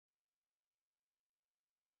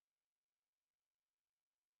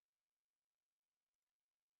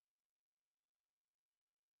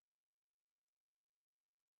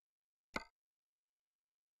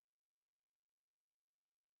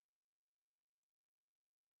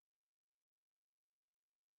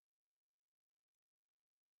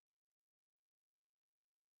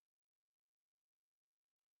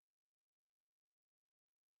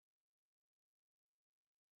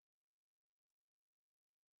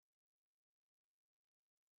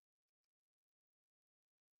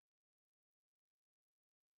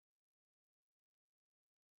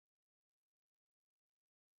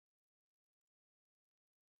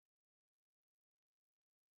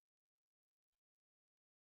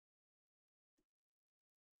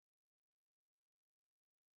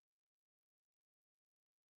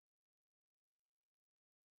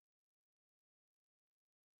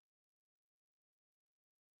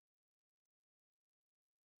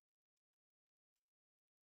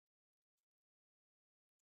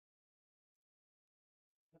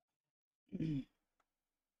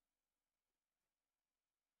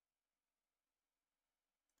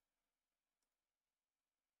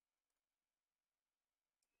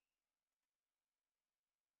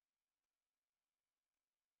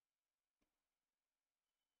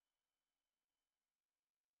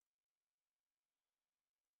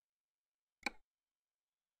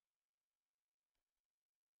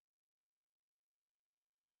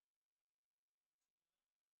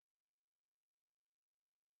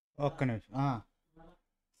ఒక్క నిమిషం.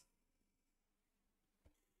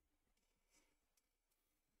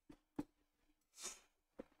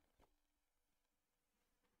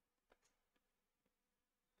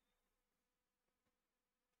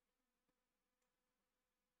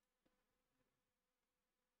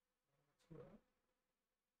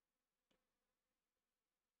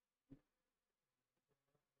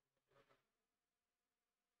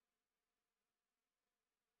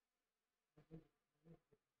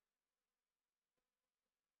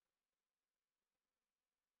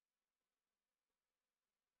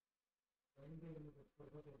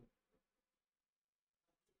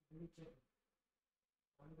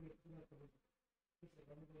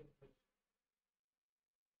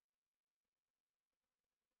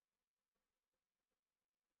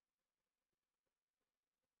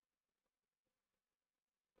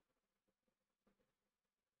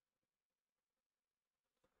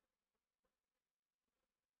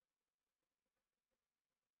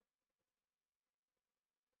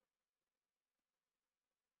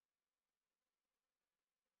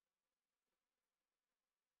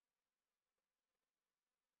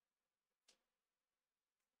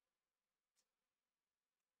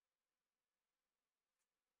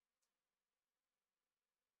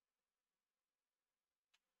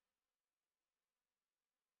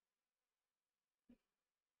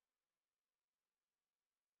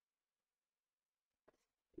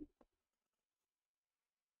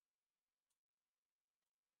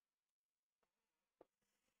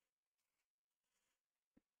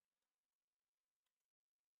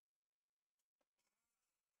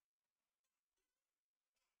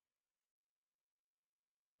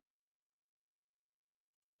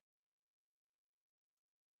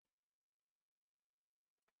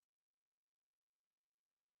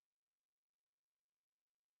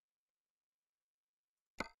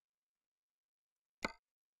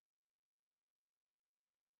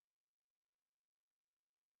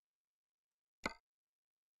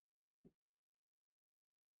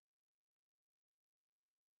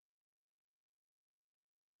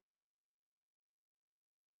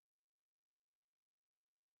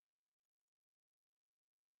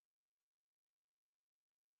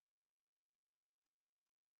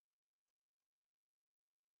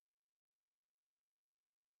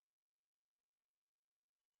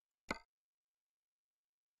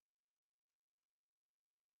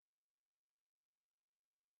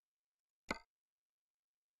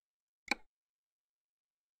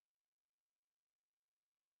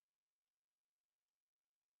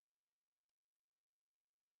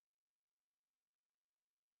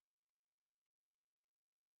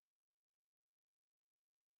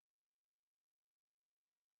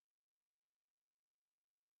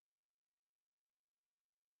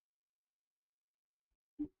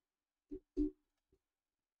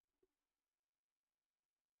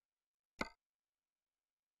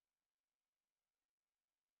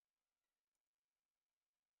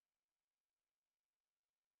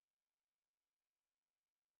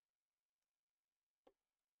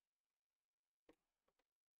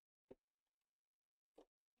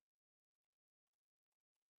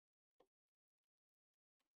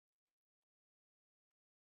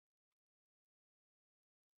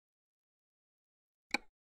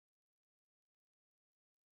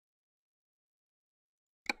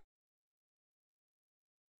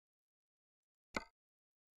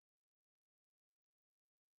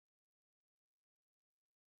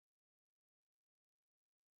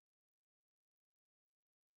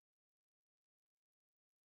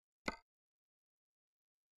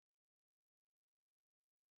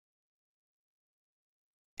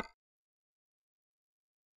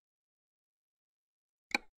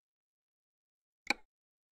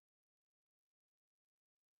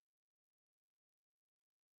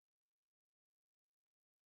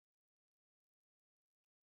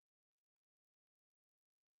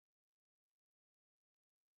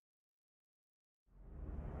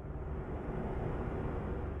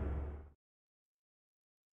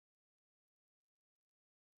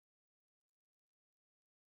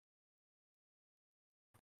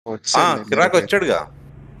 వచ్చాడులే కిరాక్ మీరు. వచ్చాడుగా.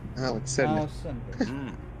 వచ్చాడులే. వస్తాను.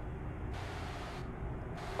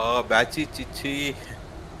 బ్యాచ్ ఇచ్చి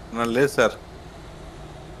లేదు సార్,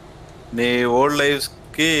 నీ old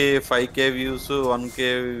లైవ్స్కి 5K views, 1K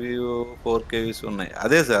view, 4K views ఉన్నాయి.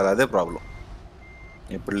 అదే సార్, అదే ప్రాబ్లం.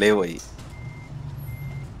 ఇప్పుడు లేవు అయ్యి.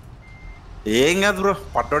 ఏం కాదు బ్రో,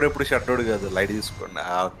 పడ్డోడు ఎప్పుడు షడ్డోడు కాదు, లైట్ తీసుకోండి.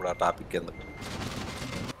 అప్పుడు ఆ టాపిక్ ఎందుకు.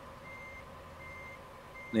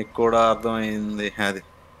 నీకు కూడా అర్థమైంది అది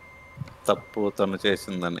తప్పు తను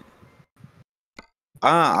చేసిందని.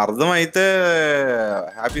 అర్థమైతే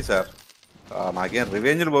హ్యాపీ సార్. నాకేం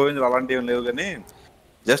రివెంజ్లు బోవెంజ్లు అలాంటివి ఏం లేవు, కానీ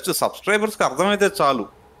జస్ట్ సబ్స్క్రైబర్స్కి అర్థమైతే చాలు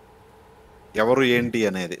ఎవరు ఏంటి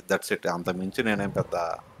అనేది. That's it. అంత మించి నేనేం పెద్ద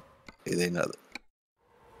ఇదేం కాదు.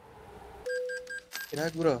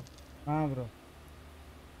 బ్రో బ్రో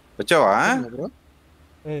వచ్చావా బ్రో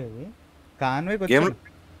కాన్వే గేమ్?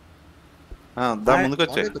 దా ముందుకు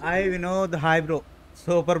వచ్చాయి. Hi Vinod, hi bro.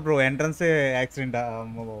 Super bro, entrance accident.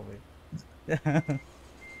 అమ్మ బాబోయ్.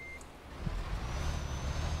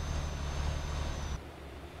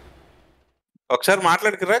 ఒకసారి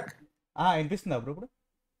మాట్లాడు కిరాక్. వినిపిస్తుందా బ్రో ఇప్పుడు?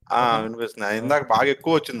 వినిపిస్తుంది. ఇందాక బాగా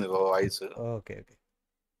ఎక్కువ వచ్చింది వాయిస్. ఓకే ఓకే,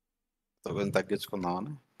 కొంచెం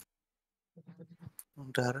తగ్గించుకుందామని.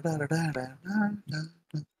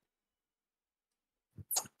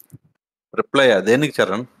 రిప్లై దేనికి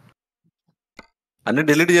చరణ్? అన్ని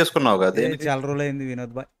డిలీట్ చేసుకున్నావు కదా? చాలా రోజులు అయింది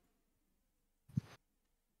వినోద్ బాయ్.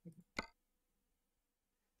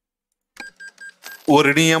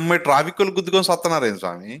 ఓరిని అమ్మాయి ట్రాఫిక్ గుద్దుకొని సత్తనారేం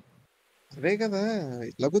స్వామి? అదే కదా,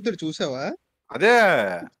 ఇట్లా గుద్దుడు చూసావా? అదే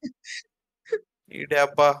ఈడే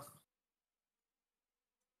అబ్బా.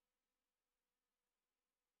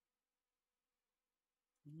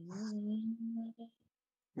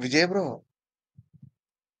 విజయ్ బ్రో,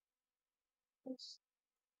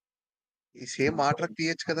 ఈ సేమ్ మాటలకు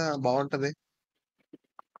తీయచ్చు కదా, బాగుంటది.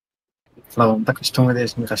 అంత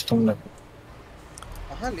కస్టమైజేషన్ కష్టం లేదు.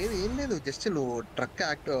 లేదు, ఏం లేదు, జస్ట్ నువ్వు ట్రక్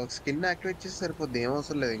స్కిన్ యాక్టివేట్ చేసి సరిపోద్ది, ఏం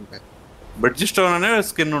అవసరం లేదు. ఇంకా బ్రిడ్జ్ స్టోన్ అనే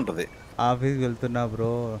స్కిన్ ఉంటుంది. ఆఫీస్కి వెళ్తున్నా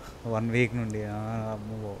బ్రో 1 వీక్ నుండి.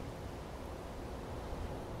 అమ్మో,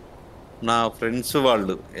 నా ఫ్రెండ్స్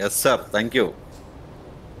వాళ్ళు. Yes sir, thank you.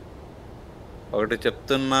 ఒకటి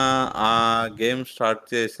చెప్తున్నా, ఆ గేమ్ స్టార్ట్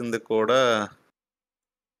చేసింది కూడా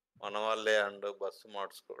మన వాళ్ళే. అండ్ బస్సు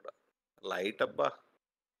మోడ్స్ కూడా లైట్ అబ్బా.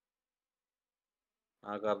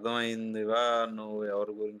 నాకు అర్థమైందివా నువ్వు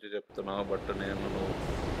ఎవరి గురించి చెప్తున్నావు, బట్ నేను నువ్వు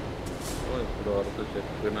ఇప్పుడు వరకు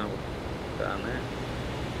చెప్పినా కానీ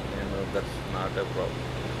నేను that's not a problem.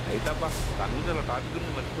 Light అబ్బా, దాని గురించి అలా టాపిక్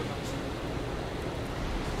గురించి మర్చిపోతాను.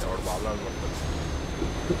 ఎవడు బాగా పడుతుంది.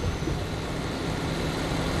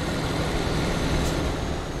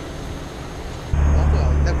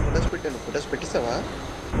 ఫొటోస్ పెట్టాను, ఫొటోస్ పెట్టిస్తావా?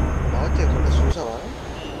 బాగా ఫొటోస్ చూసావా?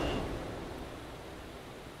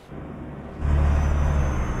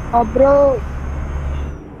 బ్రో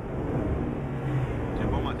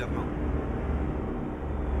చెప్పమ్మా చెప్పమ్మా.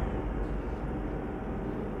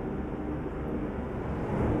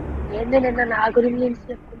 ఏంటి నిన్న నా గురించి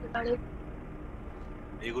చెప్పుకుంటున్నాడు.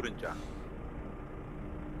 నీ గురించా?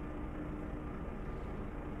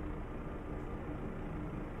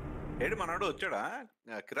 ఏడు మనోడు వచ్చాడా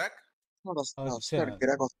కిరాక్? వస్తాడు,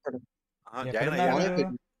 కిరాక్ వస్తాడు. జాయిన్ ఎక్కడున్నారు? అయ్యాడా?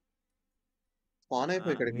 ఫోన్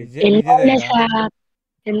అయిపోయి ఇక్కడికి.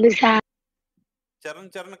 ఎందుకు సార్?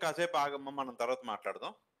 చరణ్ కాసేపు ఆగమ్మ, మనం తర్వాత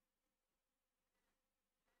మాట్లాడదాం.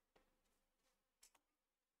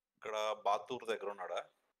 ఇక్కడ బాతూర్ దగ్గర ఉన్నాడా?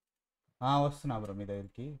 వస్తున్నా బ్రో, మీ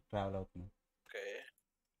దగ్గరికి ట్రావెల్ అవుతున్నా. ఓకే,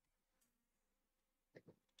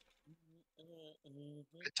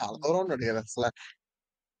 చాలా దూరం ఉన్నాడు కదా అసలు.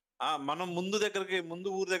 మనం ముందు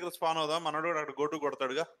ఊరు దగ్గర స్పాన్ అవుదాం. మనోడు అక్కడ గోటు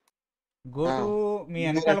కొడతాడుగా. గోటు మీ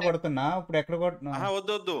వెనకాల కొడుతున్నా. ఇప్పుడు ఎక్కడ కొడుతున్నా?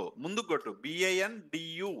 వద్దు, ముందుకు కొట్టు.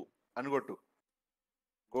 BANDU అని కొట్టు.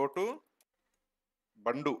 గోటు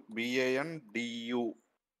బండు, BANDU.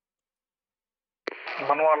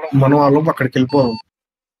 మన వాళ్ళు అక్కడికి వెళ్ళిపోదాం.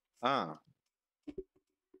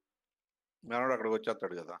 మనోడు అక్కడికి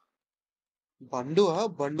వచ్చేస్తాడు కదా.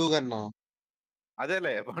 బండు కన్నా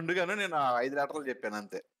అదేలే బండుగాను. నేను 5 లెటర్లు చెప్పాను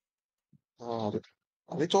అంతే.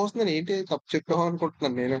 అదే చూస్తున్నాను, ఏంటి తప్పు చెప్పావు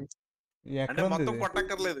అనుకుంటున్నాను నేను. అంటే మొత్తం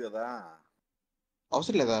కొట్టక్కర్లేదు కదా.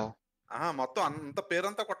 అవసరం లేదా? మొత్తం అంత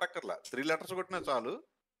పేరంతా కొట్టక్కర్లా, 3 లెటర్స్ కొట్టినా చాలు.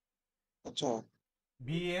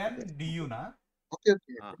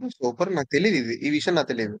 సూపర్, నాకు తెలియదు ఈ విషయం,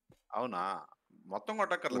 నాకు తెలియదు. అవునా? మొత్తం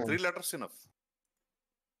కొట్టక్కర్లా, 3 లెటర్స్ ఇనఫ్.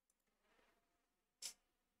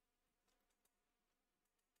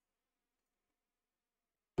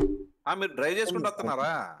 మీరు డ్రైవ్ చేసుకుంటూ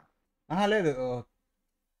వస్తున్నారా?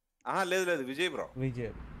 లేదు లేదు Vijay bro. Vijay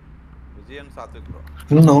and Satvik bro.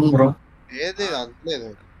 అవును బ్రో. లేదు అంతలేదు,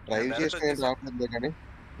 డ్రైవ్ చేసుకుని రావట్లేదు కానీ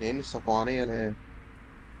నేను ఫోన్ అయ్యాను.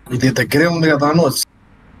 ఇది దగ్గరే ఉంది కదా అని వచ్చి.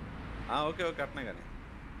 ఓకే అట్నే కానీ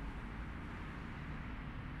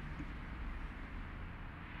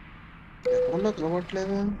ఎక్కడున్నా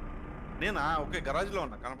కనబడట్లేదు. నేనా ఓకే గరాజ్ లో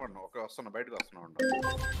ఉన్నా కనపడను. ఓకే వస్తున్నా బయటకు వస్తున్నా ఉన్నా.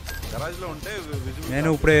 గరాజ్ లో ఉంటే నేను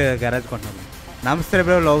ఇప్పుడే గరాజ్ కొంటున్నాను. నమస్తే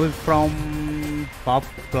bro, love from pop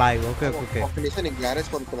live. Okay okay, ఒక్క నిమిషం నేను గ్యారేజ్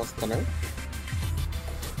కొనుక్కొని వస్తాను.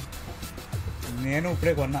 నేను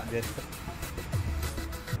ఇప్పుడే కొన్నా just.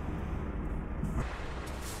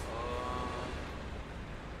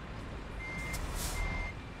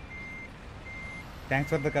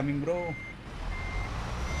 Thanks for the coming bro.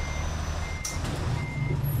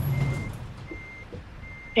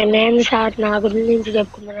 నేను సార్ నా గురించి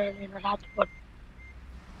చెప్పుకున్నాను నేను రాత్రిపూట.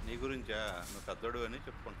 నీ గురించా? నువ్వు పెద్దోడు అని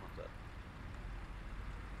చెప్పుకుంటున్నావు సార్.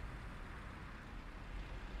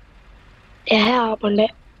 ఆపండే.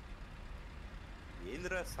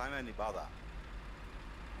 ఏందిరా సామె నీ బాధ?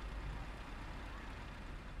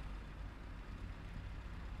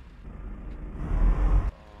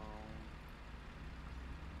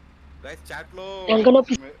 గైస్ చాట్ లో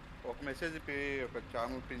ఒక మెసేజ్ ఒక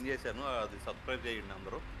ఛానల్ పిన్ చేశాను, అది సబ్స్క్రైబ్ చేయండి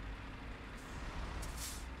అందరూ.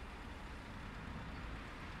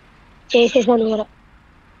 చేసేసాను కూడా.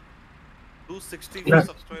 264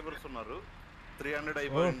 సబ్స్క్రైబర్స్ ఉన్నారు. 300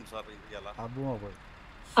 అయిపోయింది సార్ ఇది ఎలా?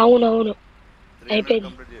 అవునవును 300 అయిపోయింది.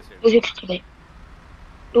 కంప్లీట్ చేసేయండి. 265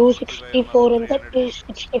 264 అంతా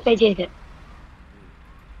 265 చేశాను.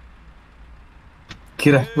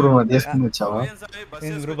 కిరాక్ బ్రో అది వేసుకుని వచ్చావా?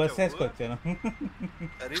 బస్ వేసుకొచ్చాను.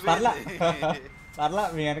 పర్లా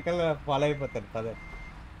మీ వెనకాల ఫాలో అయిపోతాను పదే.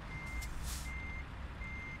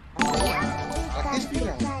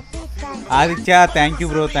 Aditya thank you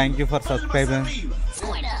bro, thank you for subscribing.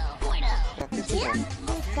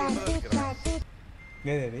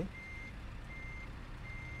 లేదేది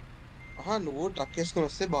నువ్వు ట్రక్ వేసుకొని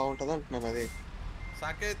వస్తే బాగుంటది అంటున్నాను. అదే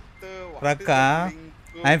truck.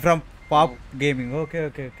 I'm from pop gaming. Okay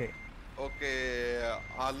okay okay okay.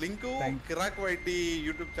 ఆ లింక్ కిరాక్ YT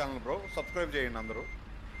YouTube channel bro, subscribe చేయండి అందరూ.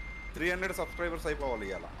 300 సబ్స్క్రైబర్స్ అయిపోవాలి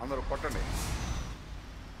ఇవాళ, అందరూ కొట్టండి.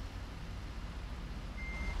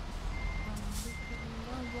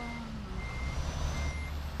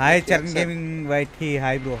 Hi Charan gaming YT.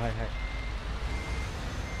 Hi bro, hi hi.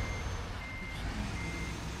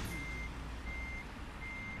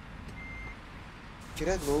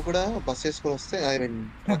 కిరాక్ నువ్వు కూడా బస్ వేసుకొని వస్తే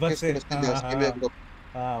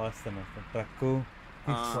వస్తాను ట్రక్.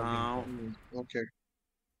 ఓకే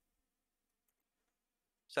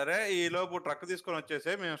సరే, ఈ లోపు ట్రక్ తీసుకొని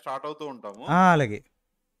వచ్చేసి మేము స్టార్ట్ అవుతూ ఉంటాము. అలాగే.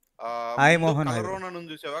 హాయ్ మోహన్. కలరోనా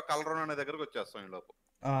నుంచి చూసావా? కలరోనా అనే దగ్గరకు వచ్చేస్తాం ఈ లోపు.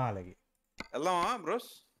 అలాగే వెళ్దామా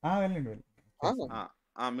బ్రోస్? వెళ్ళండి.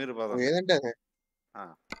 మీరు ఏదంటే అదే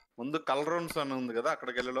ముందు కలరోన్స్ అని ఉంది కదా,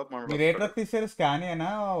 అక్కడికి వెళ్ళే లోపు మనం మీరు ఏ ట్రక్ తీసారు? స్కానియానా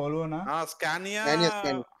ఓల్వోనా? Scania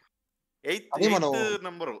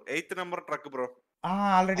 8th number truck bro.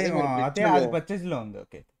 Already అదే అది పర్చేజ్ లో ఉంది.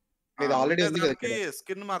 Okay already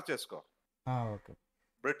skin మార్చేసుకో. Okay.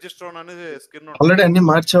 Bridge stone అనేది స్కిన్ ఆల్రెడీ అన్ని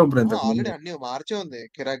మార్చావు బ్రో. ఆల్రెడీ అన్ని మార్చే ఉంది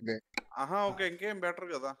కిరాక్ దే. ఓకే, ఇంకేం బెటర్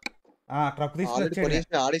కదా. ట్రక్ తీసుకొని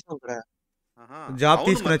వచ్చాడు, ఆడేసాం ఇక్కడ. జాబ్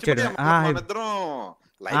తీసుకొని వచ్చాడు. మనిద్దరం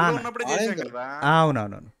లైవ్ లో ఉన్నప్పుడే చేసాం కదా.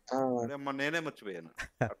 అవునవును, నేనే మర్చిపోయాను.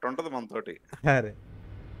 అట్టుంటది మనతోటి. అరే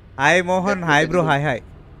hi Mohan. Hi bro. Hi hi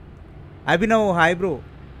Abhinav. Hi bro.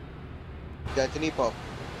 Ghazni pop.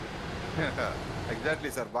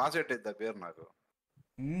 Exactly sir, బాగా సెట్ అయిద్ది పేరు నాకు.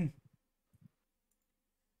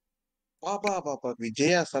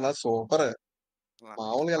 విజయ్ అసలు సూపర్.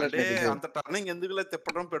 మామూలుగా అంత టర్నింగ్ ఎందుకులే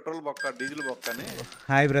తిప్పడం, పెట్రోల్ బొక్క, డీజిల్ బొక్క అని.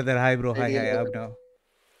 Hi brother. Hi bro. Hi hi Abhinav.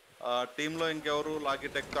 Team లో ఇంకెవరు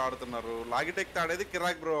లాగిటెక్ తో ఆడుతున్నారు? లాగిటెక్ తో ఆడేది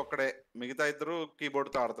కిరాక్ బ్రో ఒక్కడే, మిగతా ఇద్దరు కీబోర్డ్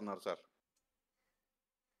తో ఆడుతున్నారు sir.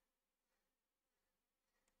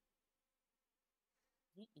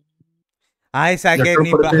 Hi Saketh.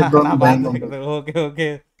 Okay okay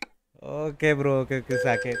okay bro. Okay okay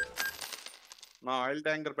Saketh. నా ఆయిల్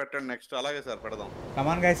ట్యాంకర్ పెట్టండి నెక్స్ట్. అలాగే సార్, పెడదాం.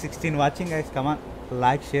 Come on guys, 16 watching guys. Come on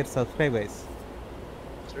like share subscribe guys.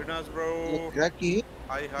 Srinivas bro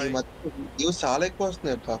hi ఈ మధ్య వ్యూస్ చాలా ఎక్కువ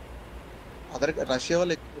వస్తున్నాయి. రష్యా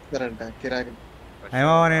వాళ్ళు ఎక్కువ వస్తున్నారంట కిరాక్.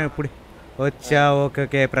 ఏమో నేను ఇప్పుడు వచ్చా. Okay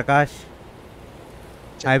okay Prakash.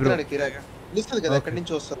 Hi bro. కిరాక్ తెలుస్తుంది కదా, ఎక్కడి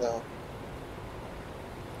నుంచి వస్తుందా.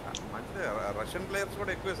 మంచిదే, రష్యన్ ప్లేయర్స్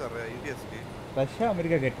కూడా ఎక్కువే సార్ ETS కి. రష్యా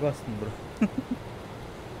అమెరికా గట్టిగా వస్తుంది బ్రో.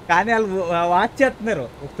 కానీ వాళ్ళు వాచ్ చేస్తున్నారు,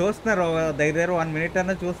 చూస్తున్నారు, దగ్గర 1 minute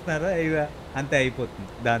అన్నా చూస్తున్నారు. అంతే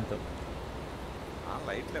అయిపోతుంది దాంతో.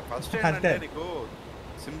 ఫస్ట్ ఏంటంటే నీకు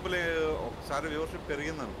సింపుల్, ఒకసారి వ్యూవర్షిప్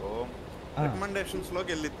పెరిగింది అనుకో, రికమెండేషన్స్ లోకి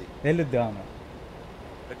వెళ్ళిద్ది. అవును,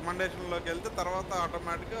 రికమెండేషన్ లోకి వెళ్తే తర్వాత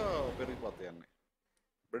ఆటోమేటిక్ గా పెరిగిపోతాయి అన్ని.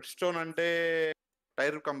 బ్రిడ్ స్టోన్ అంటే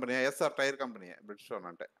tyre company. Sir tyre company breed stone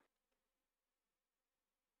అంటే.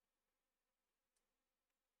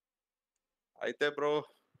 అయితే బ్రో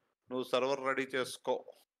నువ్వు సర్వర్ రెడీ చేసుకో.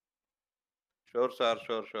 Sure sir,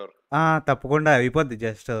 sure. తప్పకుండా అయిపోద్ది.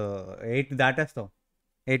 Just 8 దాటేస్తాం,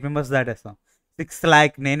 8 members దాటేస్తాం. 6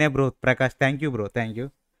 లాక్ నేనే bro. Prakash thank you bro, thank you.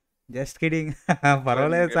 Just kidding.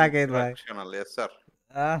 పర్వాలేదు Saketh bye. Yes sir.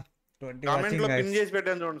 20 comment లో వాచింగ్ పిన్ చేసి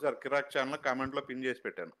పెట్టాను చూడండి సార్, కిరాక్ ఛానల్ కామెంట్ లో పిన్ చేసి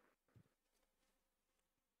పెట్టాను.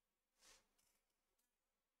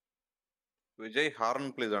 విజయ్ హార్న్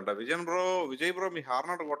ప్లీజ్ అంట. విజయ్ బ్రో మీ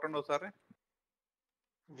హార్న్ అంటే కొట్టండి ఒకసారి.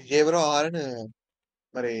 విజయ్ బ్రో హారన్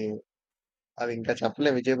మరి అది ఇంకా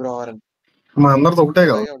చెప్పలే. విజయ్ బ్రో హారన్ మా అందరితో ఒకటే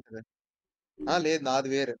కదా. అలాగే ఉంటది. లేదు నాది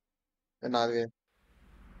వేరు.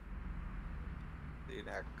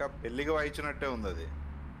 దీని అక్క పెళ్లికి వాయించినట్టే ఉంది అది.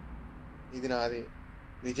 ఇది నాది.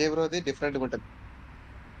 విజయ్ బ్రోది డిఫరెంట్ గా ఉంటది.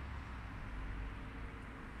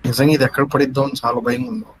 నిజంగా ఇది ఎక్కడ పడిద్దాం అని చాలా భయం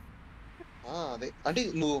ఉంది. అదే అంటే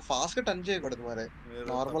నువ్వు ఫాస్ట్ గా టర్న్ చేయకూడదు, మరి మీరు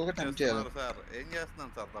నార్మల్ గా తప్పు టర్న్ చేయాలి. చేస్తున్నారు సార్. ఏం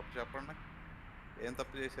చేస్తున్నాను సార్ తప్పు చెప్పండి. ఏం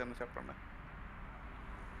తప్పు చేశాను చెప్పండి.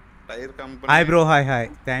 Tyre company hi bro, hi.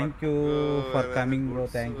 Thank you for coming bro,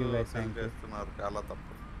 thank you guys, thank you. చేస్తున్నారు, చాలా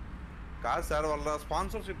తప్పు. కాదు సార్, వాళ్ళ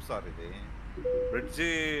స్పాన్సర్షిప్ సార్ ఇది.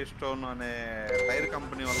 బ్రిడ్జి స్టోన్ అనే టైర్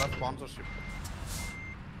కంపెనీ వల్ల స్పాన్సర్షిప్.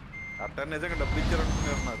 అట్ట నిజంగా డబ్బు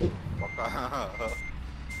ఇచ్చారనుకున్నారు నాకు. ఒక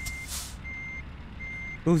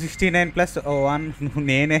 269 ప్లస్ 1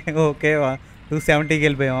 నేనే. ఓకే 270కి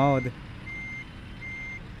వెళ్ళిపోయామా. వద్దు,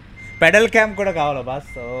 పెడల్ క్యామ్ కూడా కావాలా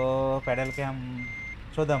బాస్? పెడల్ క్యామ్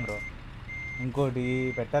చూద్దాం బ్రో. ఇంకోటి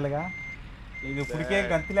పెట్టాలిగా. ఇది ఇప్పటికే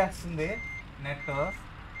గంతులేస్తుంది నెట్,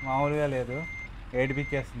 మామూలుగా లేదు,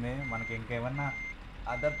 ఏడిపించేస్తుంది. మనకి ఇంకేమన్నా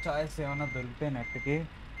అదర్ చాయిస్ ఏమన్నా దొరికితే నెట్కి,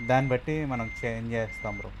 దాన్ని బట్టి మనం చేంజ్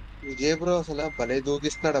చేస్తాం బ్రో. విజయ్ బ్రో అసలు భలే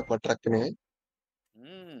దూకిస్తున్నాడు అబ్బా ట్రక్ ని.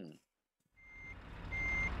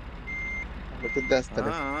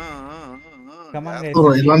 గుద్దేస్తాడు.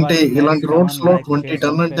 ఇలాంటి రోడ్స్ లో 20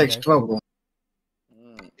 టన్ అంటే ఎక్స్ట్రా బ్రో.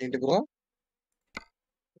 ఏంటి బ్రో?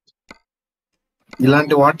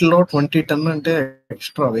 ఇలాంటి వాటిలో 20 టన్ అంటే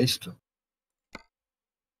ఎక్స్ట్రా వేస్ట్.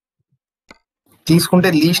 తీసుకుంటే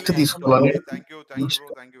లీస్ట్ తీసుకోవాలి.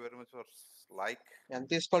 ఎంత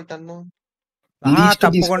తీసుకోవాలి టన్ను?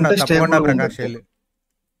 తప్పకుండా ప్రకాష్.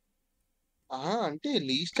 అంటే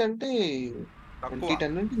లీస్ట్ అంటే 20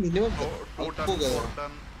 టన్ అంటే మినిమం తక్కువ కదా.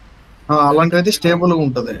 అలాంటి అయితే స్టేబుల్ గా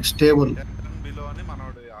ఉంటది. స్టేబుల్ అని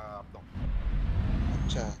మనోడు అర్థం.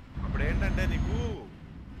 అచ్చా, అప్పుడు ఏంటంటే నీకు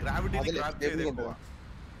గ్రావిటీ ఎక్కువ.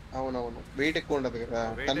 అవునవును, వెయిట్ ఎక్కువ ఉండదు కదా.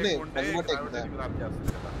 టన్ను కన్వర్ట్ అవుతుందా?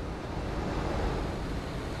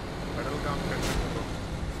 పెడల్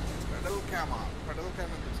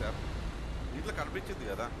క్యామ్ ఎందుకు సార్? దీంట్లో కనిపించింది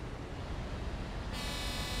కదా.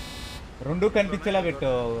 రెండు కనిపించేలా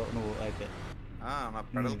పెట్టు నువ్వు అయితే. నా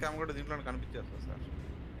పెడల్ క్యామ్ కూడా దీంట్లో కనిపించేస్తా సార్.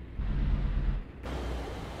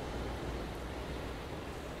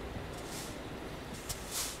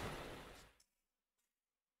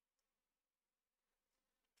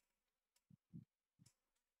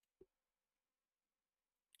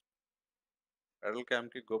 పెడల్ క్యామ్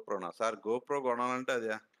కి గోప్రోనా సార్? గోప్రో కొనాలంటే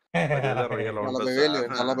అదే 40,000.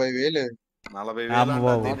 40,000.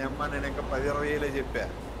 40,000 దీని అమ్మ. నేను ఇంకా 10-20,000 చెప్పా.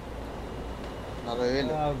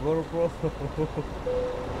 40,000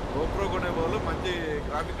 గోప్రో కొనే వాళ్ళు మంచి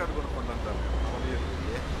గ్రాఫిక్ కార్డు కొనుక్కుంటాను సార్.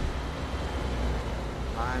 40,000.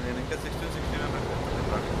 నేను ఇంకా 16,000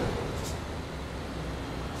 గ్రాఫిక్ కార్డు.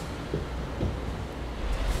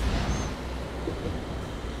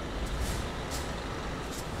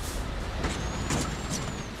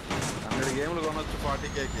 గేమ్లు కొనొచ్చు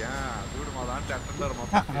 40K. చూడు మా దాంట్లో ఎట్టుంటారు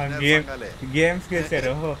మొత్తం గేమ్స్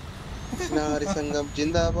చేశారు. నారి సంఘం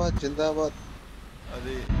జిందాబాద్ జిందాబాద్.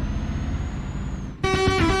 అది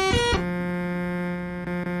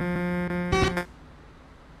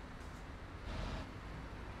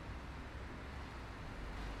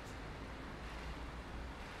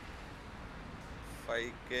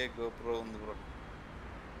 $5K గోప్రో ఉంది బ్రో.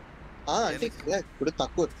 అంటే ఇప్పుడు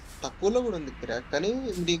తక్కువలో కూడా ఉంది కిరాక్. కానీ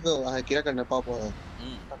నీకు కిరాక్ అంటే పాప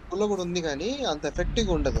తక్కువలో కూడా ఉంది, కానీ అంత ఎఫెక్టివ్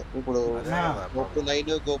గా ఉండదు. ఇప్పుడు GoPro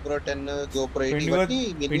 9, GoPro 10, GoPro 8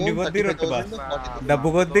 డబ్బు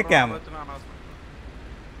కొద్ది క్యామ్.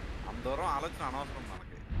 దూరం ఆలోచన అనవసరం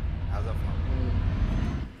మనకి. యాజ్ ఆఫ్ నౌ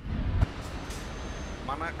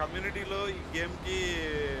మన కమ్యూనిటీలో ఈ గేమ్ కి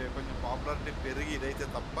కొంచెం పాపులారిటీ పెరిగి ఇదైతే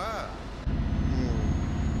తప్ప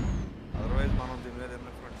అదర్వైజ్ మనం దీని మీద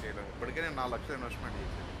ఇన్వెస్ట్మెంట్ చేయలేము. ఇప్పటికే నేను 4 లక్షలు ఇన్వెస్ట్మెంట్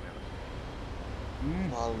చేసాను దీని మీద.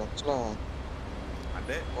 4 లక్షలు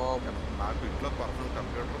అంటే నాకు ఇంట్లో పర్సనల్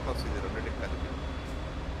కంప్యూటర్ ప్లస్ ఇది రెండింటికి కలిపి.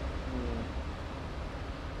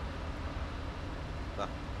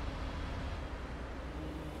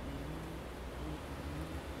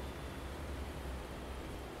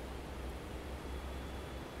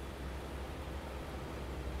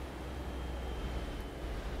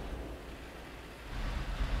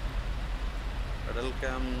 పెడల్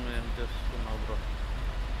క్యామ్ ఏం చేస్తున్నావు బ్రో?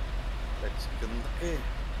 లెగ్స్ కిందకి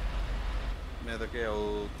మీదకి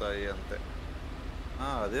అవుతాయి అంతే.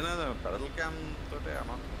 అదేనా పెడల్ క్యామ్ తోటే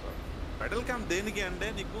అనంటారు. పెడల్ క్యామ్ దేనికి అంటే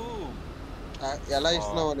నీకు ఎలా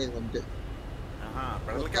ఇస్తున్నావు అనేది అంతే.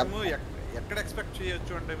 పెడల్ క్యామ్ ఎక్కడ ఎక్స్పెక్ట్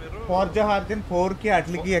చేయొచ్చు అంటే మీరు ఫోర్జా హార్జన్ 4కి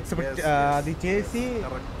అట్లకి ఎక్స్పెక్ట్ అది చేసి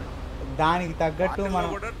దానికి తగ్గట్టు మనం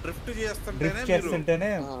కూడా డ్రిఫ్ట్ డ్రిఫ్ట్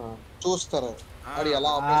చేస్తుంటేనే చూస్తారు.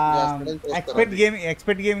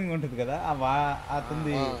 ఎక్స్పెక్ట్ గేమింగ్ ఉంటుంది కదా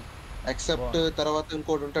అతనిది. ఎక్సెప్ట్ తర్వాత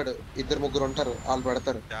ఇంకోటి ఉంటాడు, 2-3 ఉంటారు, వాళ్ళు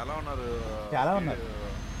పెడతారు. చాలా ఉన్నారు.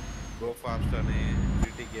 గో ఫాస్ట్ అని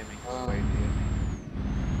జీటీ గేమింగ్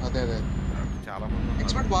అదే చాలా మంది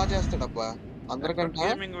ఎక్స్పెక్ట్ బాగా చేస్తాడు అబ్బా అందరికంటే.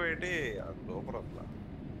 గేమింగ్ పెట్టి సూపర్ అసలు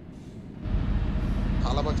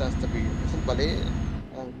చాలా బాగా చేస్తాడు అసలు భలే.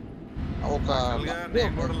 ఒక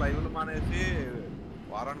నేను కూడా లైవ్ మానేసి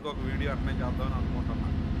వారానికి ఒక వీడియో అట్నే చేద్దామని అనుకుంటున్నా.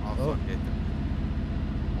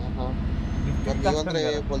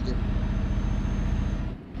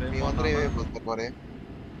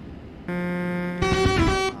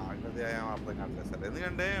 ఏం అర్థం కావట్లేదు సార్,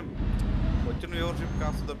 ఎందుకంటే వచ్చిన వ్యూవర్షిప్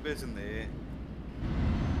కాస్త దబ్బేసింది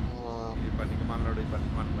ఈ పనికి మనలోడు ఈ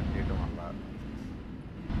పనికి మన పని చేయడం వల్ల.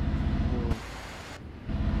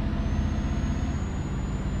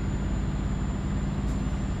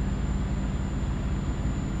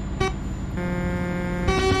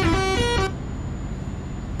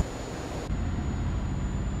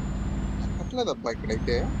 ఎక్కట్లేదబ్బా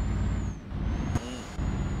ఇక్కడైతే.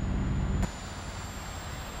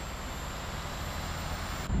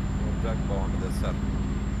 బాగుంటుంది సార్.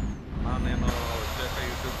 నేను వచ్చాక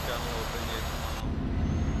యూట్యూబ్ ఛానల్ ఓపెన్ చేసి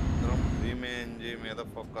మనం బీఎంజీ మీద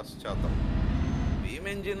ఫోకస్ చేద్దాం.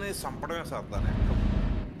 బీఎంజీని చంపడమే సార్. దాని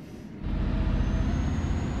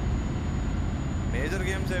మేజర్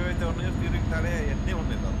గేమ్స్ ఏవైతే ఉన్నాయో స్టీరింగ్ తాడే అవన్నీ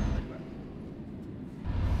ఉన్నాయి సార్ మన దగ్గర.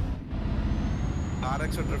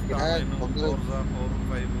 RX డ్రిఫ్ట్, Forza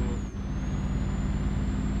 4-5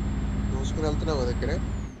 చూసుకుని వెళ్తున్నావు దగ్గరే.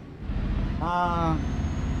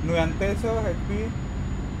 నువ్వు ఎంత వేసావు హెచ్పి?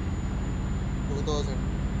 2000.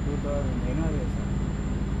 నేను అది వేసాను.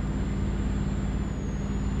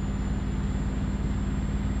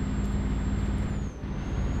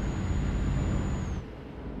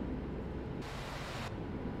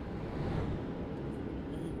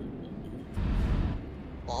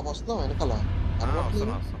 బాబు వస్తున్నావు వెనకాల?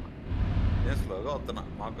 వస్తున్నా. నేను స్లోగా వస్తున్నా.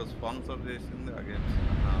 మాకు స్పాన్సర్ చేసింది ఆ గేమ్స్.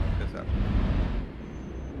 Okay sir.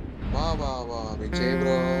 బా విజయ్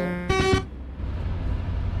బ్రో.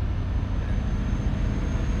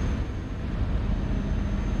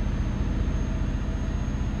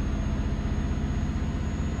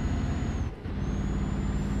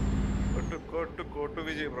 కొట్టు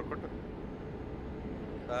విజయ్ బ్రో కొట్టు.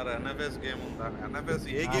 సార్ ఎన్ఎఫ్ఎస్ గేమ్ ఉందా? ఎన్ఎఫ్ఎస్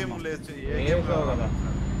ఏ గేమ్ లేదు. ఏ గేమ్ కావాలా?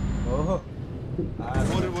 ఓహో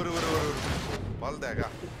ఊరు పాల్దాగా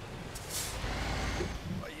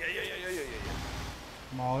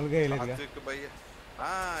మామూలుగా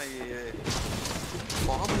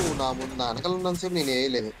బాబు నువ్వు నా వెనకాల ఉన్నంతసేపు నేను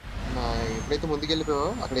వేయలేదు. ఎప్పుడైతే ముందుకెళ్ళిపోయావో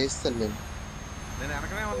అక్కడ వేస్తాను నేను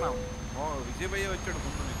వెనకనే ఉన్నాం. విజయ్ భయ్య వచ్చాడు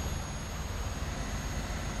ముందు నీకు.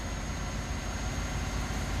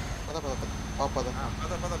 పద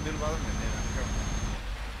మీరు బాధండి. నేను వెనక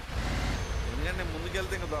ఎందుకంటే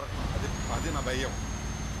ముందుకెళ్తే ఇంకా దొరకను. అది నా భయం.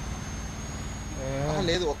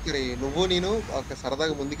 లేదు ఒక్కరి నువ్వు నేను ఒక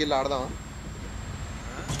సరదాగా ముందుకెళ్ళి ఆడదామా?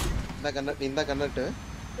 ఇందాక అన్నట్టు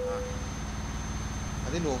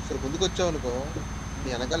అది నువ్వు ఒకసారి ముందుకు వచ్చావు అనుకో, నీ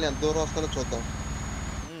వెనకాల ఎంత దూరం వస్తానో చూద్దాం.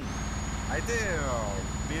 అయితే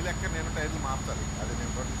మీ లెక్క నేను టైర్లు మార్చాలి. అది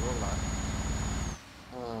నేను కొన్ని చూడాల.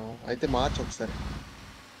 అయితే మార్చు ఒకసారి.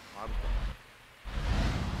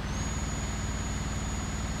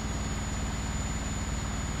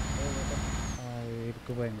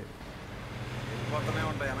 ఇరుక్కుపోయింది. వెళ్ళిపోతూనే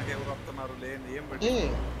ఉంటాయి. వెనక ఎవరు వస్తున్నారు లేని ఏం పెట్టి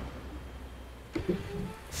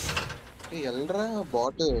వెళ్ళరా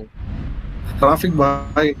బాట్. ట్రాఫిక్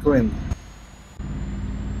బాగా ఎక్కువైంది.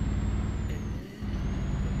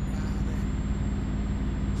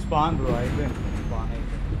 స్పాన్ బ్రో అయిపోయింది. స్పాన్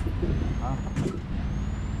అయిపోయింది.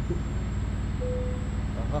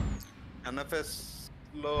 ఎన్ఎఫ్ఎస్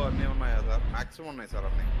లో అన్నీ ఉన్నాయా సార్? మాక్సిమం ఉన్నాయి సార్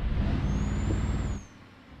అన్నీ.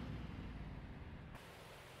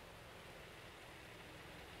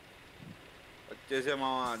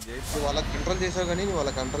 వాళ్ళకి కంట్రోల్ చేసావు కానీ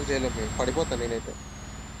వాళ్ళకి కంట్రోల్ చేయలేము. పడిపోతాను నేనైతే.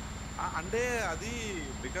 అంటే అది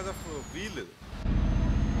బికాస్ ఆఫ్ వీల్.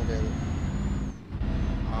 అదే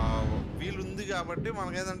వీల్ ఉంది కాబట్టి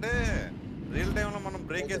మనకేంటంటే రియల్ టైంలో మనం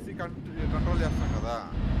బ్రేక్ వేసి కంట్రోల్ చేస్తాం కదా.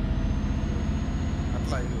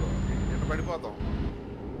 అట్లా ఇటు పడిపోతాం.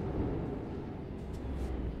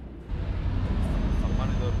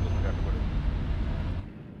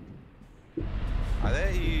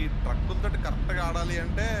 ట్రక్కులతో కరెక్ట్గా ఆడాలి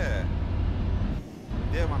అంటే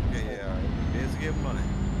ఇదే మనకి బేస్ గేమ్లోనే.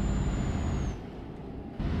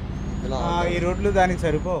 ఈ రోడ్లు దానికి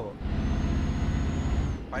సరిపోవు.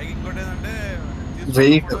 పైకి ఇంకోటి ఏంటంటే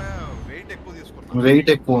వెయిట్ వెయిట్ ఎక్కువ తీసుకున్నాం. వెయిట్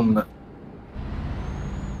ఎక్కువ ఉంది.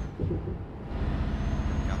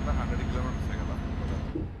 ఎంత 100 కిలోమీటర్స్ కదా.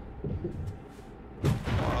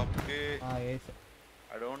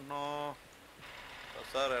 I don't know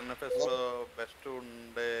sir. ఎన్ఎఫ్ఎస్లో best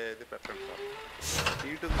ఉండేది పెట్టండి సార్.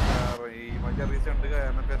 హీట్ ఉంది సార్. ఈ మధ్య రీసెంట్గా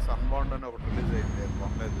ఎన్ఎఫ్ఎస్ అన్బౌండ్ అని ఒకటి రిలీజ్ అయింది. అది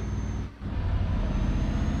బాగుండేది.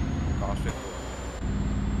 కాస్ట్ ఎక్కువ.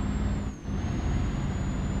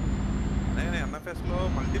 నేను ఎన్ఎఫ్ఎస్లో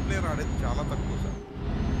మల్టీప్లేయర్ ఆడేది చాలా తక్కువ సార్.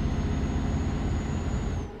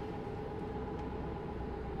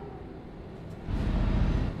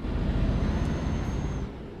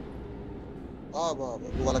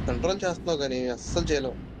 వాళ్ళ కంట్రోల్ చేస్తున్నావు కానీ అస్సలు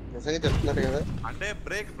చేయలేవు. నిజంగా చెప్తున్నారు కదా. అంటే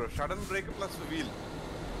break bro, sudden brake plus wheel,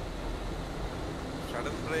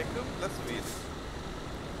 sudden brake plus wheel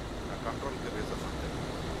control reason. అంటే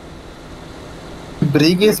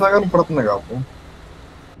బ్రేక్ వేసినా కానీ పడుతుంది కాపు.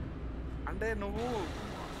 అంటే నువ్వు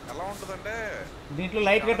ఎలా ఉంటుందంటే దీంట్లో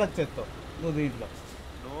లైట్ వెయిట్ వచ్చేస్తావు నువ్వు. దీంట్లో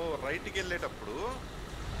నువ్వు రైట్కి వెళ్ళేటప్పుడు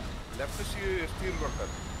లెఫ్ట్ స్టీర్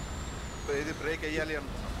కొట్టాలి. ఇది బ్రేక్ వేయాలి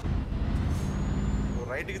అనుకున్నావు, నువ్వు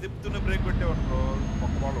రైట్కి తిప్పుతూనే బ్రేక్ పెట్టేవనుకో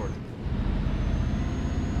ఒక్క బాల్ పడింది.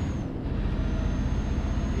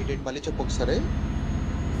 మళ్ళీ చెప్పు ఒకసారి.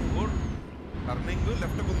 నువ్వు టర్నింగ్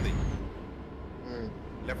లెఫ్ట్కి ఉంది,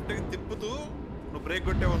 లెఫ్ట్కి తిప్పుతూ నువ్వు బ్రేక్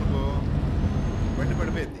కొట్టేవనుకో బండి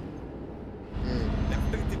పడిపోయింది.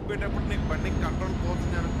 లెఫ్ట్కి తిప్పేటప్పుడు నీకు బండి కంట్రోల్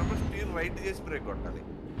పోతుంది అనుకున్నప్పుడు స్టీర్ రైట్ చేసి బ్రేక్ కొట్టాలి.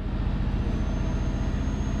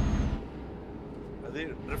 అది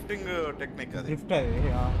డ్రిఫ్టింగ్ టెక్నిక్. అది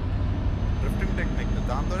డ్రిఫ్టింగ్ టెక్నిక్.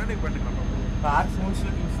 దాంతోనే నీకు బండి కంట్రోల్. కార్స్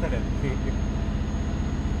మూవీస్లో చూస్తాడు అది.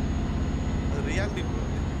 అది reality bro.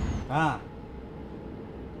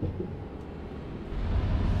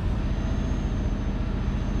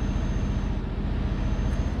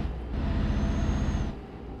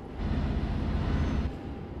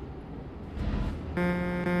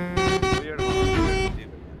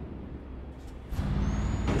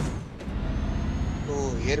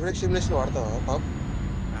 Air break simulation వాడతావా pop?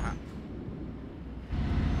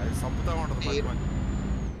 అది సంపుతా ఉంటుంది.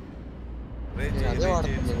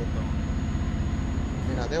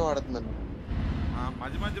 నేను అదే వాడుతున్నాను.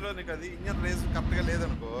 మధ్య మధ్యలో నీకు అది ఇంజన్ రేస్ కరెక్ట్గా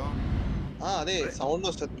లేదనుకో అదే సౌండ్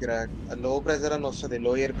వస్తుంది కిరాక్. లో ప్రెజర్ అని వస్తుంది,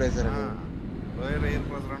 లో ఎయిర్ ప్రెజర్ అని. లోయర్ ఎయిర్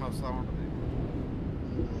ప్రెజర్ అని వస్తూ ఉంటుంది.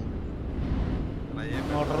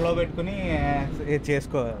 మోటార్లో పెట్టుకుని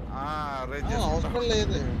చేసుకో. అవసరం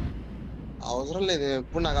లేదు, అవసరం లేదు.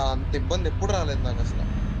 ఎప్పుడు నాకు అంత ఇబ్బంది ఎప్పుడు రాలేదు నాకు అసలు.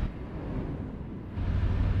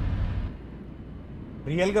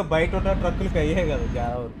 రియల్ గా బయట ఉన్న ట్రక్కులకి అయ్యే కదా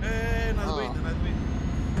జాగ్రత్త.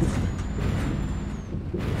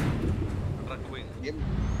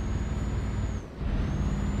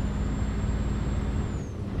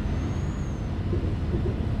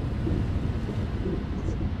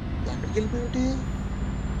 ఎక్కడికి వెళ్ళిపోయి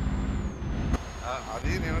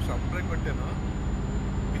అది నేను షాప్ బ్రేక్ కొట్టాను,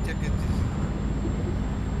 చెక్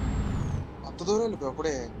అంత దూరం వెళ్ళిపోయి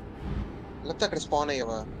అప్పుడే. లేకపోతే అక్కడ స్పాన్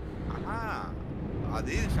అయ్యావా?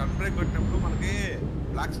 అది షాప్ బ్రేక్ కొట్టినప్పుడు మనకి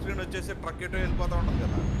బ్లాక్ స్క్రీన్ వచ్చేసి ట్రక్ ఎటో వెళ్ళిపోతా ఉంటుంది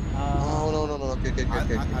కదా. అవునవును.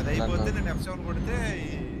 అది అయిపోతే నేను F7 కొడితే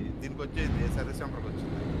దీనికి వచ్చేది సర్వీస్ సెంటర్కి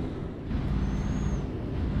వచ్చింది.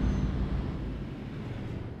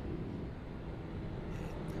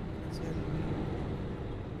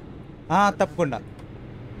 తప్పకుండా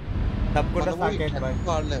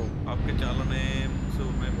వాడలేము. పాప్కి చాలా నేమ్స్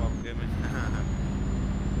ఉన్నాయి. పాప్ గేమ్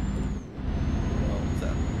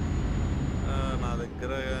సార్ నా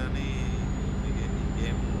దగ్గర కానీ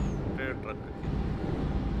గేమ్ ట్రక్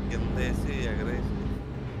కిందేసి ఎగరేసి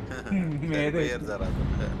సార్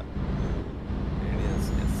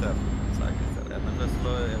సార్ సాకి సార్.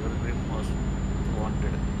 ఎన్ఎఫ్ఎస్లో ఎవరి green most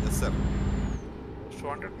wanted. Yes sir, most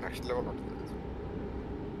wanted next level ఉంటుంది.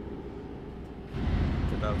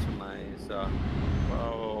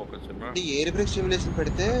 ఒక చిన్న ఎయిర్ బ్రేక్ స్టిమ్యులేషన్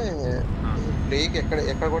పెడితే బ్రేక్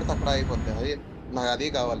ఎక్కడ కొడితే అక్కడ అయిపోద్ది. అది నాకు అది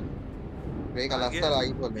కావాలి. బ్రేక్ అలా అసలు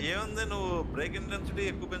ఆగిపోద్ది. ఏముంది, నువ్వు బ్రేక్ ఇంటెన్సిటీ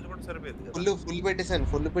ఎక్కువ పెంచుకుంటే సరిపోయింది. ఫుల్ పెట్టేసాను.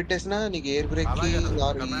 ఫుల్ పెట్టేసినా నీకు ఎయిర్ బ్రేక్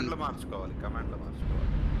కమాండ్ లో మార్చుకోవాలి.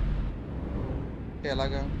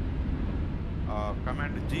 ఎలాగా?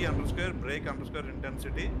 కమాండ్ G_ బ్రేక్ _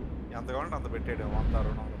 ఇంటెన్సిటీ ఎంత కావాలంటే అంత పెట్టేయడం.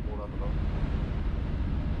 100, 200,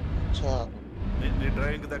 300 నీ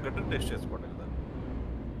డ్రైవింగ్ తగ్గట్టు టెస్ట్ చేసుకోండి కదా.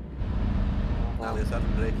 4 సార్లు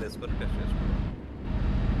బ్రేక్లు వేసుకొని టెస్ట్ చేసుకోండి.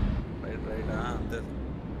 రైట్ అంతే.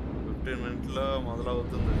 15 minutes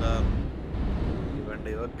మొదలవుతుంది సార్. ఈ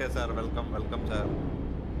రండి. Okay sir, welcome welcome sir.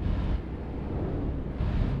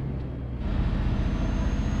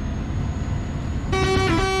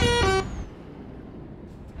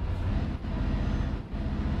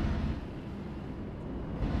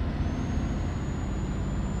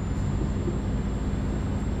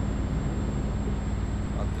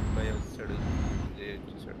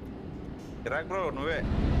 కిరాక్ బ్రో నువ్వే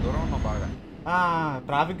దూరం ఉన్నావు బాగా.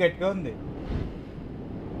 ట్రాఫిక్ గట్టిగా ఉంది.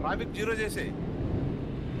 ట్రాఫిక్ 0 చేసేయి.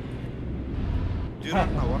 0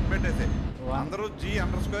 1 పెట్టేసేయి. అందరూ G__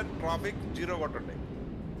 ట్రాఫిక్ 0 కొట్టండి.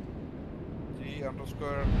 G_1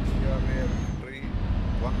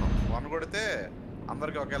 కొడితే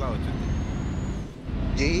అందరికి ఒకేలా వచ్చింది.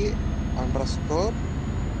 G__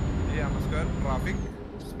 traffic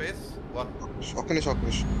space 1. ఒక్క నిమిషం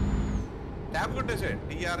ట్యాబ్ కొట్టేసాయి.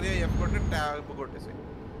 TRAF కొట్టి ట్యాబ్ కొట్టేసాయి.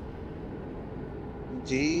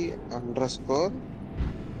 G__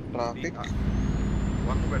 ట్రాఫిక్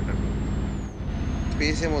 1 పెట్టండి.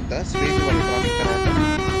 స్పేస్ ఏమొద్దా? స్పేస్ ఇవ్వాలి ట్రాఫిక్ తర్వాత.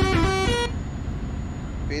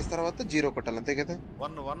 స్పేస్ తర్వాత 0 కొట్టాలి అంతే కదా?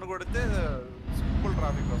 1 కొడితే సింపుల్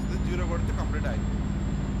ట్రాఫిక్ వస్తుంది. 0 కొడితే కంప్లీట్ అయిపోయింది.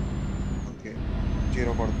 ఓకే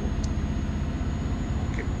 0 కొడుతుంది.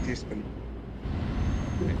 ఓకే తీసుకుని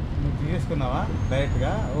నువ్వు తీసుకున్నావా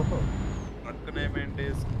డైరెక్ట్గా? ఓహో. ట్రక్ నేమ్ ఏంటి?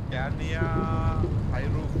 Scania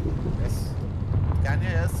హైరూఫ్ yes.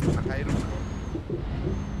 Scania yes హైరూఫ్.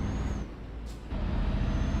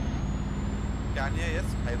 Scania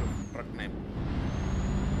yes హైరూఫ్ truck name.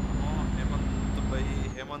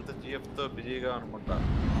 Hemant GFతో బిజీగా అనుకుంటా.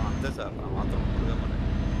 అంతే సార్, ఆ మాత్రం ఉంటుందిగా మరి.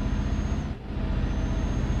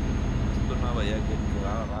 వస్తున్నావయ్యా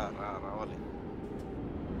రావాలి.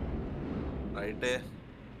 రైటే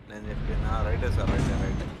నేను చెప్పిన రైటే సార్,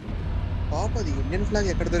 రైటే. పాప అది ఇండియన్ ఫ్లాగ్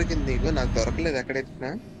ఎక్కడ దొరికింది? నాకు దొరకలేదు ఎక్కడ ఎత్తినా.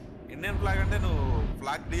 ఇండియన్ ఫ్లాగ్ అంటే నువ్వు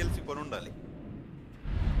ఫ్లాగ్ DLC కొని ఉండాలి.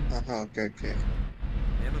 ఓకే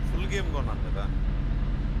నేను ఫుల్ గేమ్ కొన్నాను కదా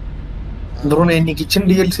బ్రో. నేను నీకు ఇచ్చిన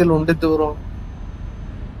DLCలో ఉండేది బ్రో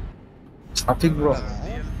ట్రాఫిక్ బ్రో.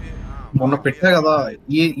 మొన్న పెట్టా కదా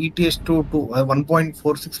ETS2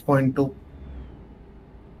 1.46.2.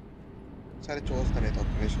 సరే చూస్తాను అయితే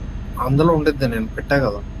ఒక్క నిమిషం. అందులో ఉండేది నేను పెట్టా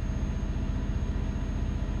కదా.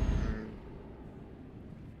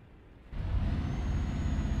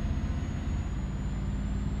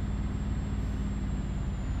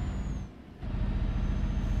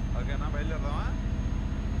 ఓకేనా, బయలుదేరదామా?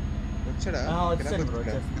 వచ్చాడా? వచ్చాను బ్రో,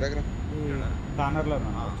 కార్నర్లో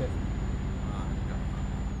వచ్చేసి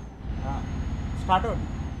స్టార్ట్ అవుతుంది.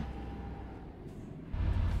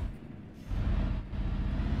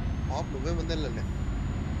 పాప నువ్వే ముందు వెళ్ళండి.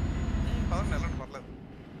 పర్లేదు.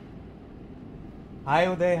 హాయ్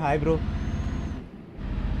ఉదయ్. Hi bro.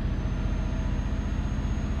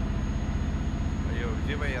 అయ్యో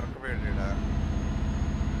విజయ్ భాయ్ ఇరకపోయాడా?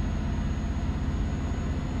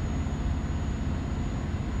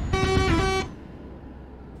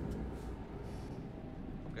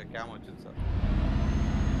 ఓకే క్యామ్ వచ్చింది sir.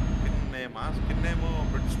 Skin name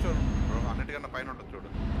bridge stone bro. అన్నిటికన్నా పైన ఉంటుంది చూడు,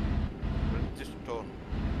 బ్రిడ్జ్ స్టోన్.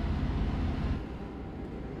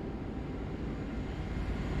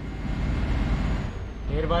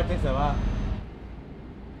 ఎయిర్ బాగా చేసావా?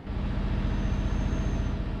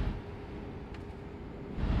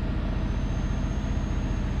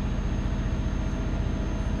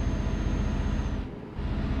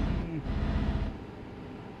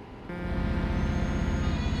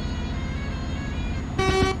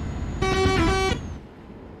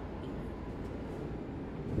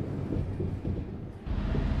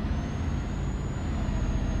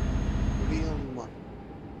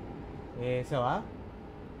 వేసావా?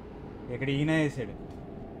 ఇక్కడ ఈయన వేసాడు.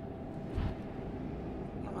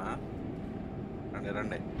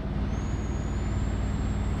 రండి.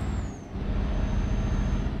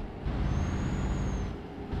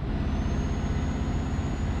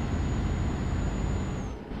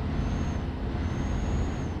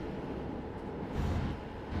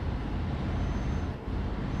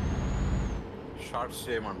 షార్ట్స్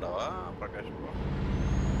చేయమంటావా ప్రకాష్ బ్రో?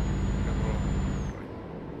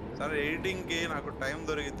 సరే, ఎడిటింగ్కి నాకు టైం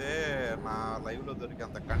దొరికితే నా లైవ్లో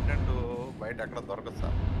దొరికేంత కంటెంట్ బయట ఎక్కడ దొరకదు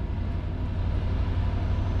సార్.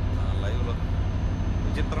 నా లైవ్లో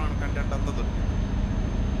విచిత్రమైన కంటెంట్ అంతా దొరికింది.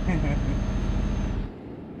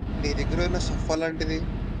 నీ దగ్గర ఉన్న సఫా లాంటిది,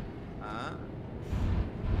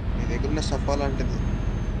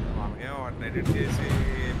 మనకేమో వాటిని ఎడిట్ చేసి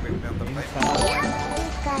పెట్టేంత టైం.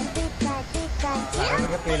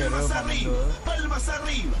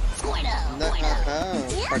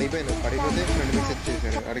 పడిపోతే ఫ్రెండ్ మెసేజ్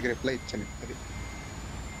చేశాడు, అడిగి రిప్లై ఇచ్చాను. అది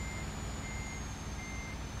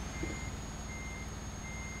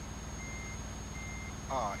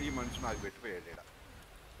ఈ మనిషి నాకు పెట్టిపోయాడు.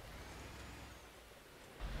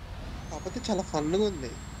 కాకపోతే చాలా ఫన్గా ఉంది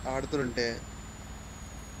ఆడుతుంటే.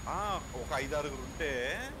 ఒక 5-6 ఉంటే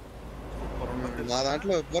మా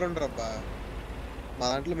దాంట్లో ఎవ్వరు ఉండరు అబ్బా. మా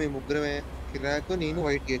దాంట్లో మేము ముగ్గురమే, కిరాక్, నేను,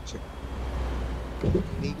 వైట్ గెచ్.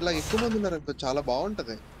 నీకులా ఎక్కువ మంది ఉన్నారు అనుకో చాలా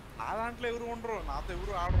బాగుంటది. నా దాంట్లో ఎవరు ఉండరు, నాతో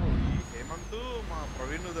ఎవరు ఆడరు. ఈ హేమంత్ మా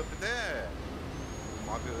ప్రవీణ్ తప్పితే,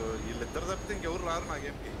 మాకు వీళ్ళిద్దరు తప్పితే ఇంకెవరు రారు నా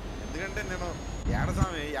గేమ్కి. ఎందుకంటే నేను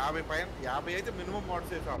ఏడసామి 50 అయితే మినిమం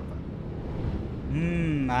మోడ్స్ చేసి ఆడతా.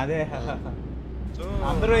 అదే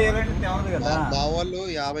అందరూ కదా మా వాళ్ళు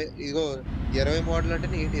 50 ఇగో 20 మోడల్ అంటే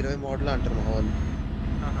ఏంటి 20 మోడల్ అంటారు మా వాళ్ళు.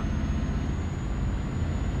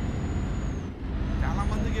 చాలా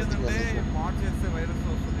మందికి ఏంటంటే మోడ్ చేస్తే వైరస్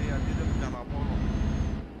వస్తుంది, అది చాలా అపోహం.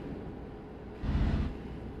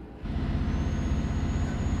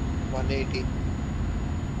 180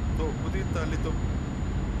 తొప్పుది తల్లి తొప్పు.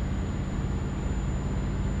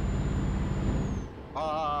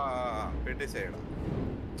 పెట్టేసేయడ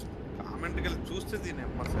కామెంట్కి వెళ్ళి చూస్తే దీని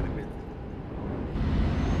అమ్మ సరిపోయింది.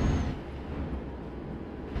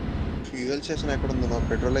 ఫ్యూయల్ స్టేషన్ ఎక్కడ ఉంది? నా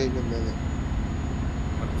పెట్రోల్ అయిపోయింది. అది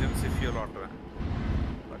ఎమర్జెన్సీ ఫ్యూయల్ ఆర్డర్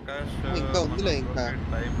ప్రకాష్ ఇంకా ఉందిలే, ఇంకా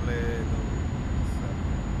టైం లేదు.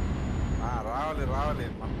 రావాలి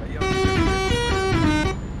మన భయ్య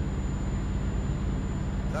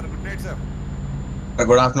sir. Good night sir.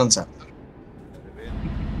 Good afternoon sir.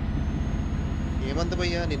 ఏమంత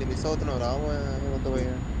భయ్యా నేను మిస్ అవుతున్నావు? రావు ఏమంత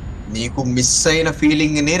భయ్యా. నీకు మిస్ అయిన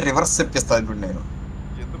ఫీలింగ్ ని రివర్స్ తెప్పిస్తాను ఇప్పుడు నేను.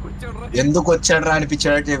 ఎందుకు వచ్చాడు రా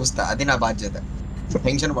అనిపించాడు చేపిస్తా, అది నా బాధ్యత.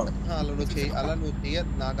 టెన్షన్ పడదు. అలా నువ్వు చెయ్య,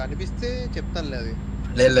 నాకు అనిపిస్తే చెప్తానులే. అది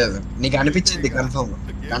లేదు నీకు అనిపించింది కన్ఫర్మ్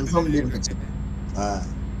అనిపించింది,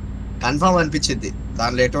 కన్ఫర్మ్ అనిపించింది.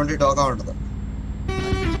 దానిలో ఎటువంటి టోకా ఉండదు.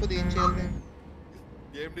 ఏం చేయాలి?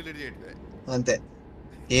 అంతే.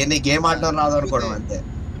 నీ గేమ్ ఆడడం రాదు అనుకోవడం అంతే.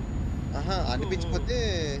 అనిపించకపోతే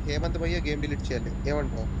హేమంత్ భయ్య గేమ్ డిలీట్ చేయాలి.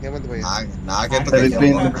 ఏమంటావు హేమంత్ భయ్య? నాకెంత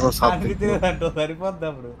సరిపోద్ది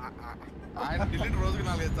అప్పుడు.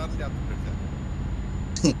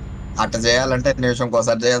 అట్లా చేయాలంటే నిమిషంకి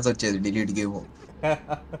ఒకసారి చేయాల్సి వచ్చేది డిలీట్ గేమ్.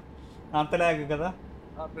 అంతలాగే కదా.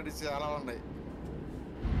 చాలా ఉన్నాయి.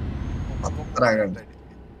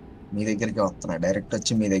 మీ దగ్గరికి వస్తున్నా, డైరెక్ట్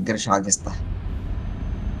వచ్చి మీ దగ్గర షాక్ ఇస్తా.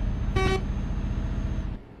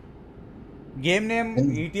 Game name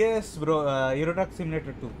ETS bro, Euro Truck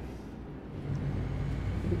Simulator 2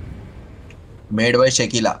 made by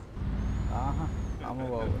Shakeela. అమ్మ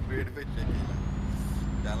బాబు.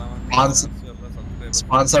 చాలా మంది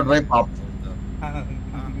స్పాన్సర్డ్ బై పాప్.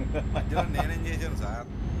 నేనేం చేశాను సార్?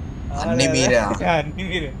 అన్ని మీరే,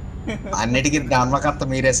 అన్నిటికీ ధర్మకర్త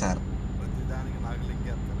మీరే సార్. ప్రతిదానికి నాకు లింక్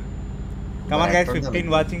చేస్తారు. Come on guys, 15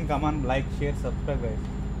 watching, come on, like, share, subscribe guys.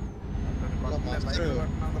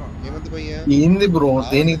 ఏంది బ్రో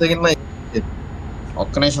దేనికి తగిన?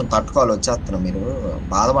 ఒక్క నిమిషం తట్టుకోవాలి, వచ్చేస్తున్నా. మీరు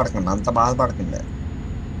బాధపడకండి, అంత బాధపడకండి.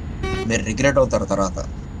 మీరు రిగ్రెట్ అవుతారు తర్వాత.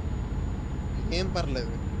 ఏం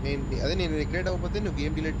పర్లేదు, నేను రిగ్రెట్ అవ్వకపోతే నువ్వు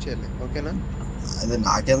గేమ్ డిలీట్ చేయాలి, ఓకేనా? అది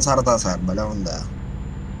నాకేం సరదా సార్, భలే ఉందా.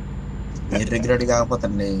 మీరు రిగ్రెట్ కాకపోతే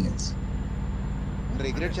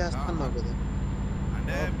రిగ్రెట్ చేస్తాను కదా.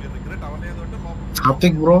 అంటే మీరు రిగ్రెట్ అవ్వలేదు అంటే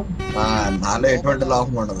టాపిక్ బ్రో, నాలో ఎటువంటి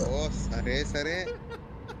లోపం ఉండదు. సరే సరే,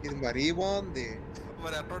 ఇది మరీ బాగుంది.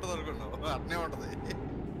 మరి ఎట్లా అనుకున్నావు? అట్నే ఉంటది.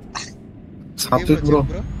 టాపిక్ బ్రో,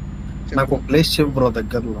 నాకు ప్లేస్ చెప్పు బ్రో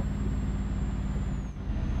దగ్గరలో.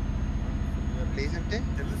 ప్లేస్ అంటే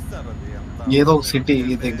తెలుస్తారు, అది అంతా ఏదో ఒక సిటీ.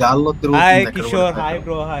 ఇది గాల్లో తిరుగుతుంది. Hi Kishore, hi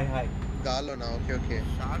bro, hi hi. గాల్లోనా? Okay okay.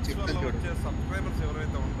 Shorts వల్ల వచ్చే సబ్స్క్రైబర్స్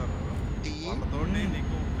ఎవరైతే ఉంటారో వాళ్ళతోటి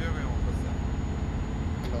నీకు ఉపయోగం ఉంటుంది సార్.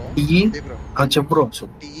 చెప్పు బ్రో.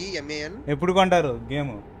 ఎప్పుడు కొంటారు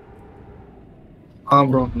గేమ్?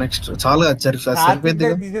 బ్రో నెక్స్ట్ చాలా సరిపోయింది.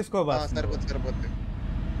 తీసేసుకో బా. సరిపోద్ది.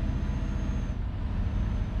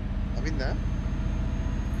 అవిందా?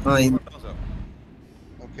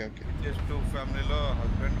 Okay okay. ETS2 ఫ్యామిలీలో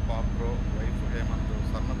హస్బెండ్ పాప్రో, వైఫ్ హేమంత్,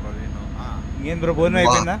 సన్న ప్రవీణ్. ఏం బ్రో భోజనం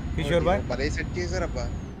అయిపోయిందా కిషోర్ బాయ్? భలే సెట్ చేశారబ్బా.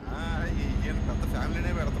 ఈయన పెద్ద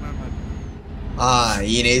ఫ్యామిలీనే పెడుతున్నాడు నాకు.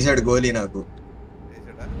 ఈయన వేసాడు గోలీ, నాకు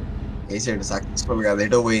వేసాడు సక్సెస్ఫుల్ గా.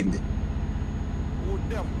 ఎటో పోయింది.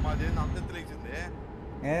 మాది అంత తెలిసింది.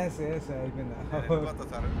 అయిపోయిందా?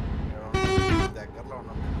 సార్ దగ్గరలో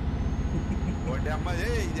ఉన్నాను. ఒకటి అమ్మాయి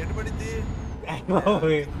ఇది ఎటు పడింది?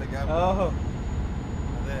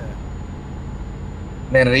 అదే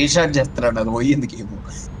నేను రీస్టార్ట్ చేస్తున్నాను, అది పోయింది గేమ్.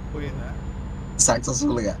 పోయిందా?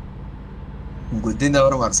 సక్సెస్ఫుల్ గా గుద్దింది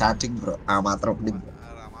ఎవరు మరి? సాత్విక్ బ్రో. ఆ మాత్రం ఉంటుంది.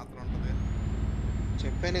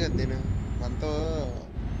 చెప్పాను కదా నేను మనతో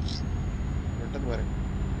ఉంటుంది మరి.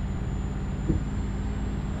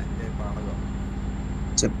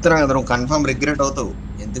 చెప్తున్నా కదా, నువ్వు కన్ఫర్మ్ రిగ్రెట్ అవుతావు.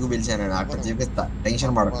 ఎందుకు పిలిచాను అట్లా చూపిస్తా,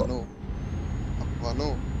 టెన్షన్ పడకు.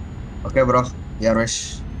 ఓకే బ్రో యర్వేష్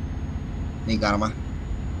నీ కర్మ.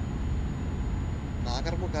 నా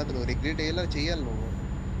కర్మ కాదు, నువ్వు రిగ్రెట్ అయ్యేలా చెయ్యాలి నువ్వు.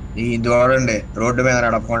 ఈ చూడండి రోడ్డు మీద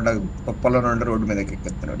నడపకుండా కుప్పలో నుండి రోడ్డు మీద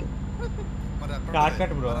ఎక్కిస్తున్నాడు. మరి అక్కడ షార్ట్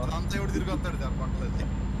కట్ బ్రో. అంతా ఎవడు తిరిగి వస్తాడు సార్ పట్టలేదు.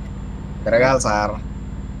 తిరగాలి సార్.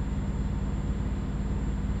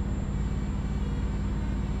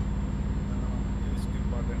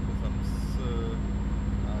 ఇంపార్టెంట్ సబ్స్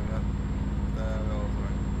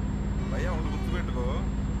భయ్యా ఒకటి గుర్తుపెట్టుకో,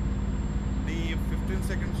 నీ 15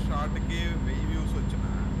 సెకండ్స్ షార్ట్కి 1000 వ్యూస్ వచ్చిన,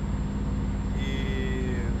 ఈ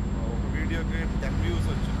ఒక వీడియోకి 10 వ్యూస్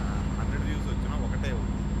వచ్చిన, 100 వ్యూస్ వచ్చిన ఒకటే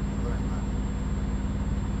ఉంది. అర్థమైందా?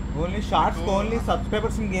 Only shorts only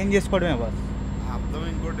subscribers game చేసుకోవడమే బాస్. అర్థం.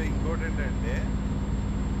 ఇంకోటి ఏంటంటే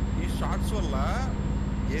ఈ షార్ట్స్ వల్ల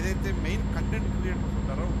ఏదైతే మెయిన్ కంటెంట్ క్రియేటర్స్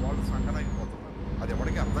ఉంటారో వాళ్ళు సంకనాగిపోతున్నారు. అది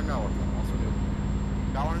ఎవరికి అర్థం కావట్లేదు. అవసరం లేదు.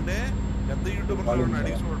 కావాలంటే పెద్ద యూట్యూబర్లు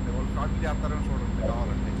అడిగి చూడండి, వాళ్ళు షార్ట్ చేస్తారని చూడండి.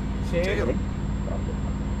 కావాలంటే చేయరు.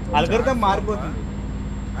 అల్గోరిథం మారిపోతుంది.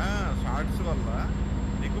 షార్ట్స్ వల్ల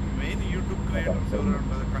నీకు మెయిన్ యూట్యూబ్ క్రియేటర్స్ ఎవరు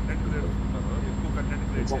ఉంటారు, కంటెంట్ క్రియేటర్స్ ఉంటారో, ఎక్కువ కంటెంట్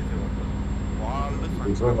క్రియేట్ చేసేవాళ్ళు వాళ్ళు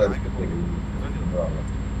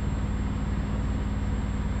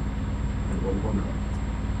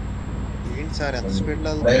ఏంటి సార్ ఎంత స్పీడ్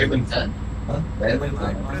లో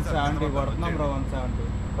కొడుతున్నాం బ్రో. 170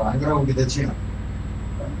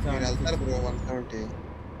 మీరు వెళ్తారు బ్రో 170.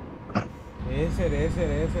 వేసారు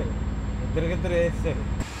ఇద్దరికిద్దరు వేసారు.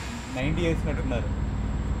 90 వేసినట్టున్నారు.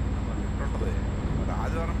 ఎట్లుంటది మరి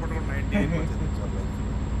ఆదివారం పూట 90 అయిపోతుంది.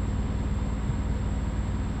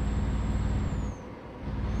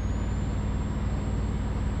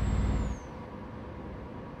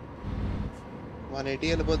 180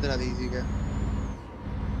 వెళ్ళిపోద్ది అది ఈజీగా.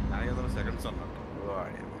 దానికి సెకండ్స్ అన్నట్టు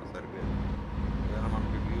సరిపోయింది. ఏదైనా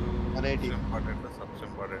మనకి వ్యూ 180 ఇంపార్టెంట్, సబ్స్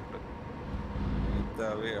ఇంపార్టెంట్,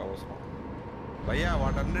 మిగతావి అవసరం. భయ్యా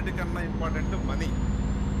వాటన్నిటికన్నా ఇంపార్టెంట్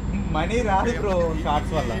మనీ రాదు బ్రో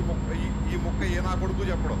షార్ట్స్ వల్ల. ఈ మొక్క ఏ నా కొడుకు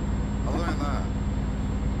చెప్పడం అర్థమైందా?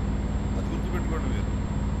 అది గుర్తుపెట్టుకోండి మీరు.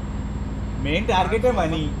 Main టార్గెటే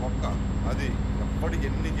money. మొక్క అది ఎప్పటికి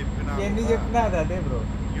ఎన్ని చెప్పినా అది అదే బ్రో.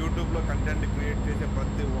 యూట్యూబ్ లో కంటెంట్ క్రియేట్ చేసే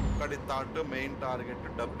ప్రతి ఒక్కడి థాట్ మెయిన్ టార్గెట్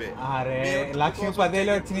డబ్బే. అరే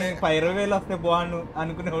 1,10,000 వచ్చినాయి, 20,000 వస్తే బాగుండు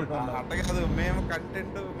అనుకునేవాడు. అట్ట కాదు,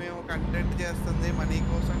 మేము కంటెంట్ చేస్తుంది మనీ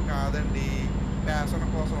కోసం కాదండి, ప్యాషన్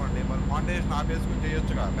కోసం అండి. మరి మానిటైజేషన్ ఆపేసుకుని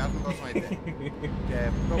చేయొచ్చుగా ప్యాషన్ కోసం అయితే.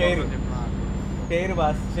 పేరు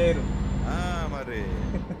బాస్ చేరు మరి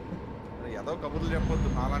ఏదో కబుర్లు చెప్పొద్దు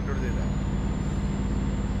నాలాంటి.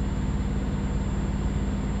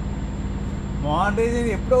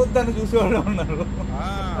 మానిటైజేషన్ ఎప్పుడు అవుతుందని చూసేవాళ్ళు ఉన్నారు.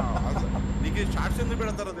 నీకు షార్ట్స్ ఎందుకు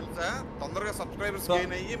పెడతారో తెలుసా? తొందరగా సబ్స్క్రైబర్స్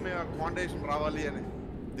గెయిన్ అయ్యి మేము మానిటైజేషన్ రావాలి అని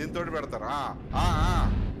దీంతో పెడతారు.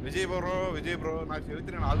 విజయ్ బ్రో నాకు చెబితే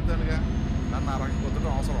నేను ఆగుతానుగా, నన్ను అరగపోతుంటే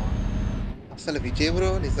అవసరం. అసలు విజయ్ బ్రో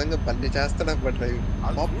నిజంగా పల్లె చేస్తాడు.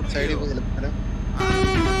 సైడ్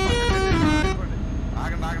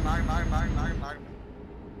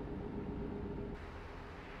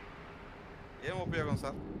ఏం ఉపయోగం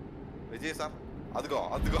సార్ విజయ్ సార్? అదిగో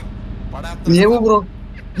ఏమో బ్రో.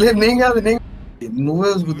 లేదు నేను కాదు, నువ్వే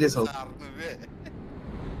బుద్ధి చేసావు. నువ్వే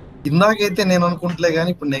ఇందాకైతే నేను అనుకుంటలే కానీ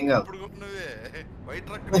ఇప్పుడు నేను కాదు.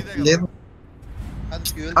 లేదు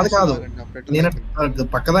అది కాదు, నేను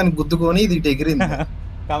పక్కదాన్ని గుద్దుకొని ఇది ఎగిరింది.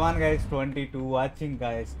 Come on guys 22 watching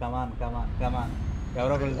guys. కమాన్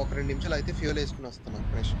ఎవరో ఒక 2 నిమిషాలు అయితే ఫ్యూల్ వేసుకుని వస్తాను.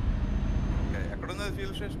 ఎక్కడ ఉంది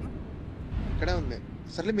ఫ్యూల్ స్టేషన్? ఇక్కడే ఉంది.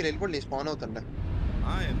 సర్లే మీరు వెళ్ళిపోండి, నేను స్పాన్ అవుతుండే.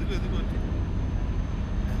 ఎందుకు వచ్చి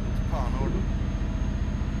span out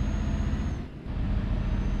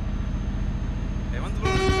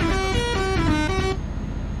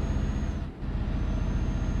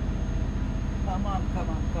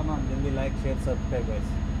Come on, jल्दी like, share, subscribe guys.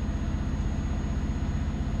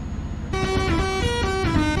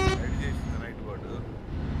 Ride చేసింది నైట్ బోర్డ్.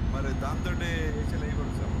 మరి దాంతో ఏసీలు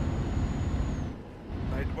అయిపోతుంది సార్.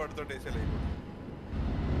 నైట్ బోర్డ్ తోటి ఏసీలు అయిపోతుంది.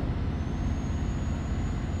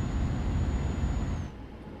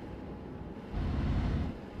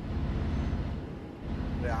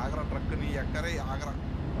 ఆగ్రా ట్రక్ నీ ఎక్కరే ఆగ్రా.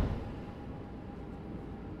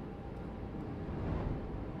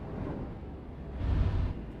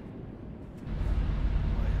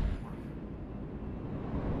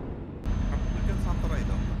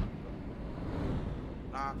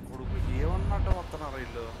 నా కొడుకు ఏమన్నట్టు వస్తున్నారు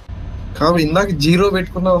వీళ్ళు. కాదు ఇందాక 0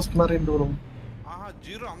 పెట్టుకున్నా వస్తున్నారు ఏంటి బ్రో?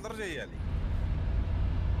 0 అందరు చేయాలి.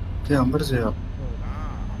 అందరు చేయాలి.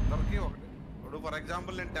 అందరికి ఒకటి. ఇప్పుడు ఫర్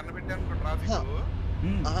ఎగ్జాంపుల్ నేను 10 పెట్టాను ట్రాఫిక్.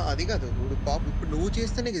 అది కాదు, ఇప్పుడు నువ్వు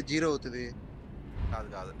చేస్తేనే 0 అవుతుంది.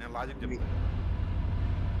 కాదు నేను లాజిక్ చెప్తాను.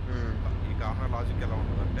 ఈ కార్నర్ లాజిక్ ఎలా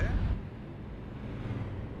ఉంటుందంటే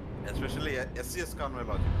ఎస్పెషల్లీ ఎస్సిఎస్ కాన్వాయ్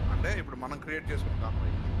లాజిక్ అంటే ఇప్పుడు మనం క్రియేట్ చేసుకున్న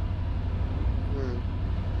కాన్వాయ్.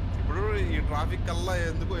 ఇప్పుడు ఈ ట్రాఫిక్ కల్లా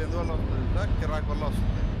ఎందువల్ల వస్తుంది? కిరాక్ వల్ల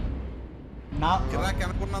వస్తుంది. కిరాక్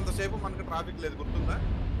అనుకున్నంతసేపు మనకి ట్రాఫిక్ లేదు, గుర్తుందా?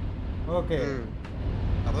 ఓకే,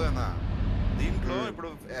 అర్థమైందా? దీంట్లో ఇప్పుడు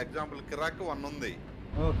ఎగ్జాంపుల్ కిరాక్ 1 ఉంది,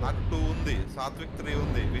 నాకు 2 ఉంది, సాత్విక్ 3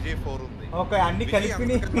 ఉంది, విజయ్ 4 ఉంది. ఓకే, అన్ని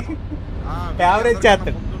కలిపి యావరేజ్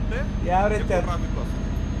చేస్తే ట్రాఫిక్ వస్తుంది.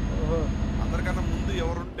 అందరికన్నా ముందు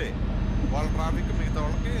ఎవరుంటే వాళ్ళ ట్రాఫిక్ మిగతా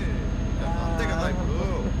వాళ్ళకి అంతే కదా. ఇప్పుడు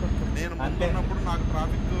నేను ముందున్నప్పుడు నాకు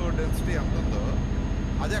ట్రాఫిక్ డెన్సిటీ ఎంత ఉందో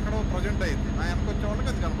అది అక్కడ ప్రజెంట్ అయింది, నా వెనక వచ్చే వాళ్ళకి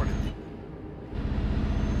అది కనపడింది.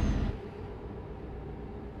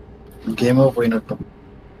 గేమ్ పోయినట్టు,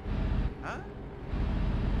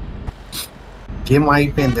 గేమ్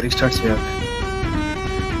అయిపోయింది, రీస్టార్ట్ చేయాలి.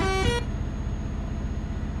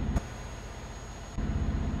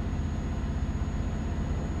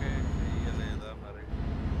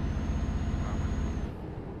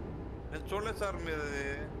 నేను చూడలేదు సార్ మీది,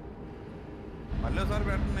 మళ్ళీ ఒకసారి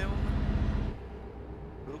పెట్టండి. ఏముంది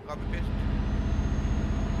కాపీ పేస్ట్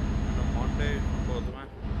మౌంటేషన్ కోసమే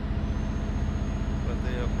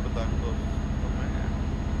ప్రతి ఒప్పుడు దానికోసమే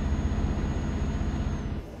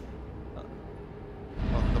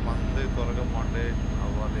కొంతమంది త్వరగా మౌంటేషన్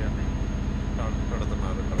అవ్వాలి అని షార్ట్స్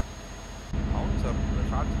పెడుతున్నారు ఇక్కడ. అవును సార్,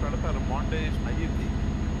 షార్ట్స్ పెడతారు, మౌంటేషన్ అయ్యింది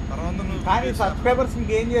తర్వాత. కానీ సబ్స్క్రైబర్స్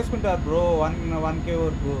ఇంకేం చేసుకుంటారు బ్రో 1K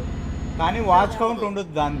వరకు, కానీ వాచ్ కౌంట్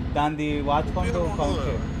ఉండదు, దాని వాచ్ కౌంట్ కౌంట్.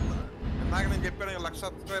 ఇందాక నేను చెప్పాను 1,00,000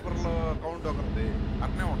 సబ్స్క్రైబర్ల కౌంట్ ఒకటి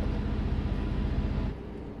అట్నే ఉంటుంది.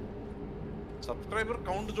 సబ్స్క్రైబర్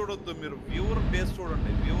కౌంట్ చూడొద్దు, మీరు వ్యూవర్ బేస్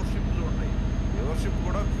చూడండి, వ్యూవర్షిప్ చూడండి. వ్యూవర్షిప్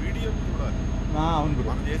కూడా వీడియో చూడాలి.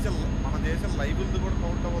 మనం చేసే లైవ్ కూడా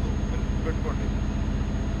కౌంట్ అవ్వదు, మీరు గుర్తుపెట్టుకోండి.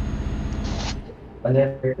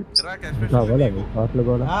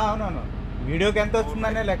 అవునవును, వీడియోకి ఎంత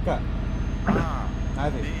వస్తుందనే లెక్క.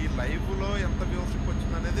 అది ఈ లైవ్ లో ఎంత వ్యూవర్షిప్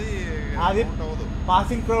వచ్చింది అనేది అది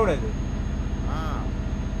పాసింగ్ క్రౌడ్. అది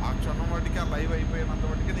ఆ క్షణం వాటికి ఆ లైవ్ అయిపోయినంత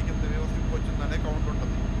వాటికి నీకు ఎంత వ్యూవర్షిప్ వచ్చిందనే కౌంట్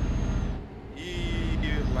ఉంటుంది. ఈ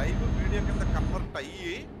లైవ్ వీడియో కింద కన్వర్ట్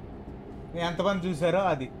అయ్యి ఎంతమంది చూసారో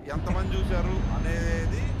అది ఎంతమంది చూసారు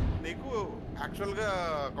అనేది నీకు యాక్చువల్ గా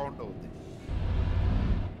కౌంట్ అవుతుంది.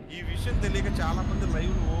 ఈ విషయం తెలియక చాలా మంది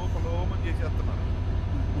లైవ్ లోపలోమని చేసేస్తున్నారు,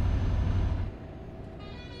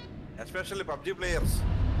 ఎస్పెషల్లీ పబ్జీ ప్లేయర్స్,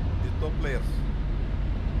 తో ప్లేయర్స్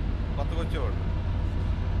కొత్తగా వచ్చేవాడు.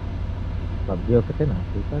 పబ్జీ ఒకటేనా?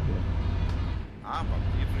 Free fire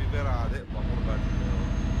PUBG free fire అదే బొమ్మలు కాదు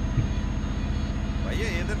భయ్య.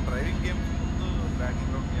 ఏదైనా డ్రైవింగ్ గేమ్స్ ముందు బ్యాటిల్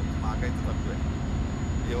గ్రౌండ్ గేమ్స్ నాకైతే తక్కువే.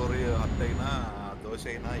 ఎవరు హత్య అయినా దోశ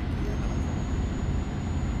అయినా ఇడ్లీ అయినా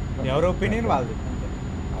ఎవరి ఒపీనియన్ వాళ్ళది.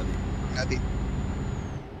 అది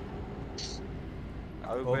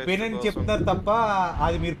ఒపీనియన్ చెప్తున్నారు తప్ప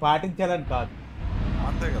అది మీరు పాటించాలని కాదు.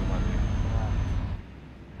 అంతే కదా మరి.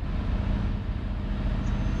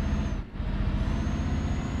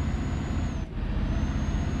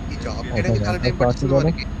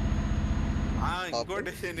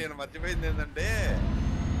 ఇంకోటి నేను మర్చిపోయింది ఏంటంటే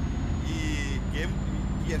ఈ గేమ్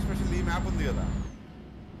ఎస్పెషల్ ఈ మ్యాప్ ఉంది కదా,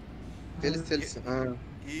 తెలుసు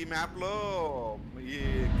ఈ మ్యాప్ లో ఈ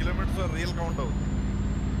కిలోమీటర్స్ రియల్ కౌంట్ అవుతుంది.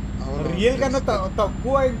 రియల్ కన్నా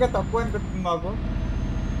తక్కువ, ఇంకా తక్కువ అనిపిస్తుంది మాకు.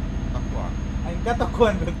 ఇంకా తక్కువ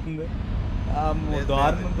అనిపిస్తుంది,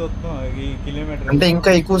 దారుణం చూస్తున్నాం ఈ కిలోమీటర్ అంటే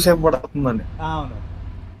ఇంకా ఎక్కువ సేపు పడుతుందండి. అవును,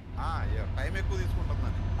 టైం ఎక్కువ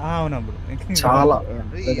తీసుకుంటుందని. అవునప్పుడు చాలా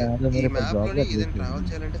ట్రావెల్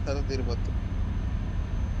చేయాలంటే తర్వాత తిరిగిపోతుంది.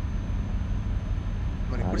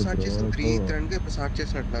 మరి ఇప్పుడు స్టార్ట్ చేసిన 3:30 ఇప్పుడు స్టార్ట్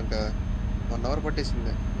చేసినట్టు నాకు 1 అవర్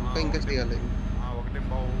పట్టేసింది. ఇంకా చేయాలి.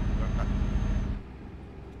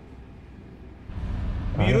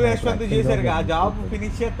 మీరు యశ్వంత్ చేశారు ఆ జాబ్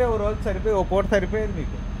ఫినిష్ చేస్తే ఓ రోజు సరిపోయి ఓ పూట సరిపోయేది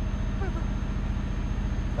మీకు.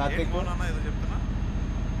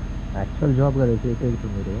 యాక్చువల్ జాబ్ కదా చేసేది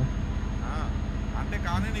మీరు. అంటే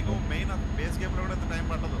కానీ నీకు మెయిన్ బేస్ గేమ్ లో కూడా ఎంత టైం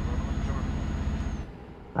పట్టదు.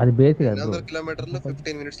 అది బేస్ కదా 100 కిలోమీటర్లు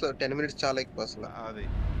 15 మినిట్స్ లో 10 మినిట్స్ చాలా ఎక్కువ అసలు. అది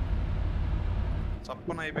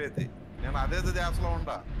చప్పున అయిపోయింది. నేను అదే ధ్యాసలో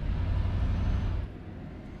ఉంటా.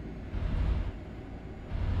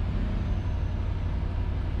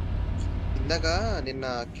 ఇందాక నిన్న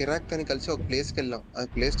కిరాక్ అని కలిసి ఒక ప్లేస్కి వెళ్ళాం. ఆ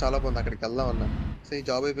ప్లేస్ చాలా బాగుంది, అక్కడికి వెళ్దాం అన్నా. సో ఈ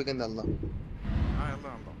జాబ్ అయిపోయింది, వెళ్దాం.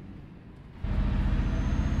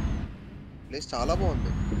 ప్లేస్ చాలా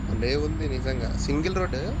బాగుంది, ఉంది నిజంగా. సింగిల్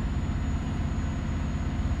రోడ్,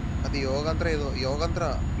 అది యోగంత్ర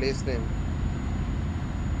ప్లేస్ నేమ్.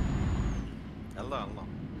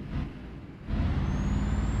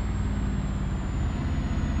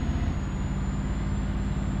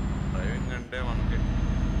 డ్రైవింగ్ అంటే మనకి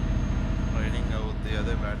ట్రైనింగ్ అవుద్ది,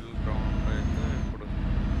 అదే బ్యాటిల్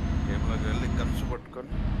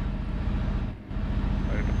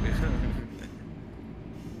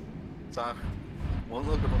సార్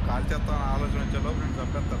ముందు నువ్వు కాల్ చేస్తాను ఆలోచన వచ్చేలోపు నేను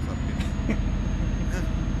చంపేస్తాను సార్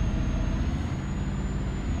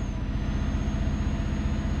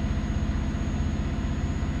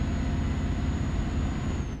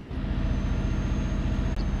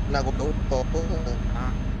నాకు డౌట్.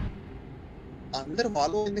 అందరు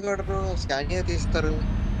వాల్వో ఎందుకు ఆడరు? స్కానియా తీస్తారు.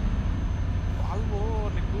 వాల్వో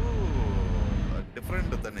నీకు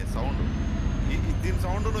డిఫరెంట్ దాని సౌండ్. దీని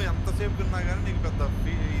సౌండ్ నువ్వు ఎంతసేపు విన్నా కానీ నీకు పెద్ద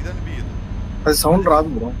ఇదనిపించదు. అది సౌండ్ రాదు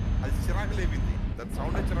బ్రో. అది చిరాకు లేపింది. దాని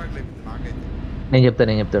సౌండే చిరాకు లేపింది నాకైతే. నేను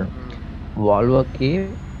చెప్తాను వాల్వోకి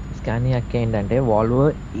స్కానియాకి ఏంటంటే వాల్వో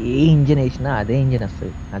ఏ ఇంజిన్ వేసినా అదే ఇంజిన్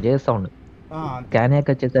వస్తుంది, అదే సౌండ్. స్కానియాకి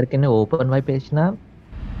వచ్చేసరికి ఓపెన్ వైపు వేసినా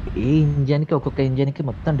ఏ ఇంజిన్ కి ఒక్కొక్క ఇంజిన్ కి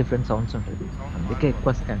మొత్తం డిఫరెంట్ సౌండ్స్ ఉంటుంది, అందుకే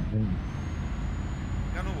ఎక్కువ స్కాన్.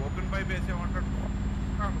 ఓపెన్ పైప్ వేసేమంటాడు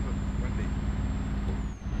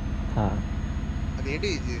అదేంటి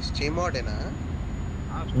స్టీమ్ మోడేనా?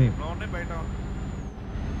 స్టీమ్లో ఉన్నాయి, బయట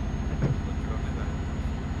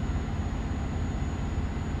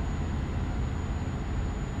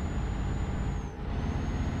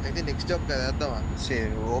అయితే నెక్స్ట్ జాబ్ కదా వేద్దామా?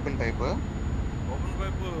 ఓపెన్ పైప్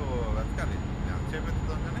వెతకాలి.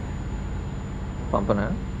 చేపెత్తుతాం కానీ పంపనా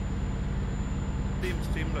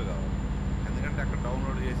స్టీమ్లో కావాలి, ఎందుకంటే అక్కడ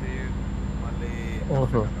డౌన్లోడ్ చేసి మళ్ళీ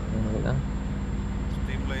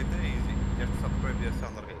స్టీమ్లో అయితే ఈజీ, జస్ట్ సబ్స్క్రైబ్ చేస్తే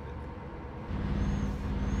అందరికి అయితే.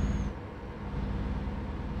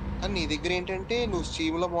 కానీ నీ దగ్గర ఏంటంటే నువ్వు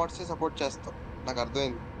స్టీమ్ లో మోడ్స్ సపోర్ట్ చేస్తావు, నాకు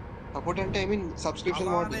అర్థమైంది. సపోర్ట్ అంటే ఐ మీన్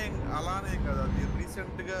సబ్స్క్రిప్షన్ మోడ్. అలానే కదా, అది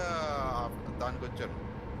రీసెంట్ గా దానికి వచ్చాను.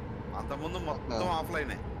 అంతకుముందు మొత్తం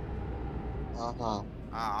ఆఫ్లైనే.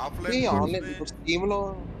 ఆన్లైన్ ఇప్పుడు స్టీమ్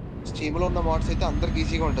లో ఉన్న మోడ్స్ అయితే అందరికి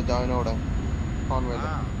ఈజీగా ఉంటుంది జాయిన్ అవ్వడం.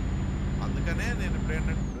 అందుకనే నేను ఇప్పుడు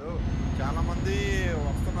ఏంటంటే చాలా మంది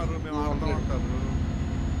వస్తున్నారు, మేము ఆడుతూ ఉంటారు,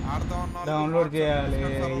 ఆడుతూ ఉన్నాం, డౌన్లోడ్ చేయాలి,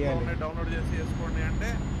 డౌన్లోడ్ చేసి వేసుకోండి అంటే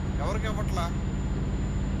ఎవరికి ఇవ్వట్లా.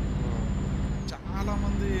 చాలా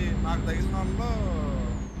మంది నాకు తగిలిన వాళ్ళు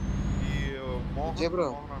ఈ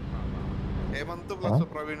హేమంత్ ప్లస్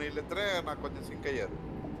ప్రవీణ్ వీళ్ళిద్దరే నాకు కొంచెం సింక్ అయ్యారు.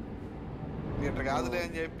 ఇట్లా కాదులే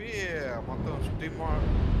అని చెప్పి మొత్తం స్టీమ్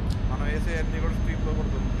మనం వేసే అన్ని కూడా స్టీమ్లో కూడా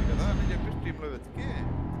దొరుకుతాయి కదా అని చెప్పి స్టీమ్లో వెతికి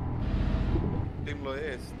స్టీమ్లో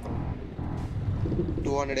వేస్తాం.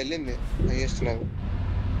 200 వెళ్ళింది హైయెస్ట్ నాకు.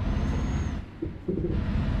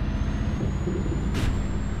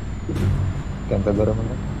 ఎంత దూరం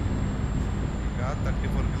ఉంది? ఇంకా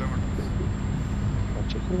 34 కిలోమీటర్స్.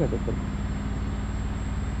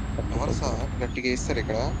 గట్టిగా వేస్తారు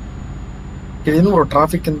ఇక్కడ.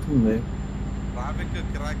 ట్రాఫిక్ ఎంత ఉంది? ట్రాఫిక్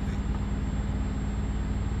కిరాక్,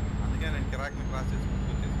 అందుకే నేను కిరాక్ ని క్రాస్ చేసుకుంటూ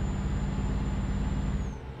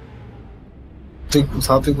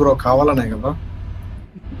సాత్విక్ బ్రో కావాలనే కదా,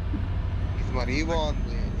 ఇది మరీ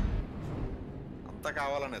బాగుంది. అంతా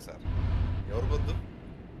కావాలనే సార్, ఎవరు వద్దు.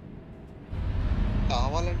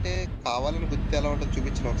 కావాలని గుర్తు ఎలా ఉంటుందో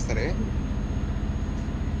చూపించిన ఒకసారి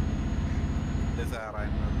సార్.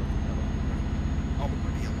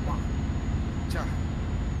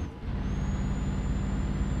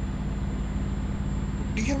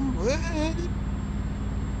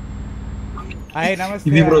 ఆయన నమస్తే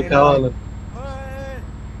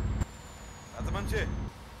అంత మంచి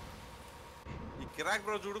ఈ కిరాక్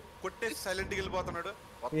బ్రో చూడు, కొట్టేసి సైలెంట్ గా వెళ్ళిపోతున్నాడు.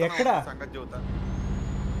 ఎక్కడ సంగతి చెబుతా.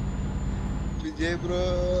 విజయ్ బ్రో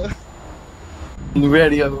నువ్వే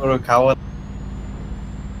అడిగావు బ్రో కావాలి.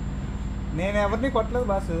 నేను ఎవరిని కొట్టలేదు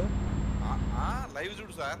బాసు. లైవ్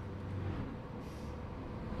చూడు సార్.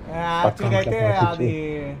 యాక్చువల్గా అయితే అది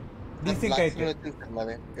డీసింక్ అయితే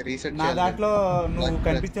నా దాంట్లో నువ్వు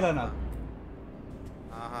కనిపించలే నాకు.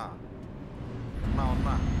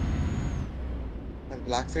 ఉన్నా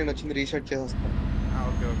బ్లాక్ స్క్రీన్ వచ్చింది, రీసెట్ చేసేస్తాను.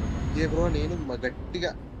 ఓకే ఓకే విజయ్ బ్రో నేను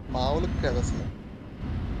గట్టిగా మామూలు కదా అసలు.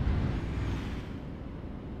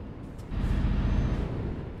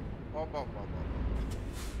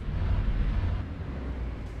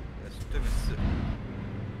 Just miss.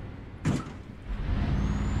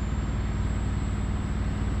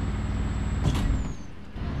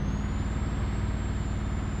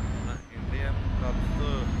 Indian cups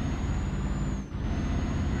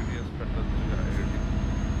videos పెట్టచ్చు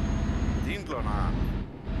దీంట్లోనా?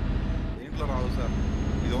 దీంట్లో రావు సార్,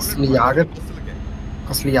 ఇది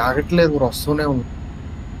అసలు ఆగట్లేదు బ్రో, వస్తూనే ఉంది.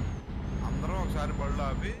 అందరం ఒకసారి బళ్ళు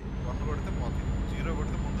ఆపి 1 కొడితే పోతుంది, 0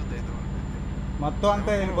 కొడితే ముందు అయితే మొత్తం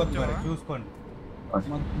అంతా వెళ్ళిపోతుంది. మరి చూసుకోండి,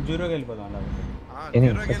 0కి వెళ్ళిపోతాం.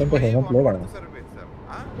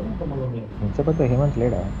 హేమంత్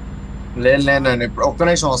లేడా? లేదు నేను ఇప్పుడు ఒక్క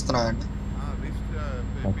నిమిషం వస్తున్నా అండి,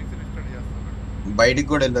 బయటికి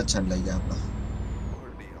కూడా వెళ్ళొచ్చండి. అయ్యా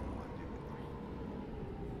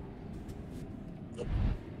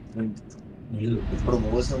ఇప్పుడు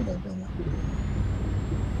మోసం కదా.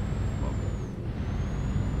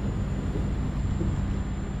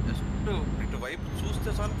 జస్ట్ ఇటు వైపు చూస్తే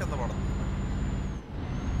చాలు కింద పడుతుంది.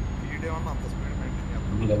 వీడేమన్నా అంత స్పీడ్ మెయింటైన్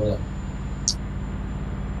చేస్తాం.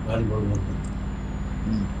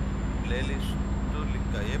 ప్లేలిస్ట్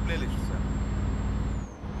లింక్ ఏ ప్లేలిస్ట్ సార్?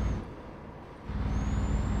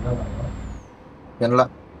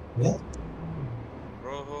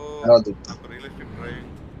 రోహో నాకు రియలిస్టిక్ డ్రైవింగ్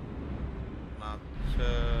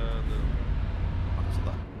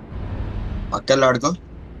నచ్చదా? పక్కెళ్ళి ఆడుకో.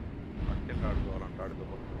 పక్కెళ్ళి ఆడుకోవాలంటే ఆడుకో.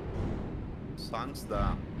 సాంగ్స్ దా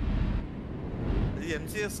ఇది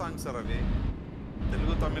ఎంసీఎస్ సాంగ్స్ సార్ అవి.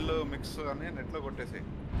 తెలుగు తమిళ్ మిక్స్ అని నెట్లో కొట్టేసి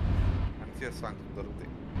ఎంసీఎస్ సాంగ్స్ దొరుకుతాయి.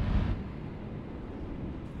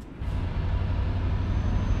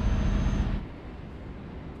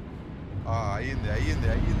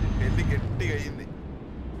 అయ్యింది పెళ్లి గట్టిగా అయ్యింది.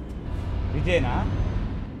 విజయ్నా?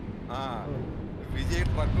 విజయ్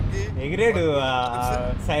ట్రక్కుకి ఎగిరాడు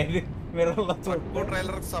సైడ్ ట్రక్కు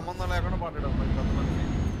ట్రైలర్ సంబంధం లేకుండా పడ్డాడు కొంతమంది.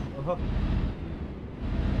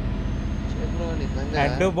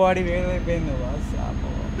 హెడ్ బాడీ వేరు అయిపోయింది.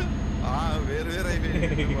 వేరు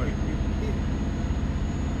అయిపోయింది.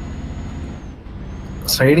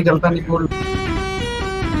 సైడ్కి వెళ్తానికి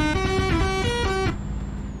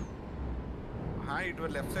ఇటు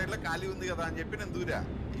లెఫ్ట్ సైడ్ లో ఖాళీ ఉంది కదా అని చెప్పి నేను దూరా.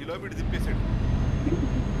 ఈ లోపు ఇటు తిప్పేసాడు.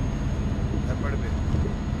 పడిపోయింది.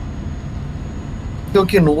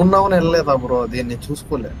 ఓకే, నువ్వు ఉన్నావని వెళ్ళలేదా బ్రో? అది నేను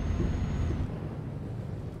చూసుకోలే.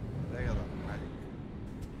 అదే కదా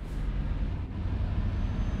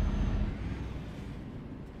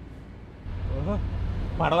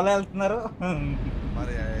పడవలో వెళ్తున్నారు.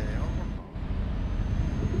 మరి ఏమనుకుంటున్నావు?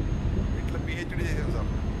 ఇట్లా పిహెచ్డి చేసాను సార్.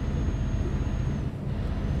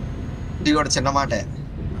 ఇది కూడా చిన్న మాటే,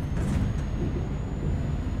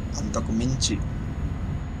 అంతకు మించి.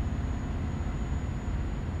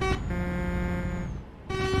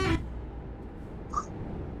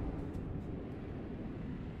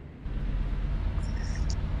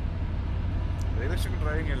 రియలిస్టిక్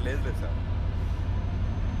డ్రైవింగ్ లేదు సార్.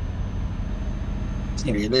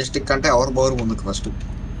 రియలిస్టిక్ అంటే ఎవరు బోర్ ముందుకు ఫస్ట్.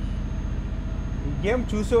 గేమ్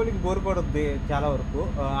చూసేవాళ్ళకి బోర్ పడుద్ది చాలా వరకు,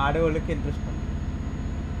 ఆడేవాళ్ళకి ఇంట్రెస్ట్ ఉంది.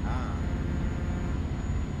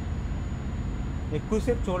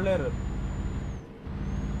 ఎక్కువసేపు చూడలేరు.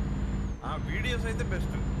 వీడియోస్ అయితే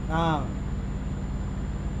బెస్ట్.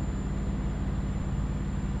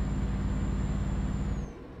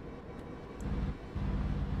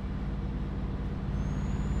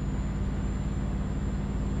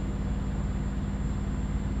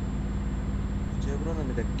 బ్రో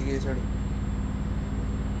నన్ను గట్టిగా వేసాడు.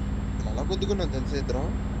 అలా కొద్దుకున్నాను తెలిసి ఇద్దరం.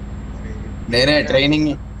 నేనే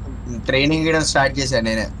ట్రైనింగ్ ఇవ్వడం స్టార్ట్ చేశాను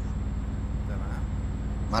నేనే.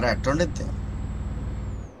 మరి ఎట్లుండిద్ది?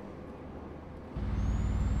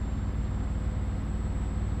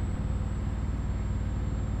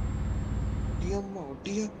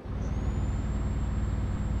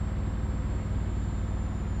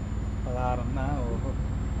 పదారన్నా. ఓహో,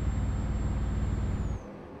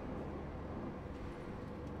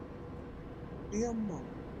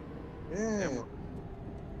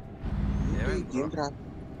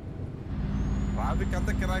 ట్రాఫిక్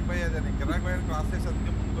అంతా కిరాక్ పోయేదని కిరాక్ పోయేది క్రాస్ చేసి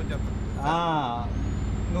అందుకే ముందుకు వచ్చేస్తాను.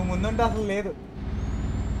 నువ్వు ముందుంటే అసలు లేదు.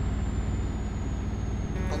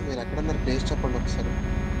 మీరు ఎక్కడన్నారు ప్లేస్ చెప్పండి ఒకసారి.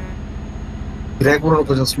 కిరాక్ బ్రో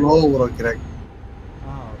కొంచెం స్లో బ్రో. కిరాక్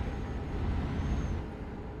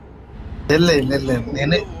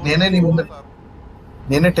నేనే నీ ముందు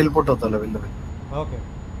నేనే టెలిపోర్ట్ అవుతా వెళ్ళి. ఓకే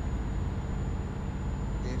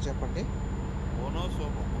చెప్పండి.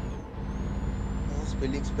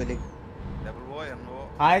 Spelling WONO.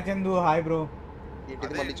 Hi Chandu. Hi bro.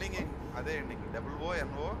 అదే ఎండింగ్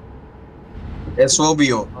WONO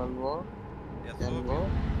SOBO.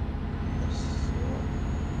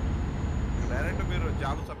 డైరెక్ట్ మీరు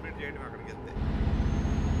జాబ్ సబ్మిట్ చేయడం అక్కడికి వెళ్తే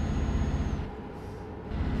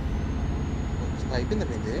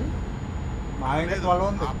అయిపోయిందండి ఇది. మా ఇంట్లో 12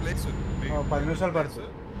 ఉంది. ఆ ప్లేస్ 10 నిమిషాలు పడుతుంది.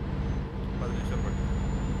 10 నిమిషాలు పడుతుంది.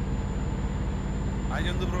 Hi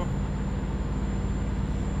Chandu bro.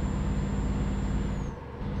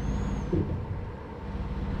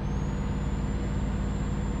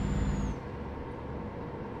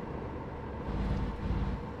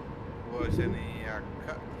 ఓషని అక్క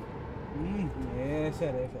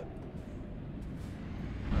వేసారు.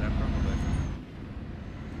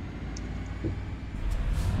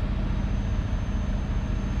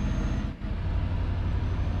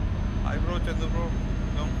 Hi bro Chandu bro.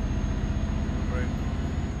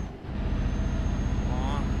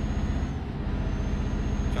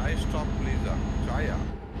 Chai stop please. Chaya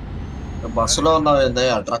బస్సులో ఉన్నావు ఏంది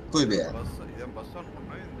ఆ ట్రక్ ఇది బస్సు ఇదేం బస్సు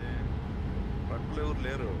అనుకున్నా ఏంది ట్రక్కులు ఎవరు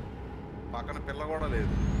లేరు పక్కన పిల్ల కూడా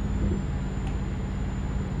లేదు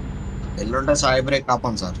ఎల్లుంటే Sai break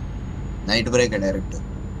ఆపం sir night break direct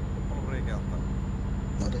తుప్పల break వేస్తాం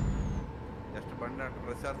మరి జస్ట్ బండి అంటే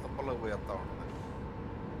ప్రతిసారి తుప్పల్లో పోయేస్తా ఉంటుంది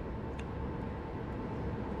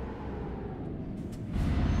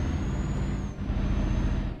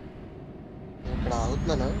ఇక్కడ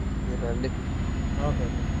ఆగుతున్నానా మీరు రండి. ఓకే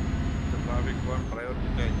ట్రాఫిక్ వన్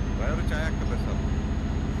డ్రైవర్ చాయ్ అక్కర్లేదు సార్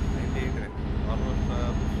 98 ఆల్మోస్ట్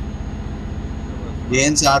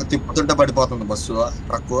ఏం సార్ తిప్పుతుంటే పడిపోతుంది బస్సు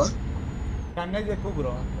ట్రక్ టన్నేజ్ ఎక్కువ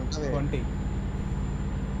బ్రో ఉంటది 20.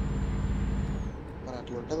 మరి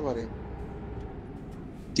అట్లా ఉంటది మరి.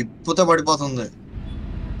 తిప్పుతో పడిపోతుంది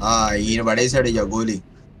ఈయన పడేసాడు ఇక గోలీ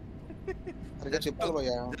సరిగ్గా చెప్పాలి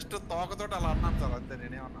భయ్యా. జస్ట్ తోకతోటి అలా అన్నాను సార్ అంతే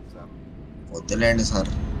నేనేమన్నాను సార్ వద్దులేండి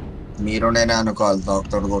సార్ మీరు నేనే అనుకోవాలి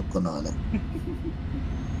తోకతోటి కొట్టుకున్నా అని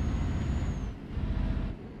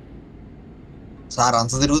సార్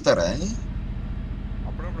అంత తిరుగుతారా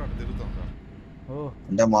అప్పుడప్పుడు అటు తిరుగుతాం సార్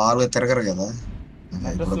అంటే మామూలుగా తిరగరు కదా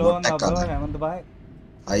ఇప్పుడు స్లో ఉందా బ్రో హేమంత్ బాయ్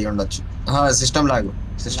అయి ఉండొచ్చు system log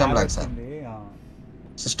sir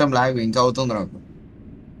system log ఇంకా అవుతుంది నాకు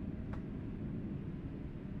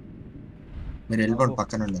మీరు వెళ్ళిపోండి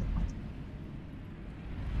పక్కన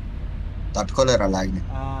తట్టుకోలేరు అలాగే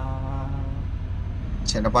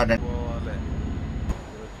చిన్నపాటి పోవాలి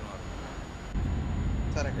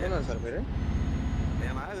సార్ ఎక్కడ ఉన్నారు సార్ మీరు?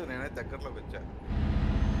 నేనే దగ్గరలోకి వచ్చా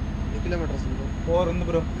ఎన్ని కిలోమీటర్స్ ఉంది? 4 ఉంది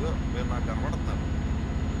బ్రో. ఇదిగో మీరు నాకు కనబడుతున్నారు.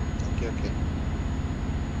 ఓకే ఓకే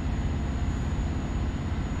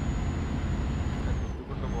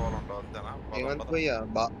గుర్తుకుంటూ పోవాలంటావు అంతేనా? హేమంత్ భయ్యా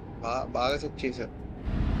బాగా సెట్ చేశారు.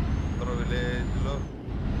 అందరూ విలేజ్ లో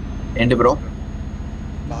ఏంటి బ్రో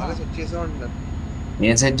బాగా సెట్ చేసావు అంటున్నారు.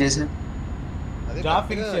 ఏం సెట్ చేసా అదే జాబ్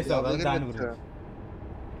ఫినిష్ చేసావు కదా దాని గురించి.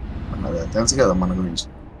 అదే తెలుసు కదా మన గురించి.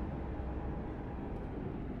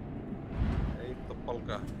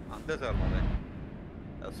 తుప్పల్కా అంతే సార్ మరి.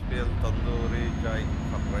 SPL tandoori chai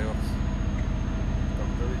for drivers.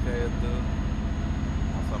 Tandoori చాయ్ వద్దు,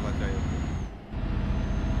 మసాలా చాయ్ వద్దు.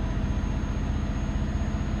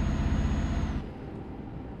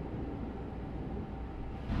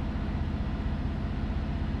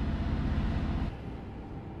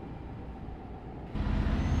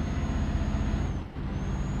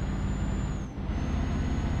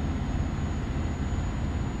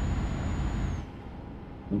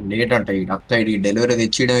 లేట్ అంటే అక్క ఇది డెలివరీ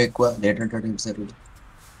తెచ్చియడం ఎక్కువ లేట్ అంటే సార్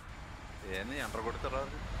ఏంది ఎంటర్ కొడతారా?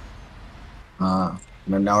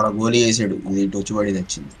 నన్ను ఆవిడ గోలీ వేసాడు ఇది ఇటు వచ్చి పడి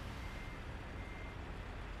తెచ్చింది.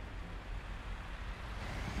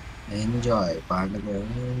 ఎంజాయ్ పండుగ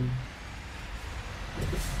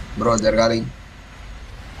బ్రో జరగాలి.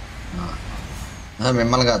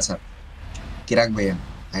 మిమ్మల్ని కాదు సార్, కిరాక్ భయ్యాను.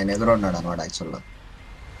 ఆయన ఎదురు ఉన్నాడు అనమాట యాక్చువల్గా.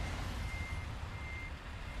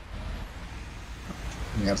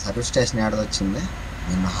 ఇంకా సర్వీస్ స్టేషన్ ఏడదొచ్చింది.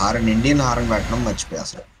 నేను హారన్ ఇండియన్ హారన్ పెట్టడం మర్చిపోయా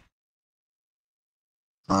అసలు.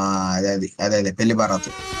 అదే పెళ్లి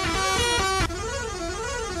బారాతు.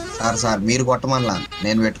 సార్ మీరు కొట్టమనలా,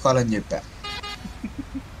 నేను పెట్టుకోవాలని చెప్పా.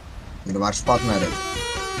 మీరు మర్చిపోతున్నారు.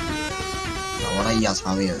 ఎవడయ్యా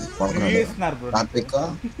స్వామి అది కొడుతున్నాడు టాపిక్.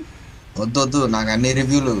 వద్దు నాకు అన్ని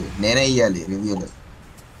రివ్యూలు నేనే ఇయ్యాలి. రివ్యూలు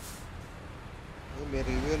మీరు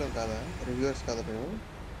రివ్యూలు కాదా? రివ్యూర్స్ కదా మేము.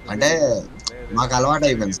 అంటే మాకు అలవాటు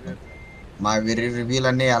అయిపోయింది సార్. మా రివ్యూలు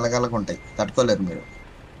అన్నీ అలగలగా ఉంటాయి, తట్టుకోలేరు మీరు.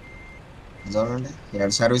 చూడండి ఇక్కడ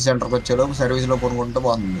సర్వీస్ సెంటర్కి వచ్చేలోపు సర్వీస్లో కొనుక్కుంటే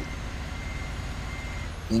బాగుంది.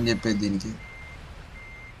 ఏం చెప్పేది దీనికి?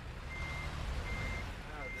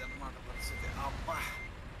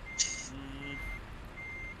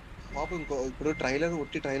 బాబు ఇప్పుడు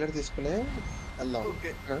ఒట్టి ట్రైలర్ తీసుకునే వెళ్దాం.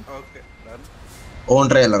 ఓన్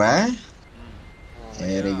ట్రైలరా?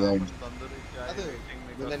 Very good.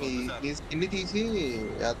 నీ స్కిన్ తీసి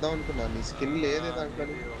వేద్దాం అనుకున్నా. నీ స్కిన్ లేదే దాంట్లో.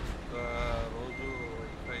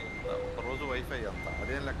 రోజు వైఫై అంత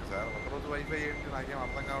అదేం లెక్క సార్. ఒక రోజు వైఫై ఏంటి నాకేం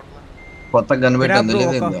అర్థం కావట్లేదు. కొత్త గన్ పెట్టింది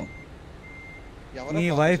లేదు. నీ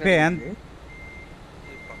వైఫై ఎంత?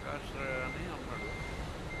 ప్రకాష్ అని అన్నాడు.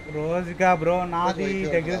 రోజుగా బ్రో నాది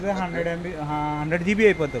దగ్గర 100 MB 100 GB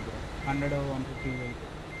అయిపోతుంది బ్రో. 150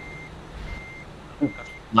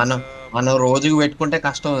 మనం రోజుకి పెట్టుకుంటే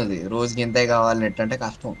కష్టం. అది రోజుకి ఇంతే కావాలి నెట్ అంటే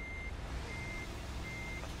కష్టం.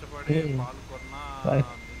 కష్టపడి పాలు కొన్నా,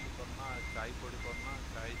 నీళ్ళు కొన్నా, చాయ్ పొడి కొన్నా,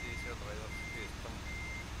 చాయ్ చేసే డ్రైవర్స్కి ఇష్టం.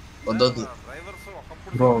 డ్రైవర్స్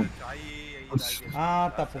ఒకప్పుడు చాయ్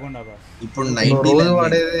తప్పకుండా బాస్. ఇప్పుడు రోజు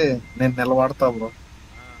వాడేది నేను నెల వాడతా బ్రో.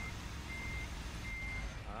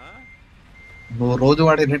 నువ్వు రోజు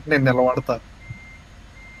వాడే నెట్ నేను నెల వాడతా.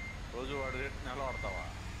 రోజు వాడే నెల వాడతావా?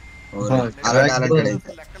 అలా టాలెంటెడ్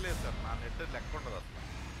అయితే లెక్కలేదు సార్, నా నెట్ లెక్క ఉండదు అసలు.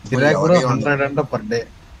 కిరాక్ బ్రో 100 అంట పర్ డే.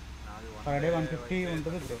 పర్ డే 150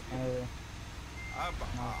 ఉంటుంది బ్రో.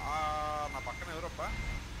 నా పక్కన ఎవరప్ప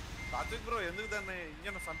సాత్విక్ బ్రో, ఎందుకు దాన్ని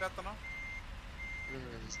ఇంజన్ చంపేస్తాను?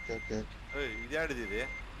 ఇది ఆడిది, ఇది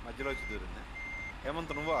మధ్యలో వచ్చి దూరింది.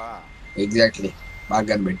 హేమంత్ నువ్వా? ఎగ్జాక్ట్లీ, బాగా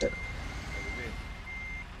కనిపెట్టారు.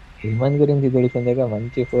 హేమంత్ గురించి తెలిసిందేగా,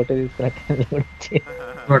 మంచి ఫోటో తీసుకున్నట్టు.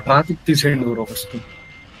 ట్రాఫిక్ తీసేయండి బ్రో ఫస్ట్.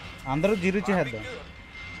 అందరూ జీరో చేద్దాం.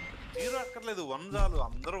 జీరో అక్కర్లేదు, 1 చాలు.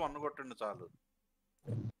 అందరూ 1 కొట్టండి చాలు.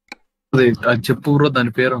 అది చెప్పు బ్రో,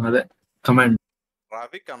 దాని పేరు అదే కమాండ్.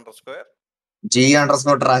 Traffic _,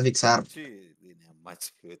 G_traffic sir.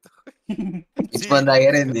 పిచ్చి మంది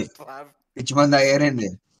తాగారేంది?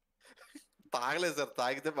 తాగలేదు సార్,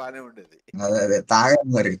 తాగితే బానే ఉండేది. అదే తాగారు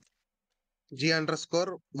మరి. G_1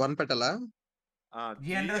 పెట్టాలా?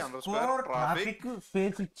 ట్రాఫిక్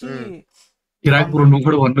స్పేస్ ఇచ్చి కిరాక్ బ్రో నువ్వు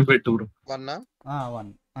కూడా 1 పెట్టు బ్రో.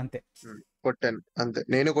 1 అంతే కొట్టాను, అంతే.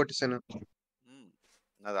 నేను కొట్టేసాను.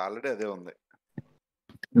 అది ఆల్రెడీ అదే ఉంది.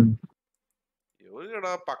 ఎవరు ఇక్కడ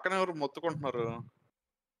పక్కన ఎవరు మొత్తుకుంటున్నారు?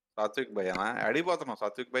 సాత్విక్ భయ్యనా? అడిగిపోతున్నావు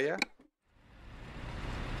సాత్విక్ భయ్య?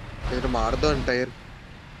 మారుద్దాం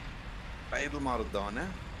టైర్లు మారుద్దామనే.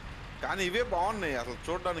 కానీ ఇవే బాగున్నాయి అసలు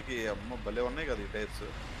చూడడానికి. అమ్మ భలే ఉన్నాయి కదా ఈ టైర్స్.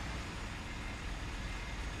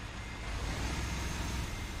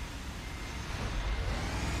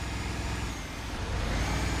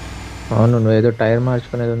 అవును, నువ్వు ఏదో టైర్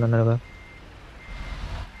మార్చుకునేది ఉన్నావుగా.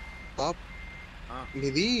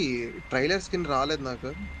 ఇది ట్రైలర్ స్కిన్ రాలేదు నాకు,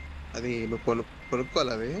 అది నువ్వు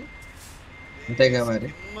కొనుక్కోవాలి. అది అంతేగా మరి.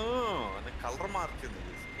 కలర్ మార్చింది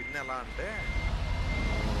స్కిన్. ఎలా అంటే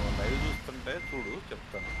లైవ్ చూస్తుంటే చూడు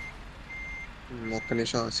చెప్తాను. ఒక్క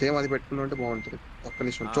నిమిషం, సేమ్ అది పెట్టుకుని ఉంటే బాగుంటుంది. ఒక్క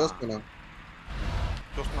నిమిషం చూస్తున్నా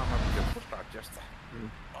చెప్పు, స్టార్ట్ చేస్తా.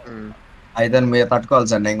 అయితే మీరు తట్టుకోవాలి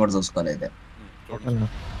సార్, నేను కూడా చూసుకోవాలి. అయితే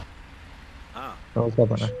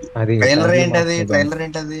ట్రైలర్ ఏంటది?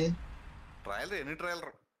 ట్రైలర్ ఎన్ని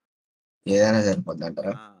ట్రైలర్ ఏదైనా సరిపోద్ది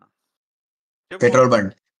అంటారా? పెట్రోల్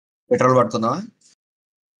పడుతుందా?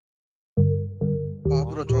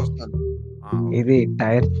 చూస్తాను. ఇది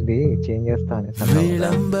టైర్స్ ది చేంజ్ చేస్తాను.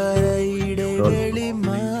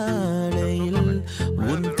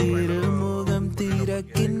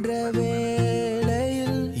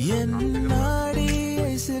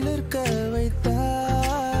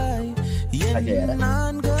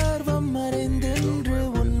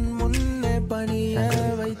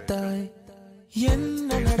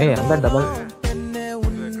 Double.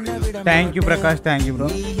 Thank you Prakash, thank you bro.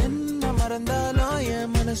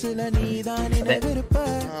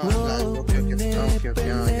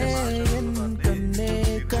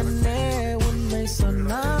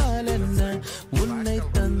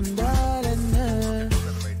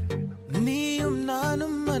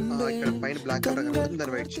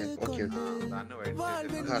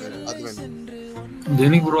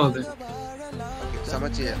 దేనికి బ్రో అదే?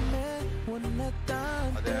 సమస్య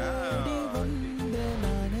అదే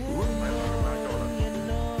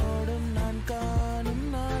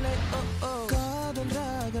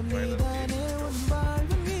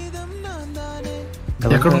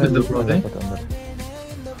ఎక్కడ ఉండిద్ది బ్రో అదే?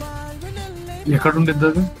 ఎక్కడ ఉండిద్ది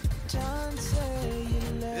అది?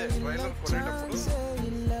 ట్రైలర్ కొనేటప్పుడు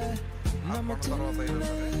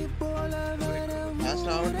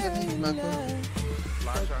నాకు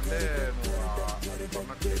ఫ్లాష్ అంటే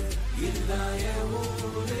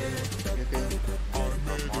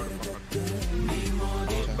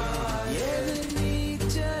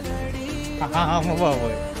అమ్మ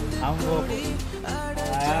బాబోయ్,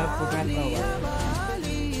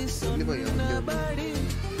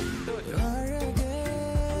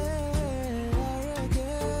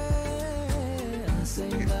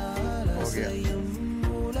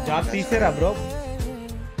 జాబ్ తీసారా బ్రో?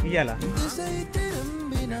 ఇయ్యాలా?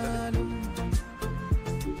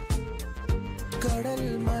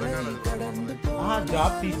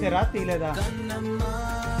 జాబ్ తీసారా తీలేదా?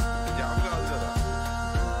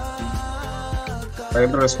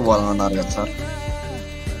 ట్రైలర్ వేసుకోవాలన్నారు కదా సార్.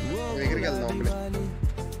 దగ్గరికి వెళ్దాం.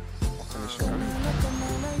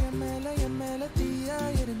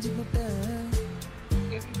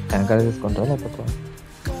 ట్యాంకర్ తీసుకుంటారా లేకపోతే?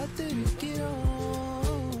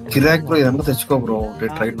 కిరాక్ బ్రో ఇదంతా తెచ్చుకో బ్రో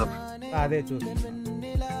ట్రైలర్. అదే చూసి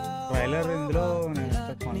ట్రైలర్ ఇందులో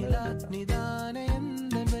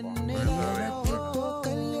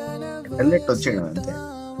హెల్మెట్ వచ్చాడు అంతే.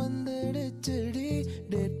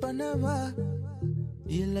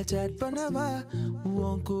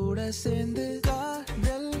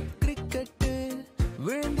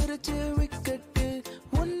 விழுந்துருச்சு விக்கெட்டு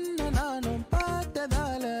உன்ன நானும்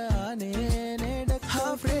பார்த்ததால ஆனே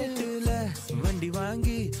ஹாஃப் ரேட்டு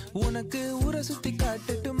வாங்கி உனக்கு ஊரை சுத்தி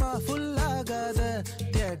காட்டட்டுமா ஃபுல் ஆகாத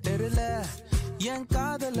தியேட்டர்ல என்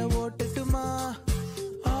காதல ஓட்டட்டுமா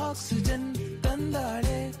ஆக்சிஜன்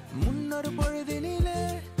தந்தாளே முன்னொரு பொழுதினிலே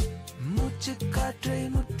மூச்சு காற்றை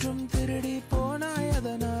முற்றும் திருடி போனாய்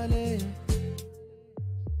அதனாலே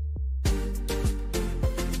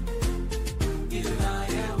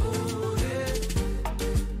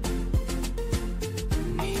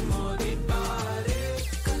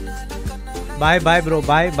bye bye bro,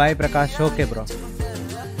 bye bye प्रकाश. Okay bro,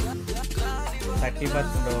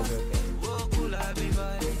 30% bro.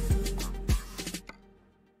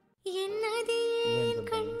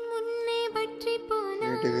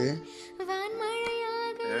 ओके ఏంటిది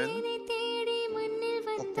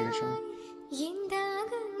ఒక్క నిమిషం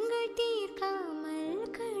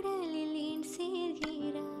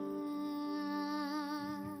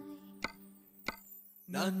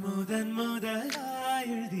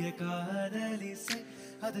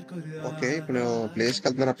ఓకే ఇప్పుడు నేను ప్లేస్కి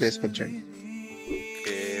వెళ్తున్నా, ప్లేస్కి వచ్చాను.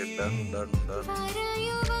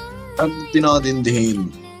 అంతినాదింధీన్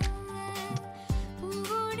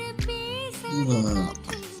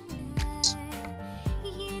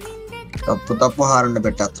తప్పు హారండి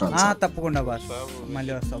పెట్టేస్తున్నాను సార్. తప్పకుండా బాస్,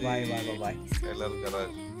 మళ్ళీ వస్తా. Bye bye bye.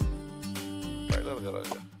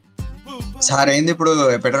 సార్ ఏంది ఇప్పుడు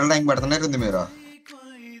పెట్రోల్ ట్యాంక్ పెడుతున్నారు మీరు?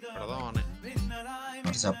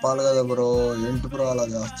 మరి చెప్పాలి కదా బ్రో, ఏంటి బ్రో అలా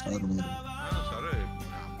చేస్తున్నారు మీరు?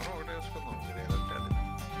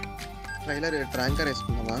 Trailer tanker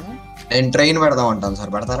వేసుకున్నావా? నేను ట్రైన్ పెడదాం అంటాను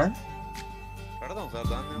సార్, పెడతారా? పెడదాం సార్.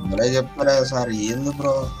 దాన్ని మరే చెప్తారా సార్, ఏంది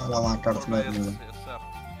బ్రో అలా మాట్లాడుతున్నారు మీరు?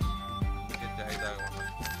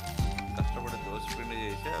 కష్టపడి దోశ పిండి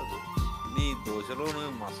చేసి అది నీ దోశలో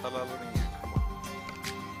మసాలాలు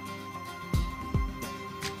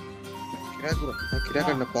కిరాక్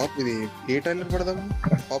అన్న పాప్. ఇది ఏ ట్రైలర్ పెడదాం?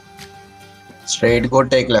 Pop straight go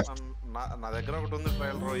take left. నా దగ్గర ఒకటి ఉంది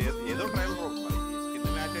ట్రయల్ రో, ఏదో ట్రయల్ రో కింద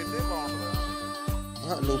మ్యాచ్ అయితే బాగుంటుంది.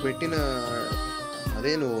 నువ్వు పెట్టిన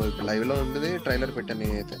అదే నువ్వు ఇప్పుడు లైవ్ లో ఉంటుంది ట్రైలర్ పెట్టాను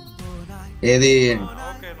నేనైతే. ఏది?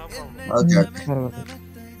 ఓకే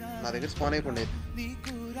నా దగ్గర స్పాన్ అయిపోయింది.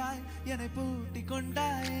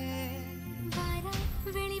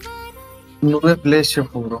 నువ్వే ప్లేస్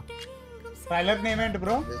చెప్పు బ్రో. ట్రైలర్ నేమ్ ఏంటి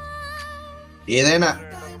బ్రో? ఏదైనా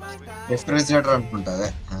రిఫ్రిజిరేటర్ అనుకుంటా.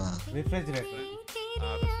 రిఫ్రిజిరేటర్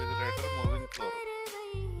మూవింగ్ ఫ్లోర్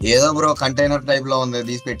ఏదో బ్రో కంటైనర్ టైప్ లో ఉంది,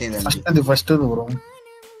 తీసి పెట్టేదండి. అది ఫస్ట్ బ్రో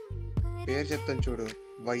పేరు చెప్తాను చూడు.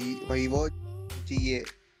 Vivo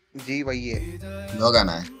GYA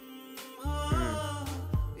యోగానా?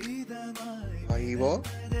 Vivo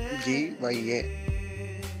GYA.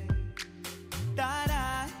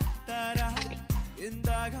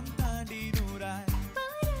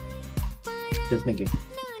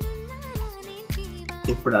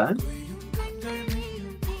 ఇప్పుడా?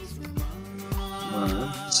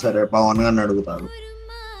 సరే పవన్ గారిని అడుగుతారు.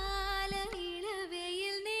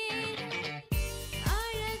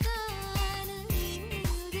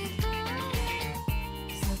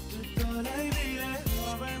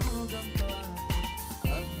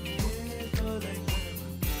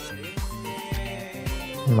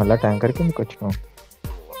 మళ్ళా ట్యాంకర్ కిందకి వచ్చినాం.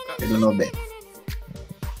 నోబే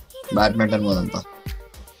బ్యాడ్మింటన్ పోదంతా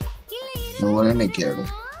నువ్వునే నెక్కాడు.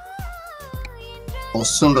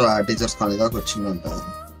 వస్తుండ్రు ఆ టీచర్స్ కాలేజ్ దాకా వచ్చిందంట.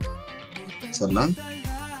 సరేనా,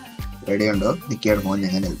 రెడీ ఉండు. నెక్కాడు ఫోన్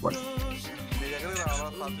చేయగానే వెళ్ళిపోడు.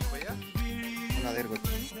 నా దగ్గరకు వచ్చి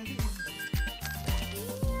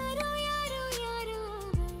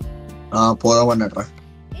పోదామన్నట్రా.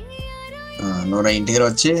 నువ్వు నా ఇంటికి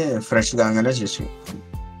వచ్చి ఫ్రెష్ కాగానే చేసి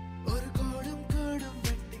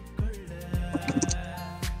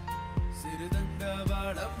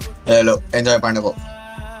హలో ఎంజాయ్ పండుగ.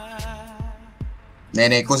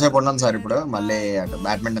 నేను ఎక్కువసేపు ఉన్నాను సార్. ఇప్పుడు మళ్ళీ అటు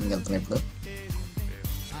బ్యాడ్మింటన్కి వెళ్తున్నా. ఇప్పుడు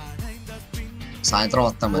సాయంత్రం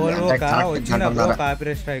వస్తాం.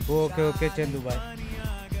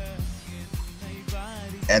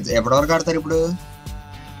 ఎప్పటి వరకు ఆడతారు ఇప్పుడు?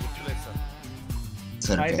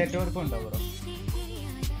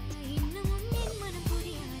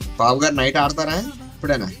 బాబు గారు నైట్ ఆడతారా?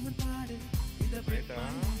 ఇప్పుడేనా?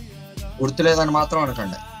 గుర్తులేదని మాత్రం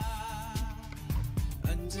అనకండి.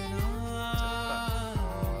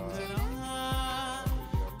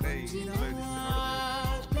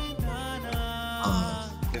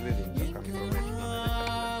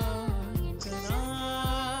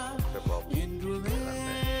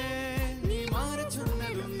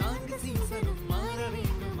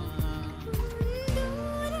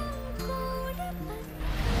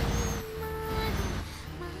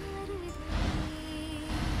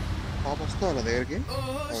 పాప వస్తావు నా దగ్గరికి?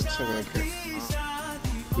 వచ్చా.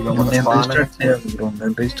 ఇది ఒకటి నేను spawn రీస్టార్ట్ చేయాలి బ్రో,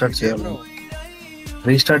 నేను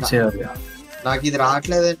రీస్టార్ట్ చేయాలి. నాకు ఇది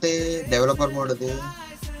రావట్లేదంటే డెవలపర్ మోడ్ అది.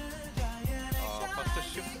 ఫస్ట్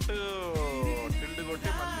షిఫ్ట్ టిల్డ్ కొట్టి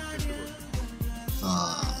మళ్ళీ టిల్డ్ కొట్టి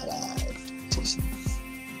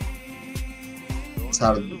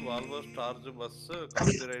sir Volvo starch bus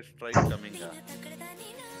copyright strike coming.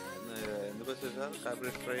 ఎందుకు వచ్చేది సార్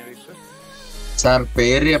కాపీరైట్ స్ట్రైక్? సార్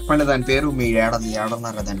పేరు చెప్పండి, దాని పేరు మీ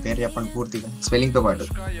ఏడన్నారు దాని పేరు చెప్పండి పూర్తిగా స్పెల్లింగ్ తో పాటు.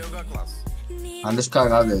 యోగా క్లాస్. అనుష్క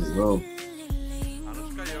కాదు అది. ఓ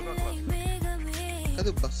అనుష్క యోగా క్లాస్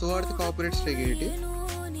కాదు, బస్సు వాడితే కాపీరైట్ స్ట్రైక్ ఏంటి?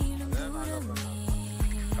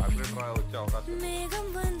 కాపీరైట్ వచ్చే అవకాశం.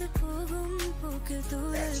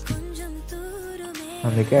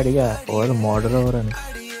 అందుకే అడిగా ఎవరు మోడల్ ఎవరని.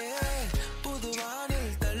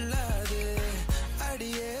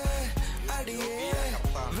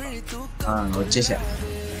 వచ్చేసా.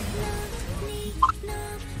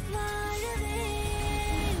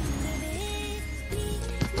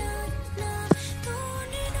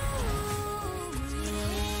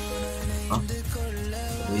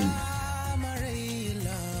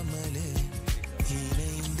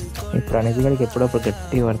 ఇప్పుడు అనేది గారికి ఎప్పుడప్పుడు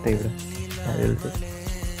గట్టి పడతాయి. ఇప్పుడు నాకు తెలుసు.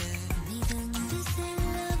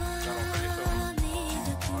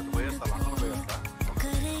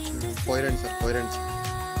 పోయిరండి సార్, పోయిరండి సార్.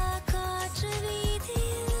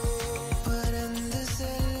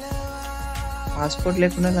 పాస్పోర్ట్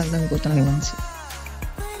లేకుండా లండన్ పోతాను మంచి.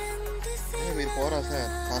 మీరు పోరా సార్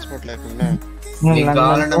పాస్పోర్ట్ లేకుండా?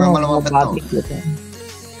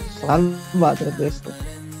 బాత్రూమ్ చేస్తారు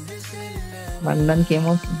లండన్కి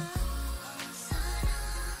ఏమవుతుంది?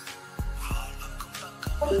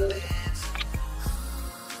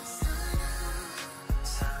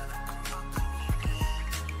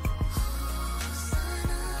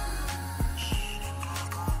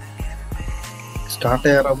 స్టార్ట్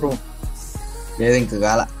అయ్యారా బ్రో? లేదు ఇంక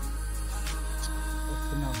కాల.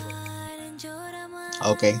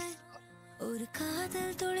 ఓకే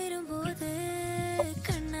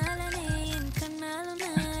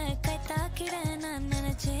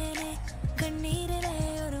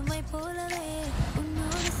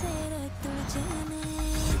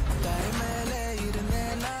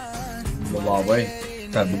బాబాయ్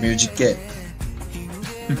పెద్ద మ్యూజిక్.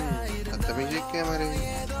 పెద్ద మ్యూజిక్ మరి.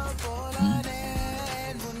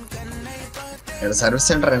 ఇక్కడ సర్వీస్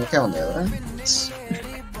సెంటర్ వెనకే ఉంది కదా,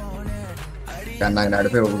 కానీ నాకు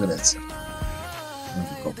నడిపే ఊపిరి లేదు సార్.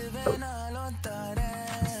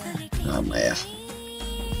 అమ్మయ్యా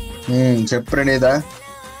చెప్పు రణీదా.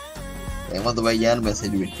 ఏమద్దు భయ్యా అని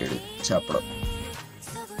మెసేజ్ పెట్టాడు చెప్పడం.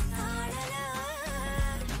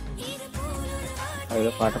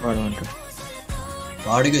 ఏదో పాట పాడమంటాడు.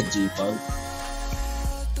 పాడు గజ్జి పాడు.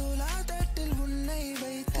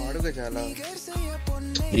 పాడుగా చాలా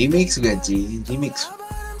రీమిక్స్ గజ్జి రీమిక్స్.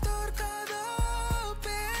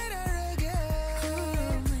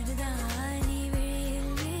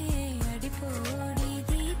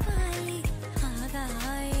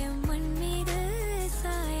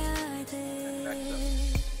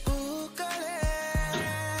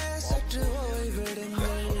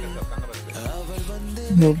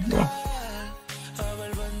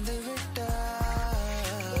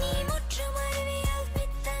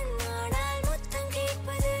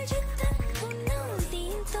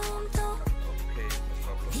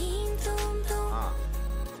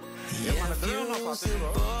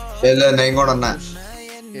 నేను కూడా ఉన్నా.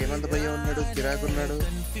 హేమంత్ భయ్య ఉన్నాడు, కిరాక్ ఉన్నాడు,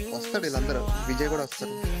 వస్తాడు వీళ్ళందరూ. విజయ్ కూడా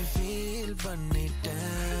వస్తాడు.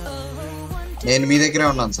 నేను మీ దగ్గరే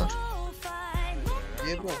ఉన్నాను సార్.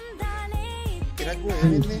 ఏ బ్రో కిరాక్ బ్రో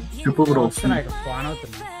ఏమైంది? చెప్పు బ్రో. ఫోన్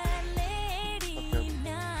అవుతుంది.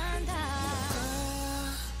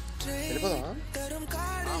 వెళ్ళిపోదామా?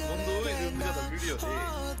 ముందు ఇది ఉంది కదా వీడియో,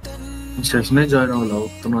 సెషనే జాయిన్ అవ్వాలి.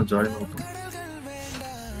 అవుతున్నా జాయిన్ అవుతున్నా.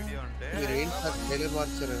 వీడియో అంటే మీరు ఏంటి సార్ ట్రైలర్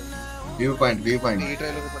మార్చారు? వ్యూ పాయింట్ ఈ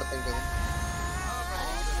ట్రైలర్ పడతాం కదా.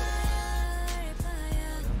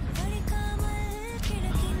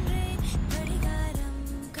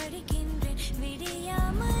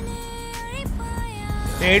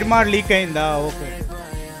 ఎయిడ్ మాడ్ లీక్ అయిందా? ఓకే.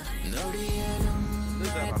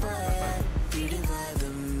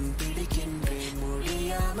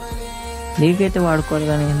 లీక్ అయితే వాడుకోవాలి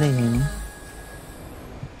కానీ ఏంది నేను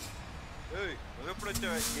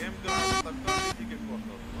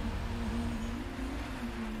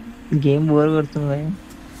గేమ్ బోర్ కొడుతుంది.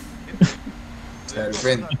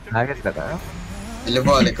 సరిపోయింది. ఆగేది కదా.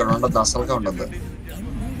 వెళ్ళిపోవాలి. ఇక్కడ ఉండదు, అసలుగా ఉండదు.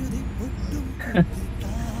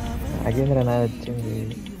 నాగేంద్ర నా వచ్చింది.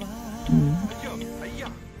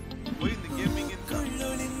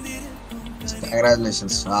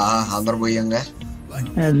 కంగ్రాచులేషన్స్. అందరు పోయంగా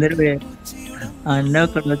అందరు అన్న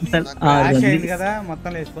ఒకటి వచ్చేసరి 6 క్రాష్ మంది అయింది కదా మొత్తం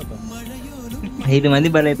లేచిపోతాం. 5 మంది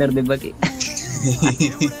బలవుతారు దెబ్బకి.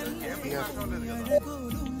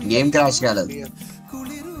 గేమ్ క్రాష్ కాలేదు,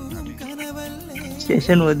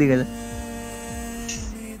 సెషన్ పోద్ది కదా.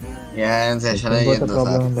 ఏం సెషన్ ఇంకోటి అయ్యిందో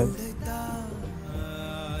ప్రాబ్లం సార్. ఉండదు.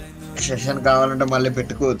 సెషన్ కావాలంటే మళ్ళీ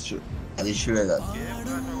పెట్టుకోవచ్చు, అది ఇష్యూవే కాదు.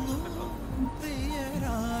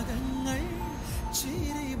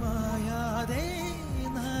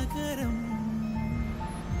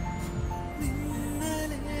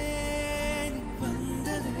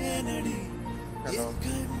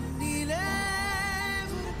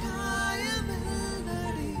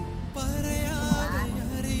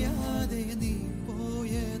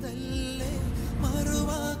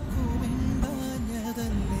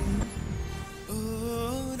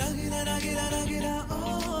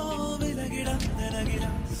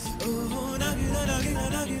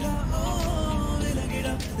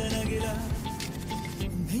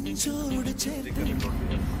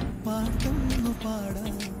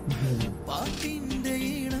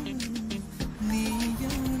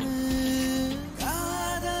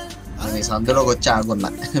 నేను సందులోకి వచ్చి ఆగున్నా,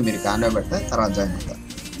 మీరు కాన్వే పెడితే తర్వాత జాయిన్ అవుతా.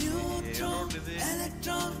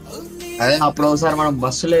 అదే అప్పుడు ఒకసారి మనం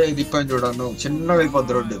బస్సులో తిప్పాను చూడను, చిన్న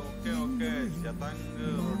వెళ్ళిపోద్ది రోడ్డు.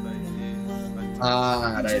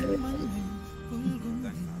 Right right.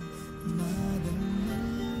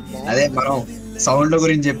 అదే మనం సౌండ్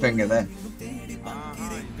గురించి చెప్పాం కదా.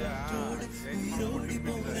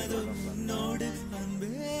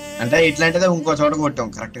 అంటే ఇట్లాంటిదే ఇంకో చోట కొట్టాం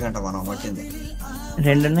కరెక్ట్ గా, మనం కొట్టింది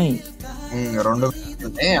 2 ఉన్నాయి. 2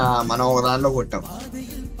 మనం ఒక దానిలో కొట్టాం.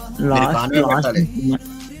 లాస్ట్ పెట్టాలి.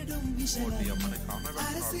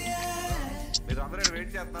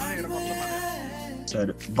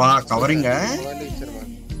 సరే బా కవరింగ్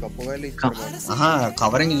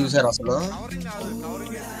కవరింగ్ చూసారు అసలు.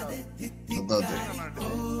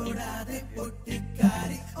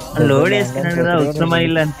 లోడ్ వేసుకున్నాడు కదా, అవసరం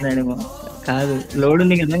అయ్యిల్లు అంటున్నాడేమో. కాదు, లోడ్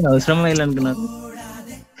ఉంది కదా, అవసరం అయ్యిల్లు అనుకున్నాను.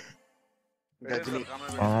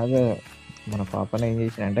 అదే మన పాపను ఏం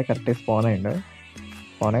చేసిన అంటే కరెక్ట్ స్పాన్ అయ్యిండు.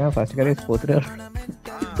 స్పాన్ అయ్యా ఫస్ట్ గా పోతున్నారు,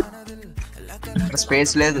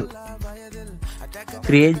 స్పేస్ లేదు.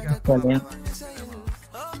 క్రియేట్ చేసుకోవాలి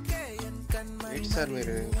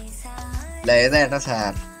లేదా ఎటా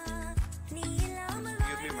sir,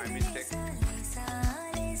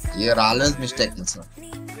 you're always mistake sir.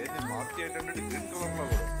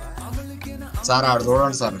 Sir ఆడు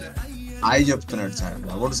చూడండి సార్, హాయ్ చెప్తున్నాడు సార్.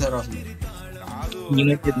 ఎవడు సార్ అసలు?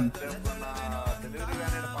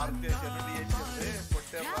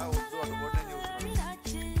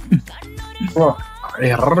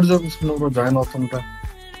 ఎర్ర చూపిస్తున్నావు జాయిన్ అవుతుంటా.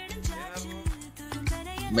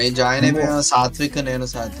 మేము జాయిన్ అయిపోయాం, సాత్విక్ నేను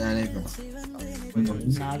జాయిన్ అయిపోయాం.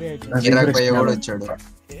 నాదే కిరాక్ భయ్య కూడా వచ్చాడు.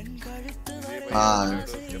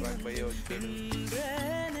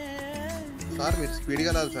 సార్ మీరు స్పీడ్గా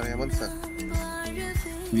వెళ్ళాలి సార్. ఏమంది సార్?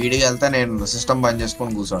 వీడికి వెళ్తే నేను సిస్టమ్ బంద్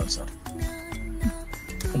చేసుకొని కూర్చోవాలి సార్.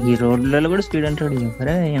 ఈ రోడ్లలో కూడా స్పీడ్ అంటాడు.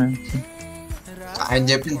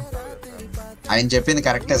 ఆయన చెప్పింది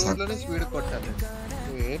కరెక్టే సార్. స్పీడ్ కొట్టాలి.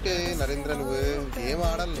 నువ్వు ఏంటి నరేంద్ర, నువ్వు గేమ్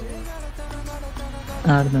ఆడాలి. నువ్వు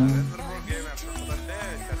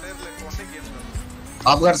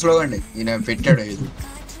టాప్ గారు స్లో అండి, ఈయన పెట్టాడు. ఇది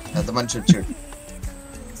పెద్ద మనిషి వచ్చాడు,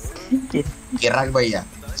 కిరాక్ భయ్య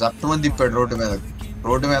జట్టు మంది తిప్పాడు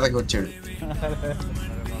రోడ్డు మీదకి వచ్చాడు.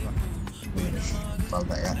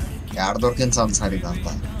 ఎక్కడ దొరికింది సార్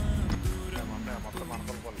ఇదంతా.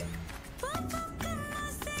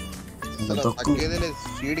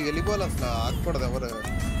 స్పీడ్కి వెళ్ళిపోవాలి, అసలు ఆగకూడదు ఎవరు.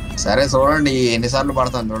 సరే చూడండి ఎన్నిసార్లు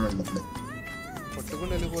పడతాను చూడండి. ఇప్పుడు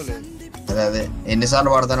కొట్టుకుని వెళ్ళిపోలేదు. అదే ఎన్నిసార్లు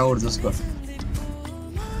పడతానో కూడా చూసుకో.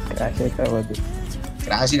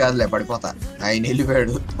 క్రాష్ కాదులే, పడిపోతా. ఆయన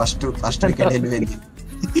వెళ్ళిపోయాడు ఫస్ట్ వికెట్ వెళ్ళిపోయింది.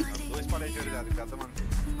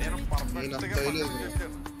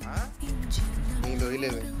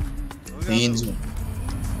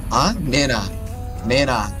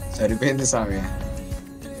 నేనా సరిపోయింది స్వామి.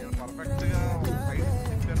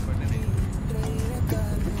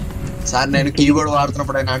 సార్ నేను కీబోర్డ్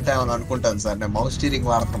వాడుతున్నప్పుడు అయినా అంటే ఏమని అనుకుంటాను సార్. నేను మౌస్ స్టీరింగ్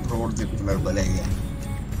వాడుతున్నప్పుడు కూడా తిప్పుతున్నారు భలేగా.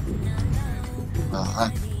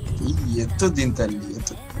 ఎత్తు దీని తల్లి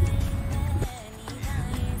ఎత్తు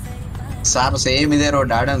సార్. సేమ్ ఇదే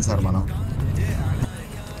రోడ్ ఆడాను సార్ మనం.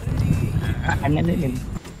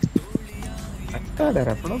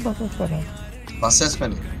 బస్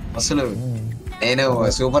వేసుకొని బస్సులు నేను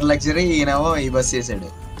సూపర్ లగ్జరీ, ఈయనేమో ఈ బస్ చేసాడు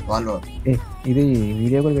వాల్వో. ఇది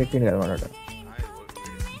వీడియో కూడా పెట్టింది కదా వాడు.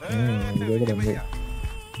 వీడియో కూడా ఉంది.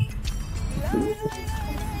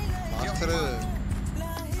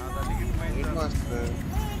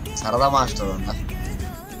 సరదా మాస్టర్ ఉందా?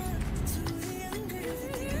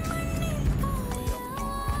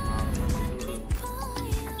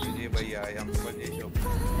 ఎంత పని చేసావు.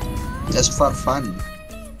 Just for fun.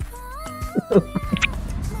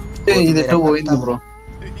 ఇది ఎటు పోయింది బ్రో?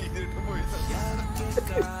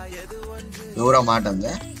 ఎవరో మాట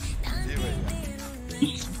ఉందా?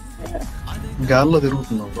 గాల్లో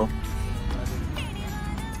తిరుగుతున్నావు బ్రో.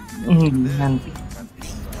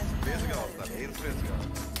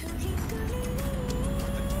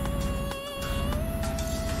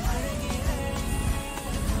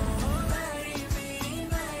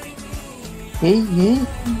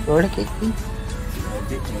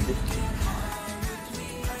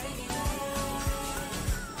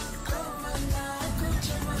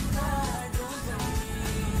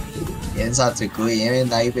 ఏం సాత్విక్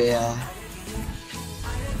ఏమైంది అయిపోయా?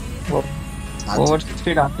 ఓవర్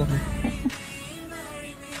స్పీడ్ ఆపుతుంది.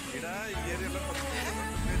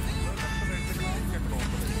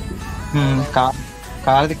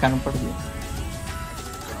 కార్ది కనపడదు.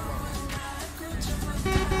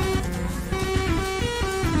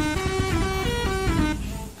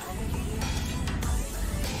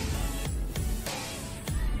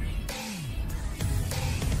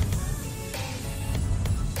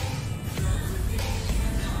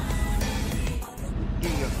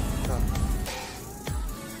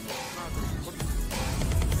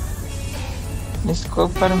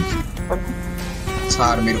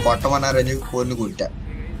 సార్ మీరు కొట్టమన్నారని చెప్పి ఫోన్ కొట్టా.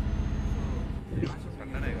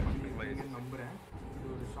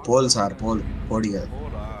 పోల్ సార్ పోల్ పోడి కాదు.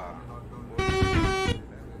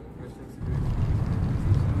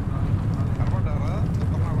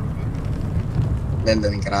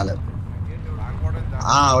 లేదు ఇంకా రాలేదు.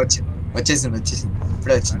 వచ్చేసింది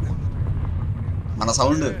ఇప్పుడే వచ్చింది మన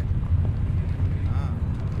సౌండ్.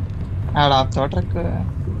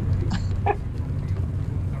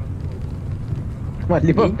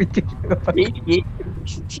 మళ్ళీ పంపించి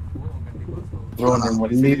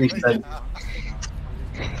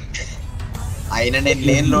అయినా నేను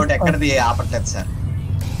లేని లోటు ఎక్కడిది ఆపట్లేదు సార్.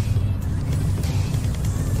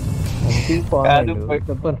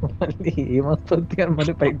 ఏమొస్తుంది అని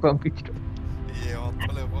మళ్ళీ పైకి పంపించడం.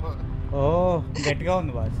 ఓ గట్టిగా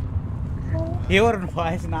ఉంది బాస్. ఎవరు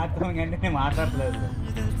వాయిస్ నాకు అంటే నేను మాట్లాడలేదు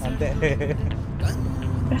అంతే.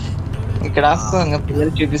 ఇక్కడ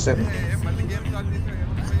పిల్లలు చూపిస్తారు.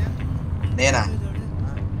 నేనా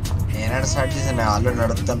స్టార్ట్ చేసాను, ఆల్రెడీ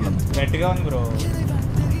నడుపుతాను. గట్టిగా ఉంది బ్రో,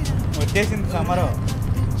 వచ్చేసింది సమరం.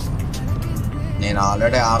 నేను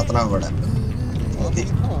ఆల్రెడీ ఆడుతున్నా కూడా.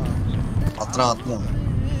 వస్తున్నాం.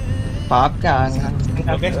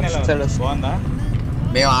 బాగుందా?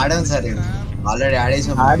 మేము ఆడాం సార్, ఆల్రెడీ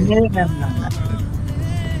ఆడేసాం.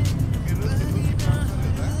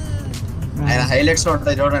 ఆయన హైలైట్స్ లో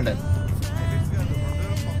ఉంటాయి చూడండి.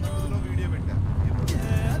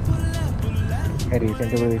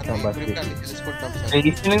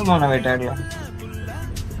 మొన్న పెట్టాడు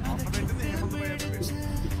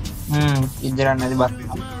ఇద్దరు అన్నది బస్.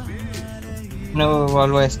 నువ్వు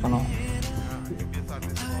వాల్వో వేసుకున్నావు.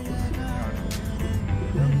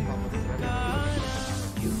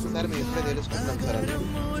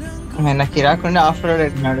 నిన్న కిరాక్ ఉండి ఆఫ్ రోడ్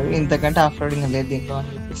పెట్టినాడు. ఇంతకంటే ఆఫ్ రోడ్ ఇంకా లేదు దీంట్లో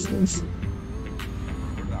అని చెప్పేసి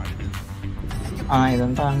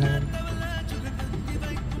ఇదంతా అన్నది.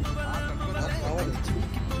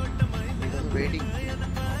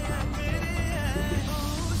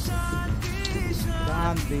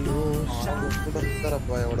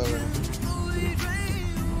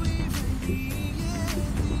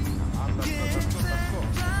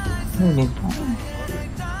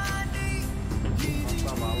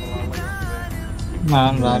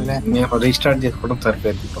 మేము రీస్టార్ట్ చేసుకోవడం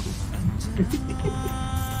సరిపోయింది.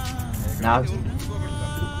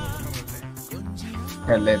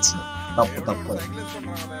 తప్పు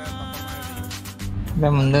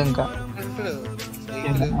ముందు ఇంకా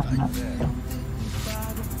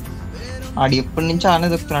ఆడు ఎప్పటి నుంచో ఆనే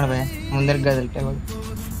దొక్కుతున్నాడు భయ ముందరికి కదిలితే.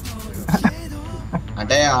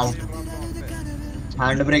 అంటే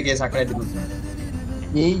హ్యాండ్ బ్రేక్ వేసి అక్కడ ఎత్తుకుంటున్నాడు.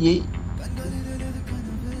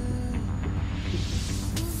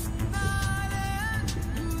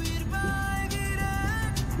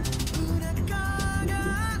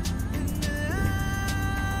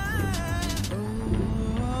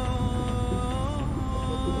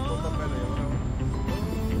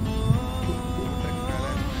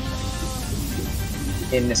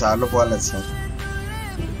 ఎన్నిసార్లు పోలేదు సార్.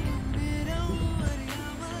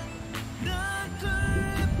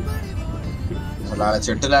 అలా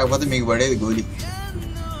చెట్టు లేకపోతే మీకు పడేది గోలి.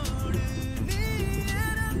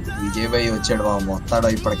 విజయ్ భాయ్ వచ్చాడు బాబు, మొత్తాడు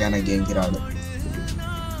ఇప్పటికైనా గేమ్కి రాడు.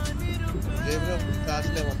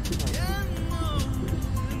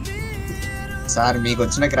 సార్ మీకు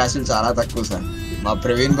వచ్చిన క్రాషులు చాలా తక్కువ సార్. మా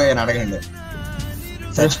ప్రవీణ్ భాయ్ అని అడగండి.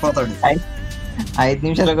 చచ్చిపోతాడు. 5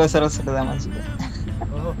 నిమిషాలకు ఒకసారి వస్తుందా మంచిగా.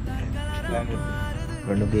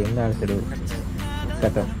 2 గేమ్లు ఆడతాడు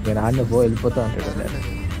కథం. నేను ఆడిన వెళ్ళిపోతా ఉంటాడు.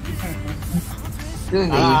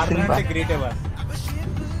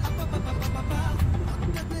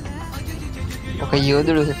 ఒక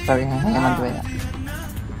యోధుడు చెప్తాడు హేమంత్.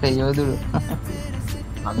 ఒక యోధుడు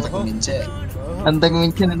అంతకు మించే. అంతకు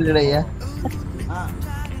మించి చూడయ్యా,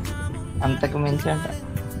 అంతకు మించి అంట.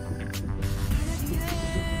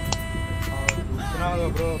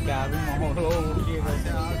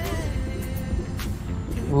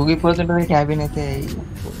 ఊగిపోతుంటది క్యాబిన్ అయితే.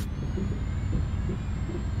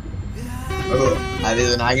 అది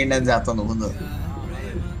నాగిండని చేస్తాను ముందు.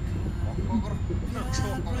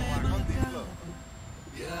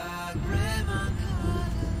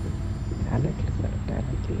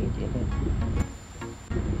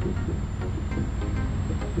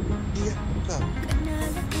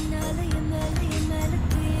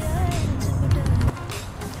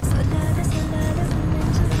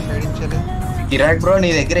 కిరాక్ బ్రో, నీ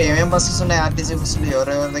దగ్గర ఏమేం బస్సెస్ ఉన్నాయి? ఆర్టీసీ బస్సులు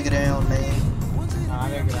ఎవరెవరి దగ్గర ఏమేమి ఉన్నాయి? నా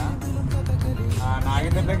దగ్గర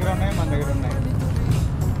నాగేంద్ర దగ్గర ఉన్నాయి, మన దగ్గర ఉన్నాయి.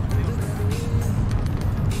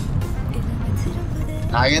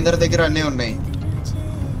 నాగేంద్ర దగ్గర అన్నీ ఉన్నాయి.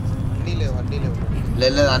 అన్నీ లేవు, అన్నీ లేవు.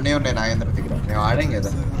 లేదు అన్నీ ఉన్నాయి నాగేంద్ర దగ్గర. మేము ఆడాం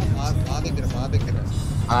కదా. మా దగ్గర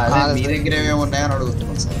అదే మీ దగ్గర ఏమేమి ఉన్నాయని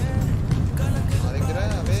అడుగుతున్నాం సార్. మా దగ్గర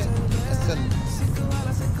అవే ఎస్ఎల్.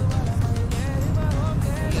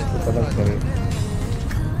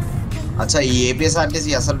 అచ్చా, ఈ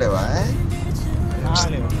ఏపీఎస్ఆర్టీసీ అసలు లేవా?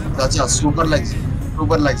 అచ్చా, సూపర్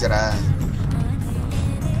లగ్జరా?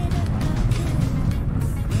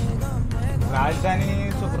 రాజధాని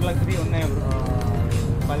సూపర్ లగ్జరీ ఉన్నాయి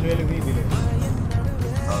పల్లెలు.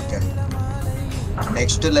 Okay,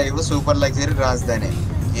 next live super luxury రాజధాని.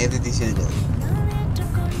 ఏది తీసేది లేదు.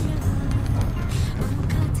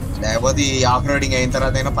 లేకపోతే ఈ ఆఫ్ రోడింగ్ అయిన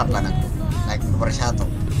తర్వాత అయినా పర్లా నాకు ప్రశాంతం.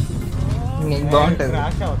 బాగుంటది.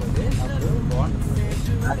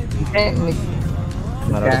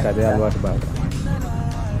 అదే అలవాటు బాగా.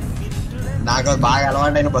 నాకు బాగా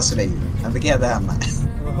అలవాటైన బస్సులు అయ్యి, అందుకే అదే అన్న.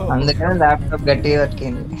 అందుకని ల్యాప్టాప్ గట్టిగా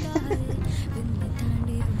పట్టుకుంది.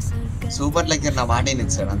 సూపర్ లగ్జరీ నా మాట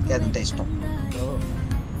ఇచ్చాడు, అందుకే అదంటే ఇష్టం.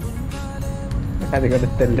 అది కూడా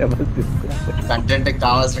కంటెంట్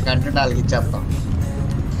కావాల్సిన కంటెంట్ వాళ్ళకి ఇచ్చేస్తాం.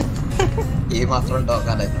 ఏ మాత్రం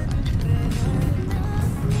టోకాలేదు.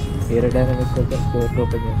 ఏరోడైనమిక్స్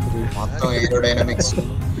ఓపెన్ చేస్తుంది మొత్తం. Aerodynamics,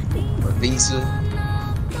 wings.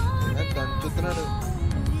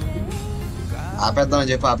 ఆపేద్దాం అని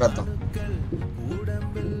చెప్పి ఆపేద్దాం.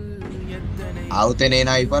 ఆగితే నేను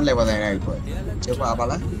అయిపోను, లేకపోతే అయినా అయిపోయి చెప్పు.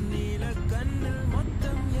 ఆపాలా?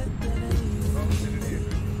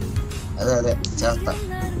 అదే చేస్తా.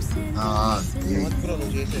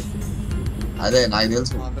 అదే నాకు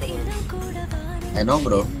తెలుసు. I know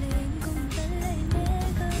bro.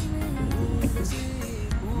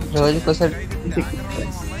 రోజుకోసారి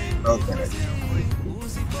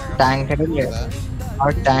tanker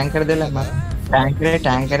tanker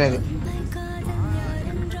tanker అది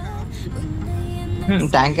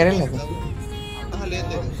ట్యాంకరే లేదు.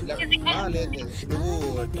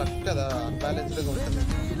 నువ్వు ట్రక్ కదా, అన్బ్యాలెన్స్డ్ గా ఉంటుంది.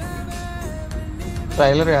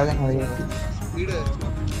 ట్రైలర్ కాదండి అది,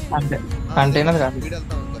 అంటే కంటైనర్ కాదు.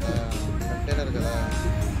 కంటైనర్ కదా.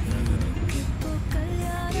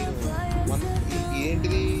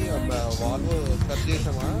 ఏంటిది వాల్వో సర్చ్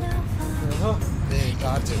చేసామా?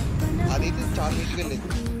 చార్జ్ అది చార్జ్ ఇంటికి వెళ్ళింది.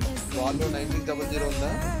 వాల్వో 9600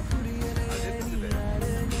 ఉందా?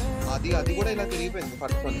 అది కూడా ఇలా తిరిగిపోయింది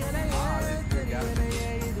పట్టుకొని.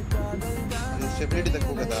 స్టెబిలిటీ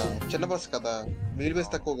తక్కువ కదా, చిన్న బస్ కదా, వీల్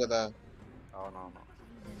బేస్ తక్కువ కదా.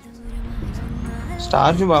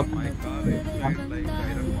 స్టార్జ్ బాబు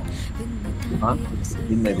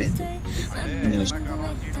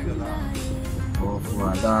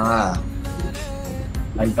అదా.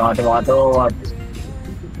 I thought what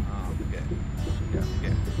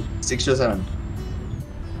 6 to 7.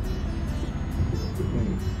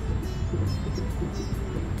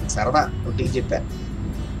 సరదా ఒకటి చెప్పా.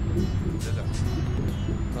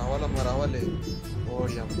 రావాలమ్మా రావాలి. ఓ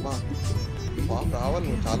అమ్మా రావాలి,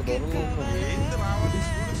 నువ్వు చాలా దూరంలో ఉంటావు.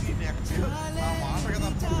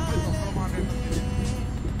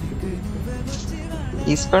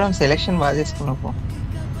 తీసుకోవడం సెలెక్షన్ బాగా చేసుకున్నావు.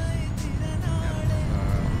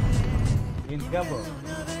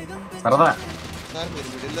 సరదా సార్ మీరు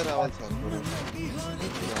మిడిల్లో రావాలి సార్.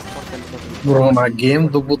 బ్రో నా గేమ్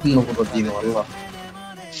దుబ్బుతుంది బ్రో దీనివల్ల.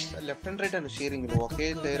 Left and right and sharing okay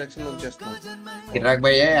direction లో చేస్తున్నాం. కిరాక్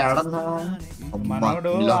భయ్య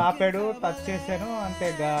మనోడు ఆపాడు, టచ్ చేశాను అంతే.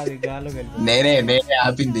 గాలి గాలి నేనే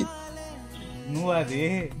ఆపింది. నువ్వు అది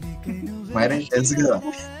మరి తెలుసు కదా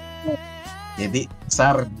ఇది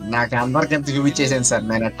సార్. నాకు అందరికి ఎంత చూపించేసాను సార్,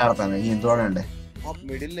 నేను ఎట్లా ఆడతాను ఈయన చూడండి.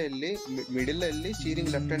 మిడిల్ లో వెళ్ళి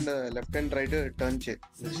steering left and right turn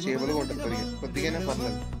stable గా ఉంటుంది, కొద్దిగానే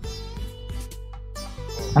పర్లేదు.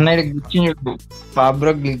 అన్నయ్య గ్లిచ్ చూడు,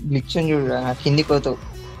 పాబ్రో గ్లిచ్ చూడు, కిందికి పోతావు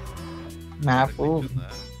మ్యాప్.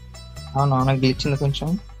 అవును గ్లిచ్ ఉంది కొంచెం,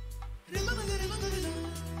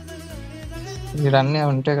 ఇక్కడ అన్నీ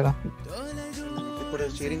ఉంటాయి కదా. ఇప్పుడు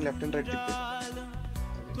స్టీరింగ్ లెఫ్ట్ అండ్ రైట్ తిప్పి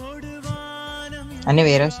అన్ని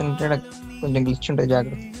వేరే ఉంటాయి, కొంచెం గ్లిచ్ ఉంటుంది,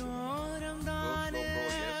 జాగ్రత్త.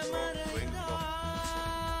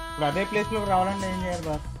 ఇప్పుడు అదే ప్లేస్ లోకి రావాలంటే ఏం చేయాలి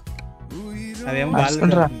బాస్? అదేమో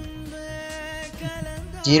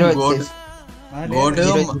జీరో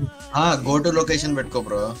గో టు లొకేషన్ పెట్టుకో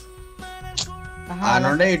బ్రో, ఆ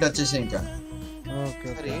నుండే ఇటు వచ్చేసి ఇంకా.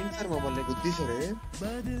 ఏంటి సార్ మమ్మల్ని గుద్ది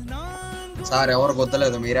సార్ ఎవరు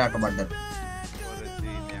గుద్దలేదు, మీరే అట్టబడ్డారు.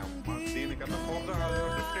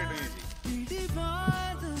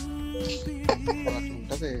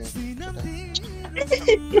 ఉంటది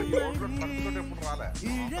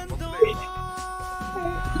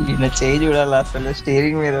ఈయన చేయి చూడాలి, అసలు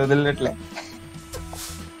స్టీరింగ్ మీద వదిలినట్లే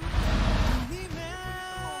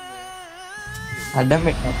అడ్డం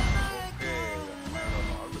పెట్టా.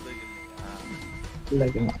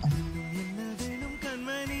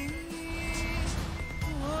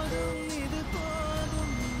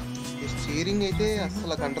 స్టీరింగ్ అయితే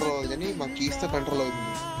అసలు కంట్రోల్ అవ్వదు, కానీ మా కీస్ తో కంట్రోల్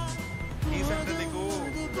అవుతుంది.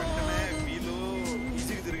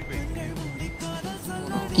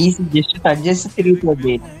 కీస్ జస్ట్ టచ్ చేస్తే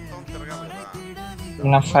తిరిగిపోద్ది.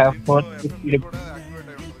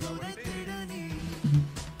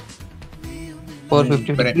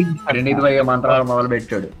 ప్రణీత్ భయ్య మంత్రాలు మొదలు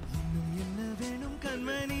పెట్టాడు.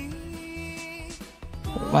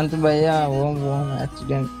 మంత్ భయ్య ఓం ఓం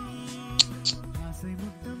యాక్సిడెంట్.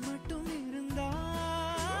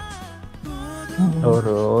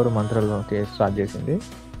 ఎవరు మంత్రాలు స్టార్ట్ చేసింది?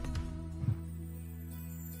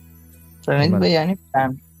 ప్రణీత్ భయ్య అని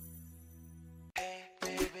ప్లాన్.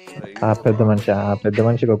 ఆ పెద్ద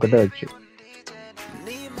మనిషికి ఒకటే వచ్చు,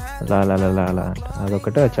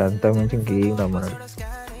 అదొకటే వచ్చు, అంత మించి ఇంకేం రమ్మన్నాడు.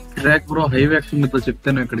 ట్రాక్ బ్రో హైవే మీతో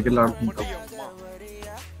చెప్తాను ఎక్కడికి వెళ్ళి ఆడుకుంటాం.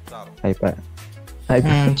 అయిపోయా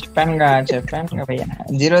చెప్పాను భయ్య,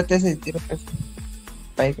 జీరో వచ్చేసి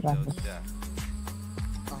పైకి రా.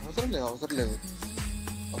 అవసరం లేదు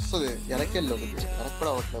వస్తుంది, వెనక్కి వెళ్ళి వెనక్కి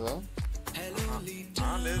కూడా అవ్వట్లేదా?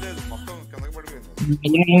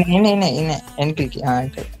 వెనక్కి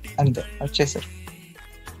అంతే వచ్చేసారు.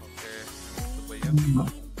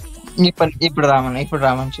 ఇప్పుడు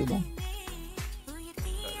రామని చూద్దాం.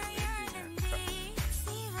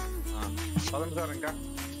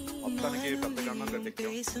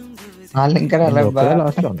 వాళ్ళు ఇంకా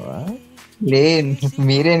లే,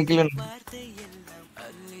 మీరే వెనకలు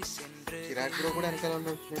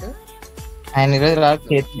ఆయన ఈరోజు రాదు,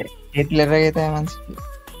 చేతులు ఎర్రగైతే మనిషికి.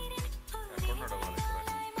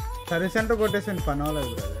 సర్వీస్ సెంటర్ కొట్టేసండి, పని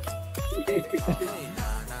అవ్వలేదు.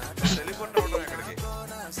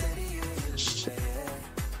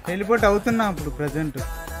 టెలిపోర్ట్ అవుతున్నా ఇప్పుడు ప్రెసెంట్,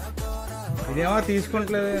 ఇదేమో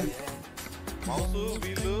తీసుకుంటలేదు.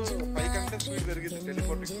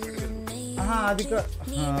 అది ఇప్పుడు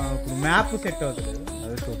మ్యాప్ సెట్ అవుతుంది,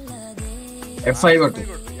 అది చూస్తుంది.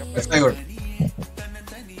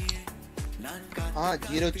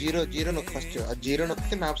 జీరో నొక్కి ఫస్ట్, ఆ జీరో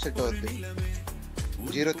నొక్కితే మ్యాప్ సెట్ అవుద్ది.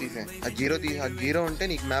 జీరో తీసే, ఆ జీరో ఉంటే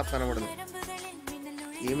నీకు మ్యాప్ కనబడదు.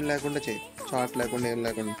 ఏం లేకుండా చెయ్యి, షార్ట్ లేకుండా ఏం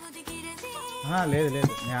లేకుండా. లేదు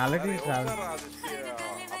నేను ఆల్రెడీ నేను కాదు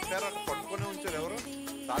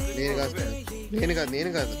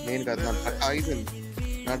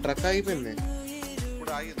నా ట్రక్ ఆగిపోయింది.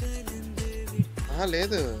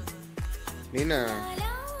 లేదు నేనా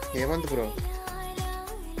హేమంత్ బ్రో.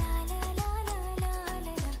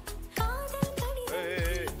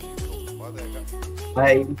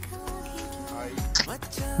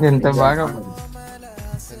 ఎంత బాగా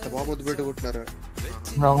ముద్దు పెట్టుకుంటున్నారు.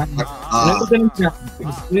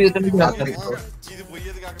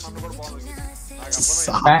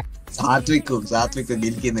 సాత్విక్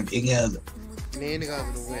గెలికింది, ఏం కాదు. నేను కాదు,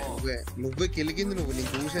 నువ్వే గెలికింది. నేను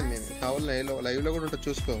చూసాను, నేను కావాలి లైవ్ లో కూడా ఉంటా,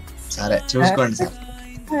 చూసుకో. సరే చూసుకోండి సార్.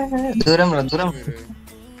 దూరం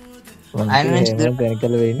ఆయన నుంచి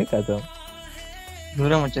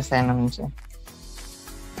దూరం వచ్చేసి ఆయన నుంచి.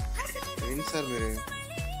 ఏంటి సార్ మీరు?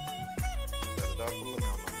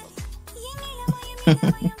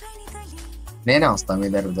 నేనే వస్తా మీ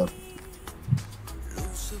దగ్గర.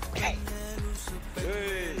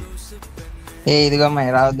 ఇదిగో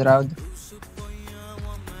అమ్మాయి రావద్దు.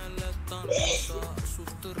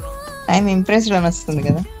 ఐఎమ్ ఇంప్రెస్డ్ అని వస్తుంది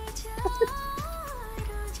కదా.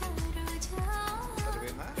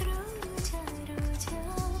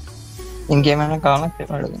 ఇంకేమైనా కావాలా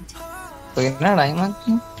చెప్పాడు. పోయినాడా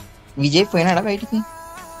ఏమంటే విజయ్ పోయినాడా బయటికి?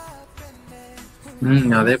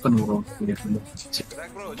 అదే పని బ్రో.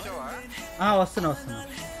 వస్తున్నా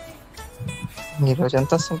ఈరోజు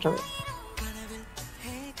ఎంత వస్తుంటాడు?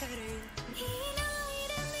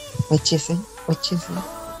 వచ్చేసి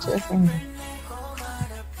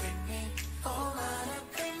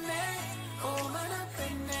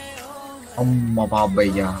అమ్మ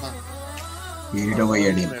బాబయ్యా ఏడో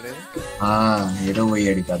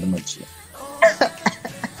పోయాడు కదా వచ్చి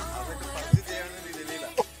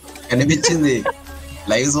కనిపించింది.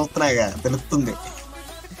 లైవ్ చూస్తున్నాగా తెలుస్తుంది.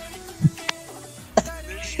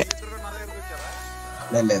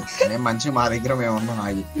 లేదు నేను మంచి మా దగ్గర మేమన్నా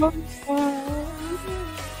ఆగి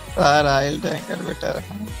ఆయిల్ ట్యాంకర్ పెట్టారు.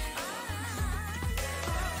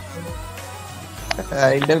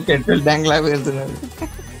 ఆయిల్ ట్యాంక్ పెట్రోల్ ట్యాంక్ లాగా పెడుతున్నారు.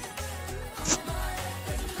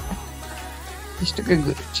 ఇష్టకు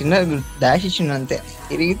చిన్న డాష్ ఇచ్చిండు అంతే.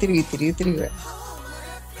 తిరిగి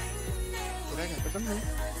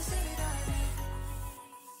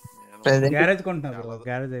గ్యారేజ్ కొంటున్నా.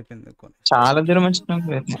 గ్యారేజ్ అయిపోయింది. చాలా దూరం వచ్చిన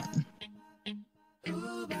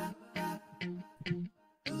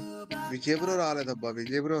విజయపురం రాలేదబ్బా.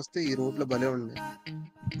 విజయపురం వస్తే ఈ రోడ్ లో భలే ఉండే.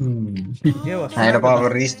 ఆయన పాపం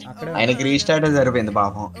ఆయనకి రీస్టార్ట్ సరిపోయింది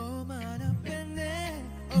పాపం.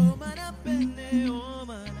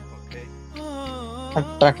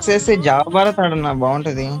 ట్రక్స్ వేస్తే జావా భారత్ ఆడన్నా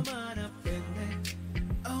బాగుంటది.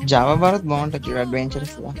 జావా భారత్ బాగుంటది చూడు,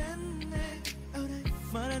 అడ్వెంచరస్ గా.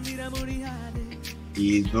 ఈ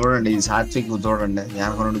చూడండి ఈ సాత్విక్ చూడండి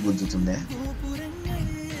వెనక నుండి గుద్దుతుంది.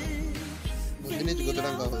 ముందు నుంచి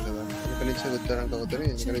గుద్దడం కావాలి కదా, వెనక నుంచి గుద్దడం కావాలి.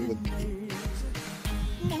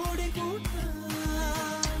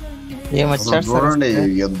 వెనక నుంచి చూడండి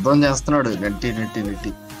యుద్ధం చేస్తున్నాడు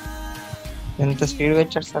నెట్టి. ఎంత స్పీడ్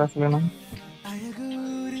వచ్చాడు సార్ అసలు.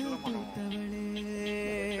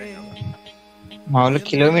 మామూలు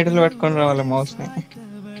కిలోమీటర్లు పట్టుకొని రావాలి మౌస్ ని.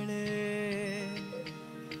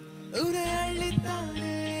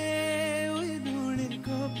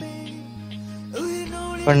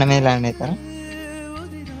 కొండ మీద ల్యాండ్ అవుతారా?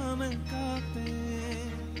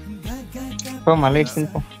 మళ్ళీ ఇచ్చింది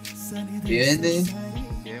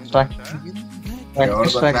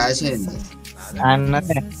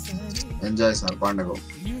ఎంజాయ్ సార్ పండుగ.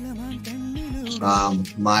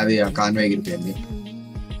 మాది కాన్వే గిరిపోయింది.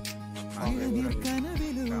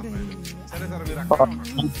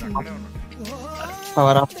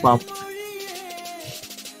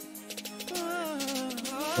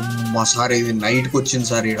 సార్ ఇది నైట్ కి వచ్చింది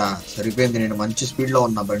సార్. ఇక్కడ సరిపోయింది. నేను మంచి స్పీడ్ లో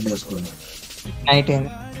ఉన్నా బండి వేసుకుని. నైట్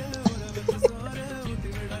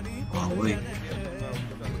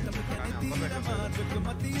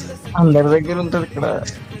అందరి దగ్గర ఉంటది ఇక్కడ.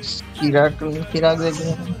 కిరాక్ దగ్గర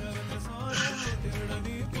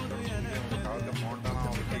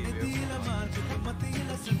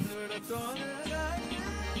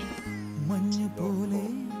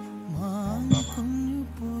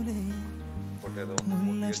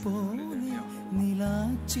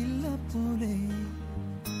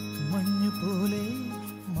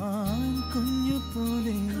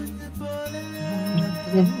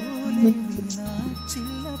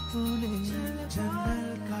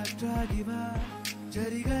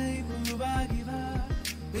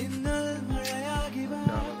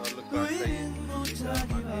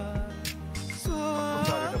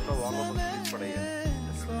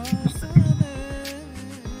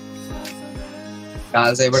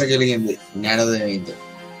కాసేపటికి వెలిగింది. జ్ఞానోదయం అయింది.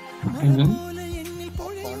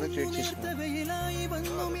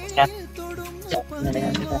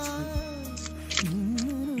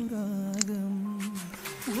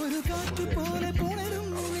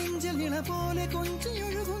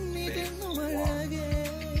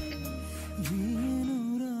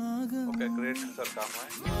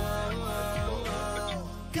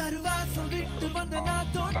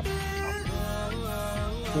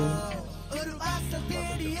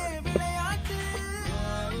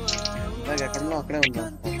 ఎక్కడో అక్కడే ఉన్నా.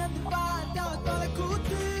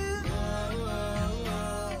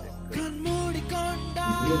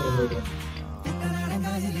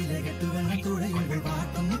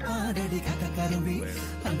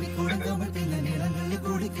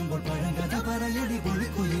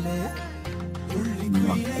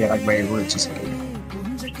 కిరాక్ బయట కూడా వచ్చేసారు.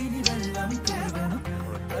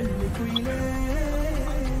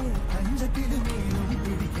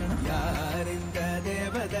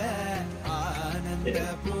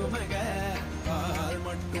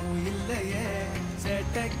 மட்டும் இல்லையே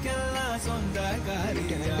செட்டக்கெல்லாம் சொந்தக்கார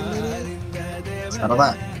సరదా.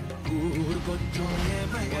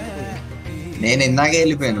 నేను ఇందాకే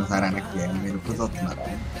వెళ్ళిపోయాను సార్ వెనక్కి, మీరు ఇప్పుడు చూస్తున్నారా?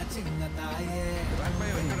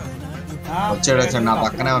 వచ్చాడు నా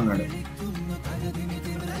పక్కనే ఉన్నాడు.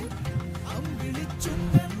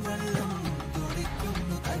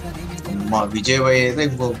 మా విజయ్ భాయ్ అయితే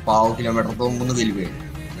ఇంకో 1/2 కిలోమీటర్తో ముందుకు వెళ్ళిపోయాడు.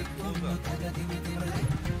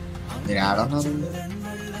 మీరు ఆడన్నారు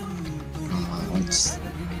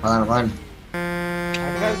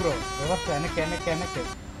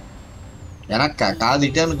వెనక్క కాదు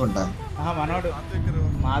ఇటే అనుకుంటా. మనోడు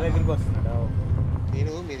మా దగ్గరికి వస్తున్నాడు.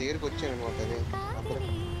 నేను మీ దగ్గరికి వచ్చాను అనమాట.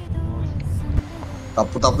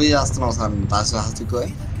 తప్పు చేస్తున్నావు సార్, తాసికు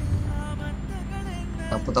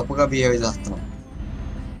తప్పుగా బిహేవ్ చేస్తున్నావు.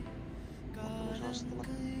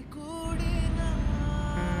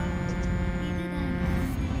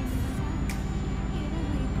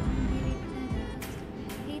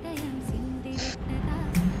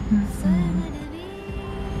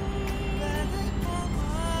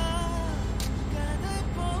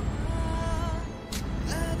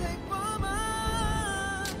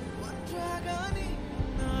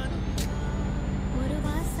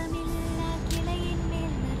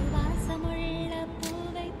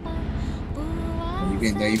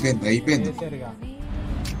 అయిపోయింది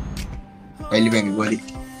వెళ్ళిపోయింది గోలీ.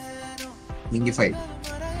 ఇంగి 5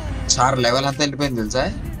 సార్ లెవెల్ అంతా వెళ్ళిపోయింది తెలుసా,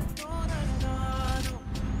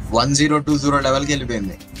 1020 లెవెల్కి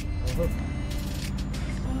వెళ్ళిపోయింది.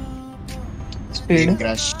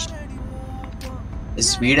 క్రాష్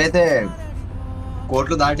స్పీడ్ అయితే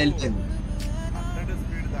కోట్లు దాటి వెళ్ళిపోయింది.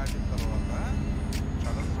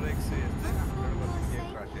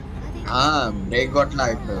 బ్రేక్ కొట్లా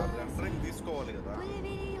ఇప్పుడు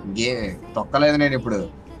తొక్కలేదు నేను ఇప్పుడు.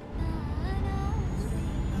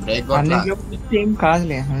 బ్రేక్ ఏం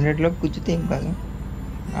కాదులే, 100 లోపు కూర్చుతే ఏం కాదు.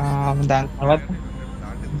 దాని తర్వాత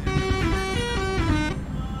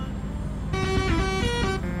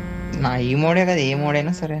నా ఈ మోడే కదా, ఏ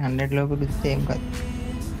మోడైనా సరే 100 లోపు కూర్చుతే ఏం కాదు.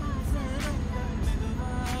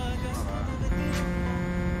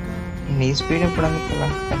 నీ స్పీడ్ ఎప్పుడు అందుకు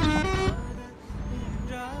కష్టం.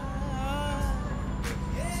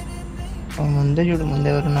 ముందే చూడు, ముందు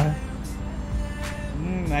ఎవరున్నారు.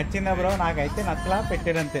 నచ్చిందా బ్రో? నాకైతే నచ్చలా,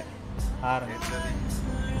 పెట్టాడంతే.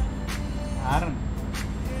 హారన్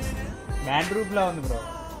బ్యాండ్ రూప్ లా ఉంది బ్రో.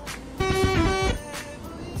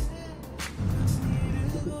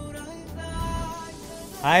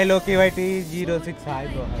 హాయ్ లోకి వైటీ 06. Hi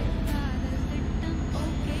bro.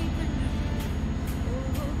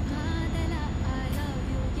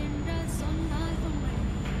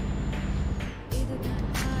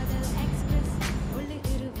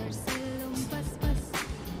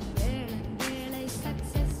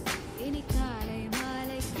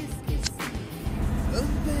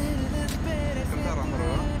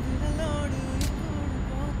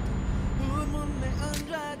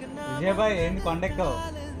 విజయబాయ్ ఏంది కొండెక్కావు?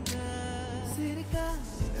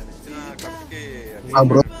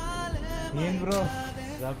 ఏం బ్రో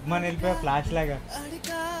రగ్మని వెళ్ళిపోయా ఫ్లాష్ లాగా.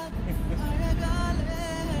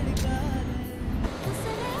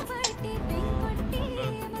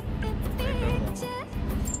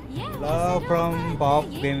 Love from Bob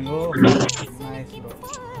Bingo. Nice bro.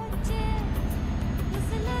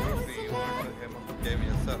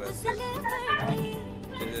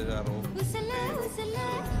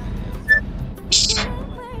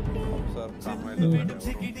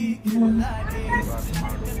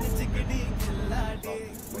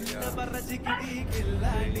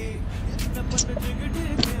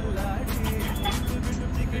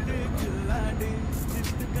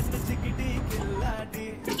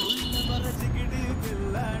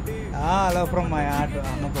 Hello from my heart,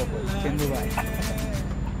 Annapopu, Chindu bhai.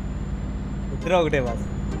 Iddaru okate babu.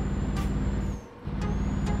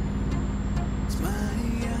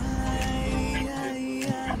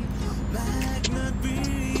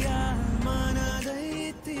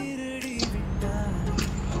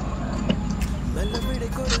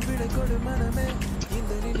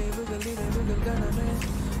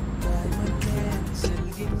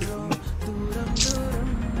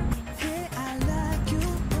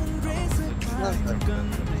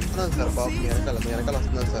 Sir బాబు మీ వెనకాల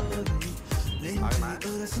వస్తున్నాను సార్.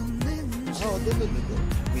 వద్దు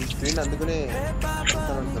మీ స్క్రీన్ అందుకునే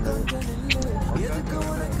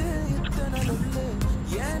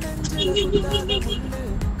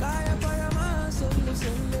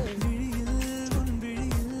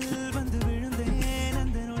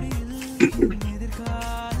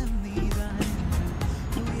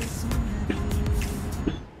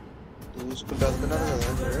చూసుకుంటూ వెళ్తున్నారు కదా.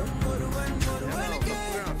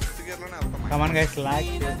 Come on guys, like,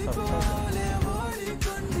 share, subscribe.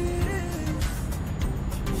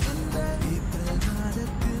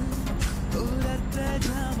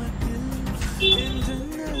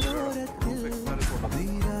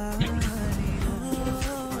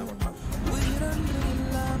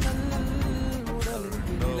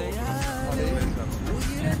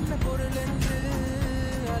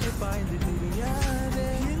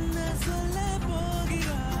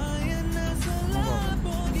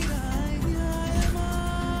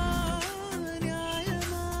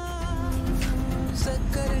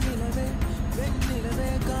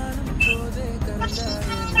 Come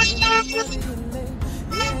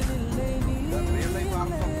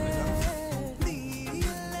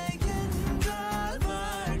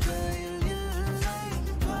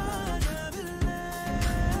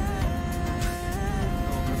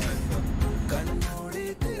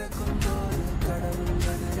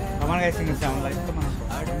on guys, sing a sound like come on.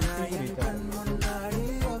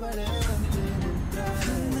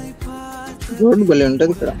 Road భలే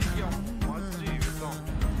ఉంటుంది ఇక్కడ.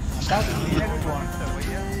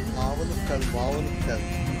 మామూలు కాదు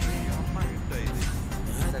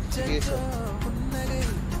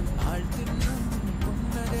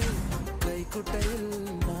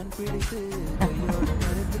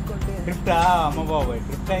డ్రిఫ్టా అమ్మ బాబాయ్,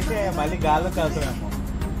 డ్రిఫ్ట్ అయితే మళ్ళీ గాల్లో కాలుతామేమో.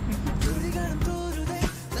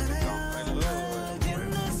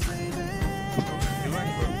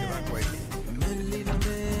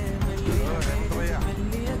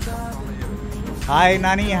 Hi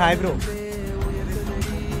Nani, hi bro.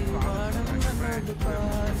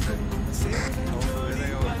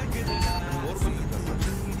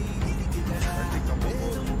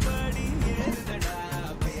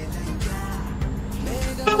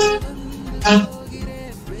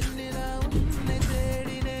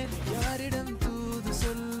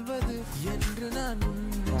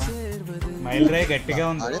 Mile Roy గట్టిగా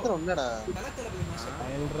ఉంది. ఉన్నాడా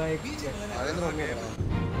మైల్ రాయ్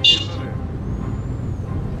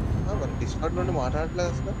డిస్కౌంట్ నుండి మాట్లాడట్లేదు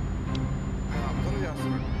అసలు.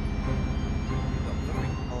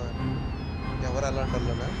 ఎవరు అలాంటి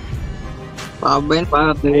వాళ్ళనా?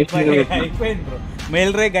 అయిపోయింది బ్రో.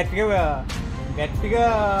 మైల్ రాయ్ గట్టిగా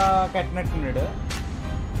కట్టినట్టున్నాడు,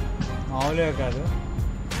 మామూలుగా కాదు.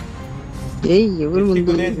 ఎవరు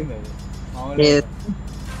ముందు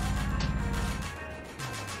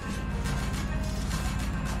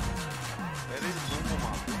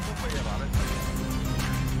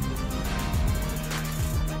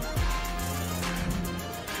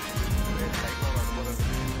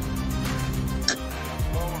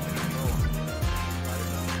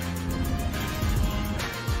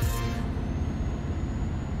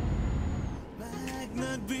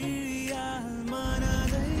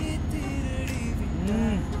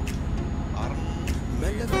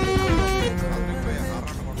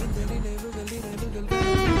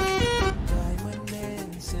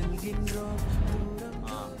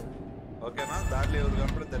ఓకేనా? దాంట్లో ఎవరు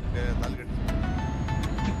కనపడితే తాలిగట్టి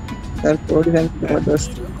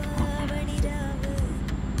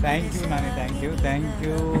thank you Nani, thank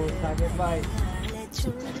you Sagar bye.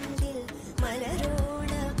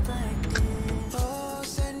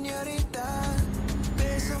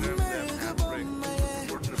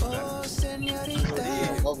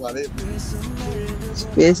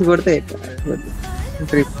 Space కొడితే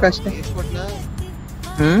ట్రిప్ కష్టం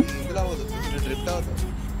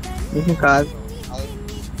కాదు.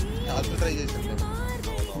 ట్రై చేసాను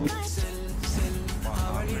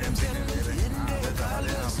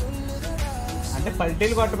అంటే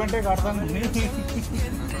పల్టీలు కొట్టమంటే కొడతాను.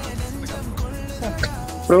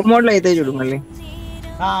 ప్రో మోడ్ లో అయితే చూడు మళ్ళీ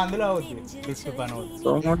అందులో అవుతుంది, డిస్క్ పని అవుతుంది.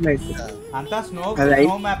 ప్రో మోడ్ లో అయితే అంతా స్నో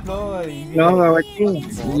మ్యాప్ లో స్నో కాబట్టి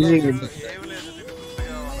ఈజీగా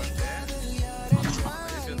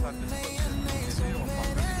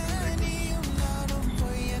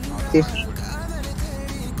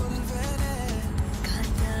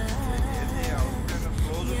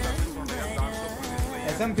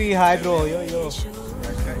SMP, hi bro, yo.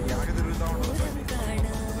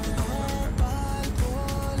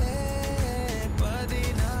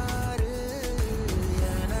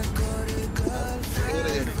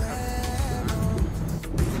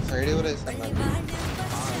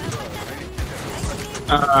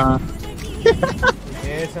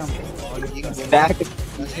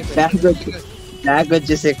 Back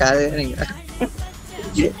వచ్చేసే కాదు ఇంకా.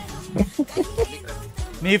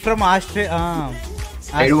 Me from Austria?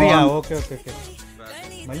 ఓకే.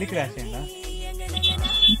 మళ్ళీ క్రాష్ అయిందా?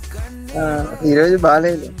 ఈరోజు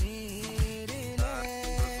బాగాలేదు.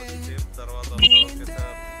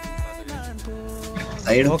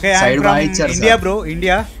 Okay, India bro,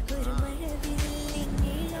 India.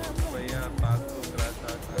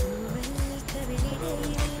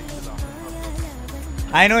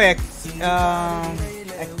 I know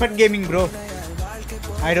expert gaming bro.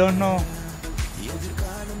 I don't know.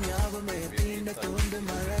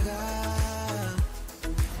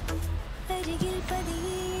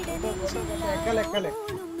 ఎక్కలే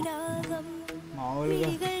మామూలుగా.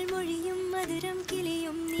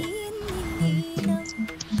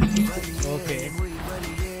 ఓకే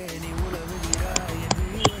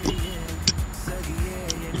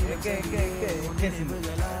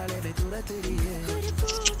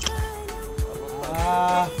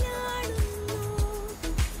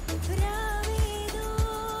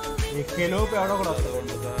ఎక్కేలోపు ఎవడో కూడా వస్తాడు.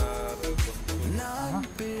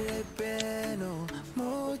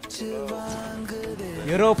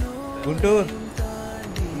 Europe, Guntur,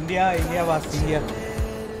 India, India boss, India.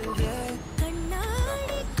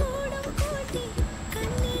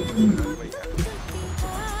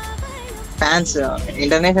 Fans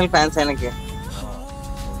international fans ఆయనకి,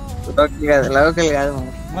 లోకల్ కాదు.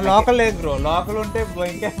 లోకల్ లేదు బ్రో, లోకల్ ఉంటే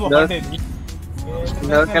ఇంకా బాగుండేది.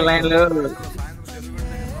 లోకల్ లైన్లు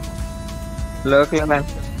local line.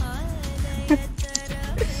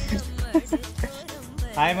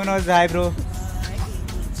 Hi Manoj, hi bro.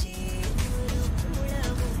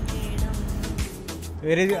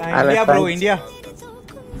 వేరే ఇండియా బ్రో, ఇండియా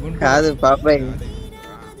కాదు పాపాయ్.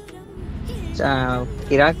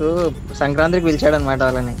 కిరాకు సంక్రాంతికి పిలిచాడు అనమాట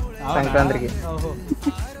వాళ్ళని. సంక్రాంతికి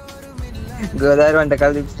గోదావరి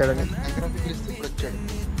వంటకాలు చూపిస్తాడు.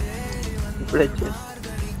 ఇప్పుడు వచ్చాడు.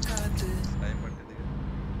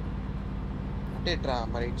 అంటే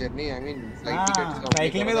మరి journey I mean flight tickets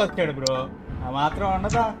cycle మీద వచ్చాడు బ్రో, ఆ మాత్రం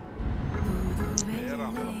ఉండదా?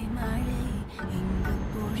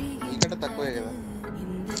 ఇక్కడ తక్కువే కదా.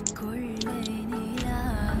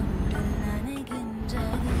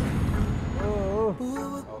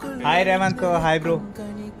 Hi Revanth, hi bro.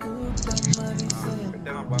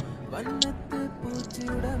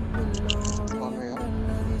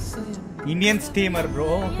 Indian steamer bro.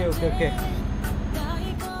 Okay okay okay.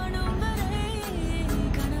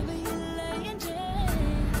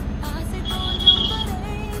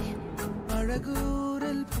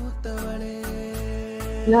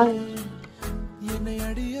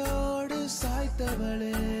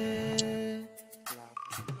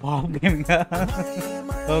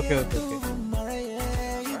 Okay okay okay.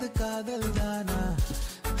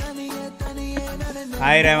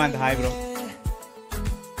 Hi Revanth, hi bro.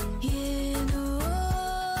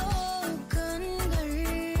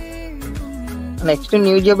 Next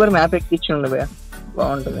new Jaber map ఎక్కించండి భయ,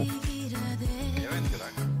 బాగుంటుంది.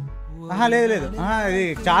 లేదు లేదు, ఇది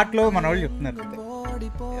చాట్ లో మన వాళ్ళు చెప్తున్నారు.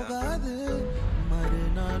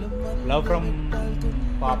 Love from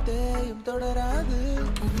pop.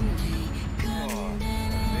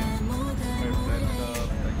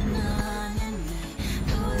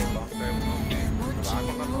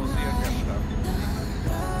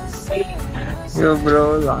 Yo bro,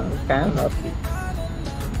 long time no see.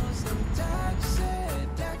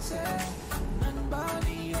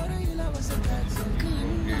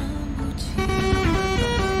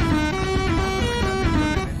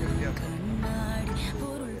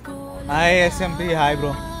 Hi SMP, hi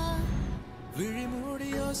bro.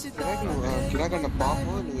 కిరాక్ అన్న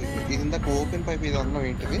పాపు, ఇది ఇందాక ఓపెన్ పైప్ ఇది అన్నావు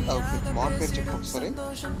ఏంటిది? మోడ్ పేరు చెప్పు ఒకసారి.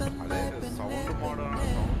 అదే sound mode,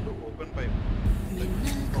 sound open pipe.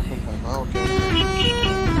 Open pipe, okay.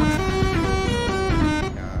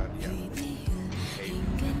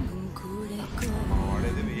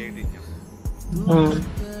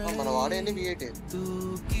 మన వాడేది V8.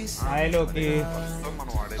 హాయ్ లోకి.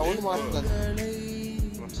 సౌండ్ మారుతుంది,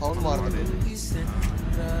 సౌండ్ మారుతుంది.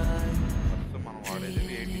 మనం వాడేది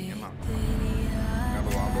V8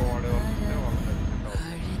 వాళ్ళు వాడేవాళ్ళంటే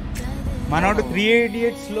మనోడు 3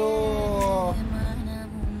 Idiots లో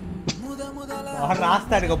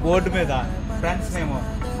రాస్తాడు ఇక బోర్డు మీద ఫ్రెండ్స్ నేమో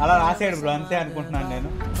అలా రాసాడు బ్రో, అంతే అనుకుంటున్నాను నేను.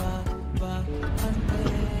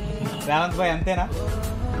 రేవంత్ భాయ్ అంతేనా?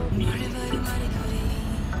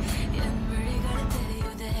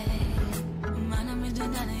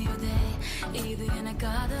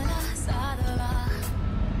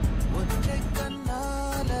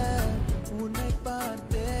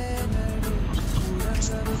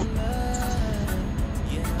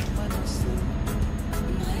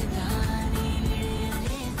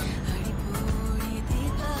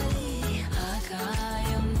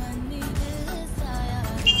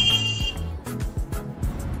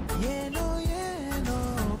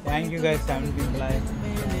 Thank you guys, 17 likes.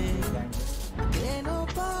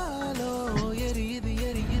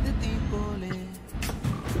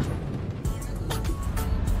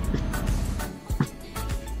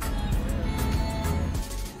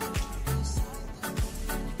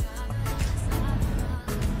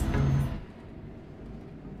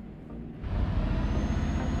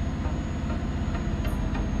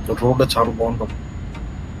 Road చాలా బాగుంటుంది.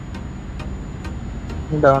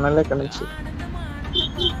 డౌన్ అల్లే ఇక్కడ నుంచి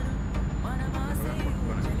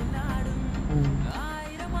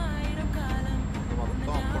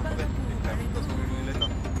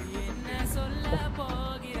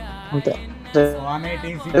అంతే.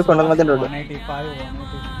 186, కొండల మధ్య రోడ్డు. 185,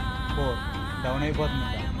 184 డౌన్ అయిపోతుంది.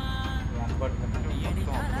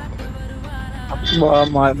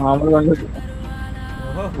 మామూలుగా ఉండదు.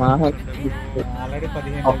 ఓహో మామూలు ఆల్రెడీ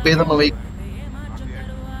 15 అప్పు ఏదో అయిపోయింది.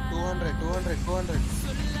 200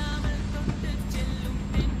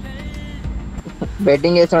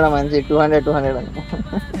 బెట్టింగ్ వేస్తున్నాడు మంచి 200 అని.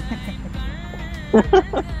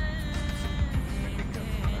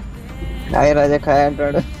 కాయ రాజా కాయ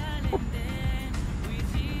అంటాడు.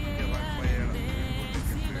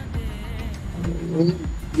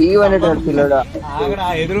 అనేటాడు పిల్లడు. ఆగడా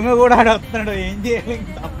ఎదురుగా కూడా ఆడ వస్తున్నాడు, ఏం చేయాలి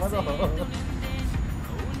ఇంక తప్పదు.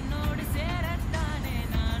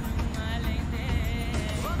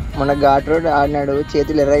 మొన్న ఘాట్ రోడ్ ఆడినాడు,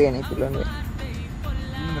 చేతులు ఎర్రగాని పిల్లలు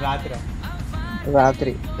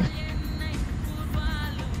రాత్రి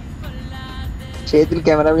చేతులు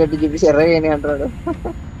కెమెరా పెట్టి చూపించి ఎర్రగాని అంటాడు.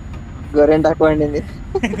 గొర్రెంటాకు పండింది.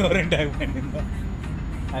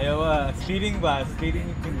 అయ్యో స్టీరింగ్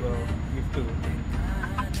ఇచ్చింది బ్రో, గిఫ్ట్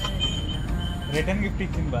రిటర్న్ గిఫ్ట్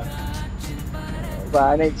ఇచ్చింది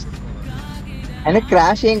బాగానే ఇచ్చింది. అయినా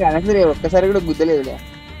క్రాష్ ఏం కానీ సరే ఒక్కసారి కూడా గుద్దలేదులే.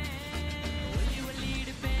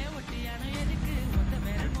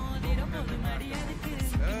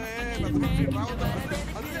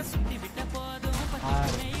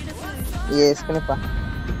 వేసుకుని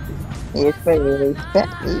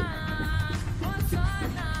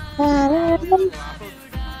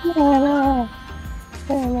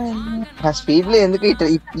ఆ స్పీడ్ లో ఎందుకు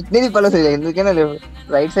ఇట్నే తిప్పాల్సింది, ఎందుకైనా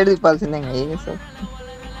రైట్ సైడ్ తిప్పాల్సిందే. ఏం చేస్తావు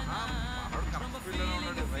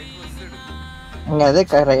ఇంకా అదే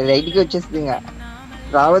రైట్ కి వచ్చేస్తుంది. ఇంకా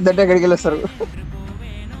రావద్దంటే ఎక్కడికి వెళ్ళొస్తారు.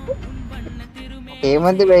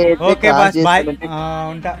 ఏమంది ఓకే బాస్ బాయ్,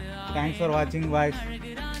 ఉంటా. థ్యాంక్స్ ఫర్ వాచింగ్ బాయ్,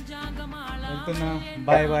 వెళ్తున్నా.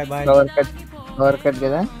 Bye bye bye. Power cut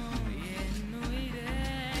కదా.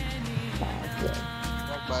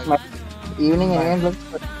 ఈవినింగ్ ఎన్ని గంటలకు?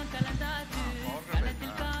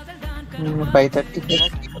 5:30.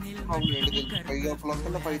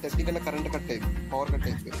 5:30 కల్లా కరెంట్ కట్ అయిపోయింది, పవర్ కట్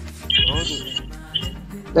అయిపోయింది రోజు.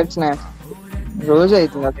 That's nice. రోజు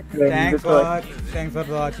అవుతుంది. Thanks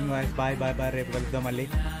for watching bye. Bye bye bye. రేపు కలుద్దాం మళ్ళీ.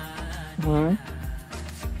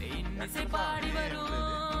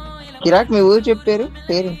 కిరాక్ మీ ఊరు చెప్పారు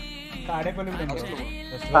పేరు?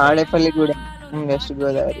 తాడేపల్లి కూడా వెస్ట్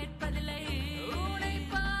గోదావరి.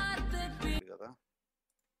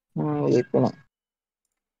 చెప్పిన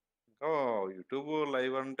యూట్యూబ్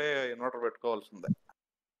లైవ్ అంటే ఇన్వర్టర్ పెట్టుకోవాల్సిందే.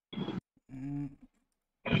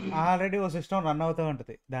 ఆల్రెడీ ఓ సిస్టమ్ రన్ అవుతూ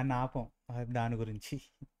ఉంటది, దాన్ని ఆపం. దాని గురించి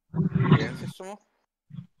ఏం సిస్టమ్?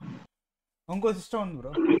 ఇంకో సిస్టమ్ ఉంది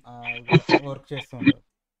బ్రో, వర్క్ చేస్తూ ఉంటుంది.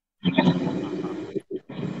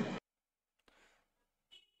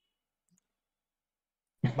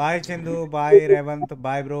 Bye Chandu, bye Revanth,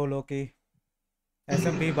 bye bro లోకి,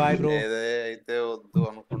 SMP బాయ్ బ్రో. ఏదే అయితే వద్దు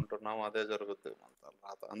అనుకుంటున్నాం అదే జరుగుతుంది మన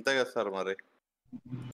తర్వాత, అంతే కదా సార్ మరి.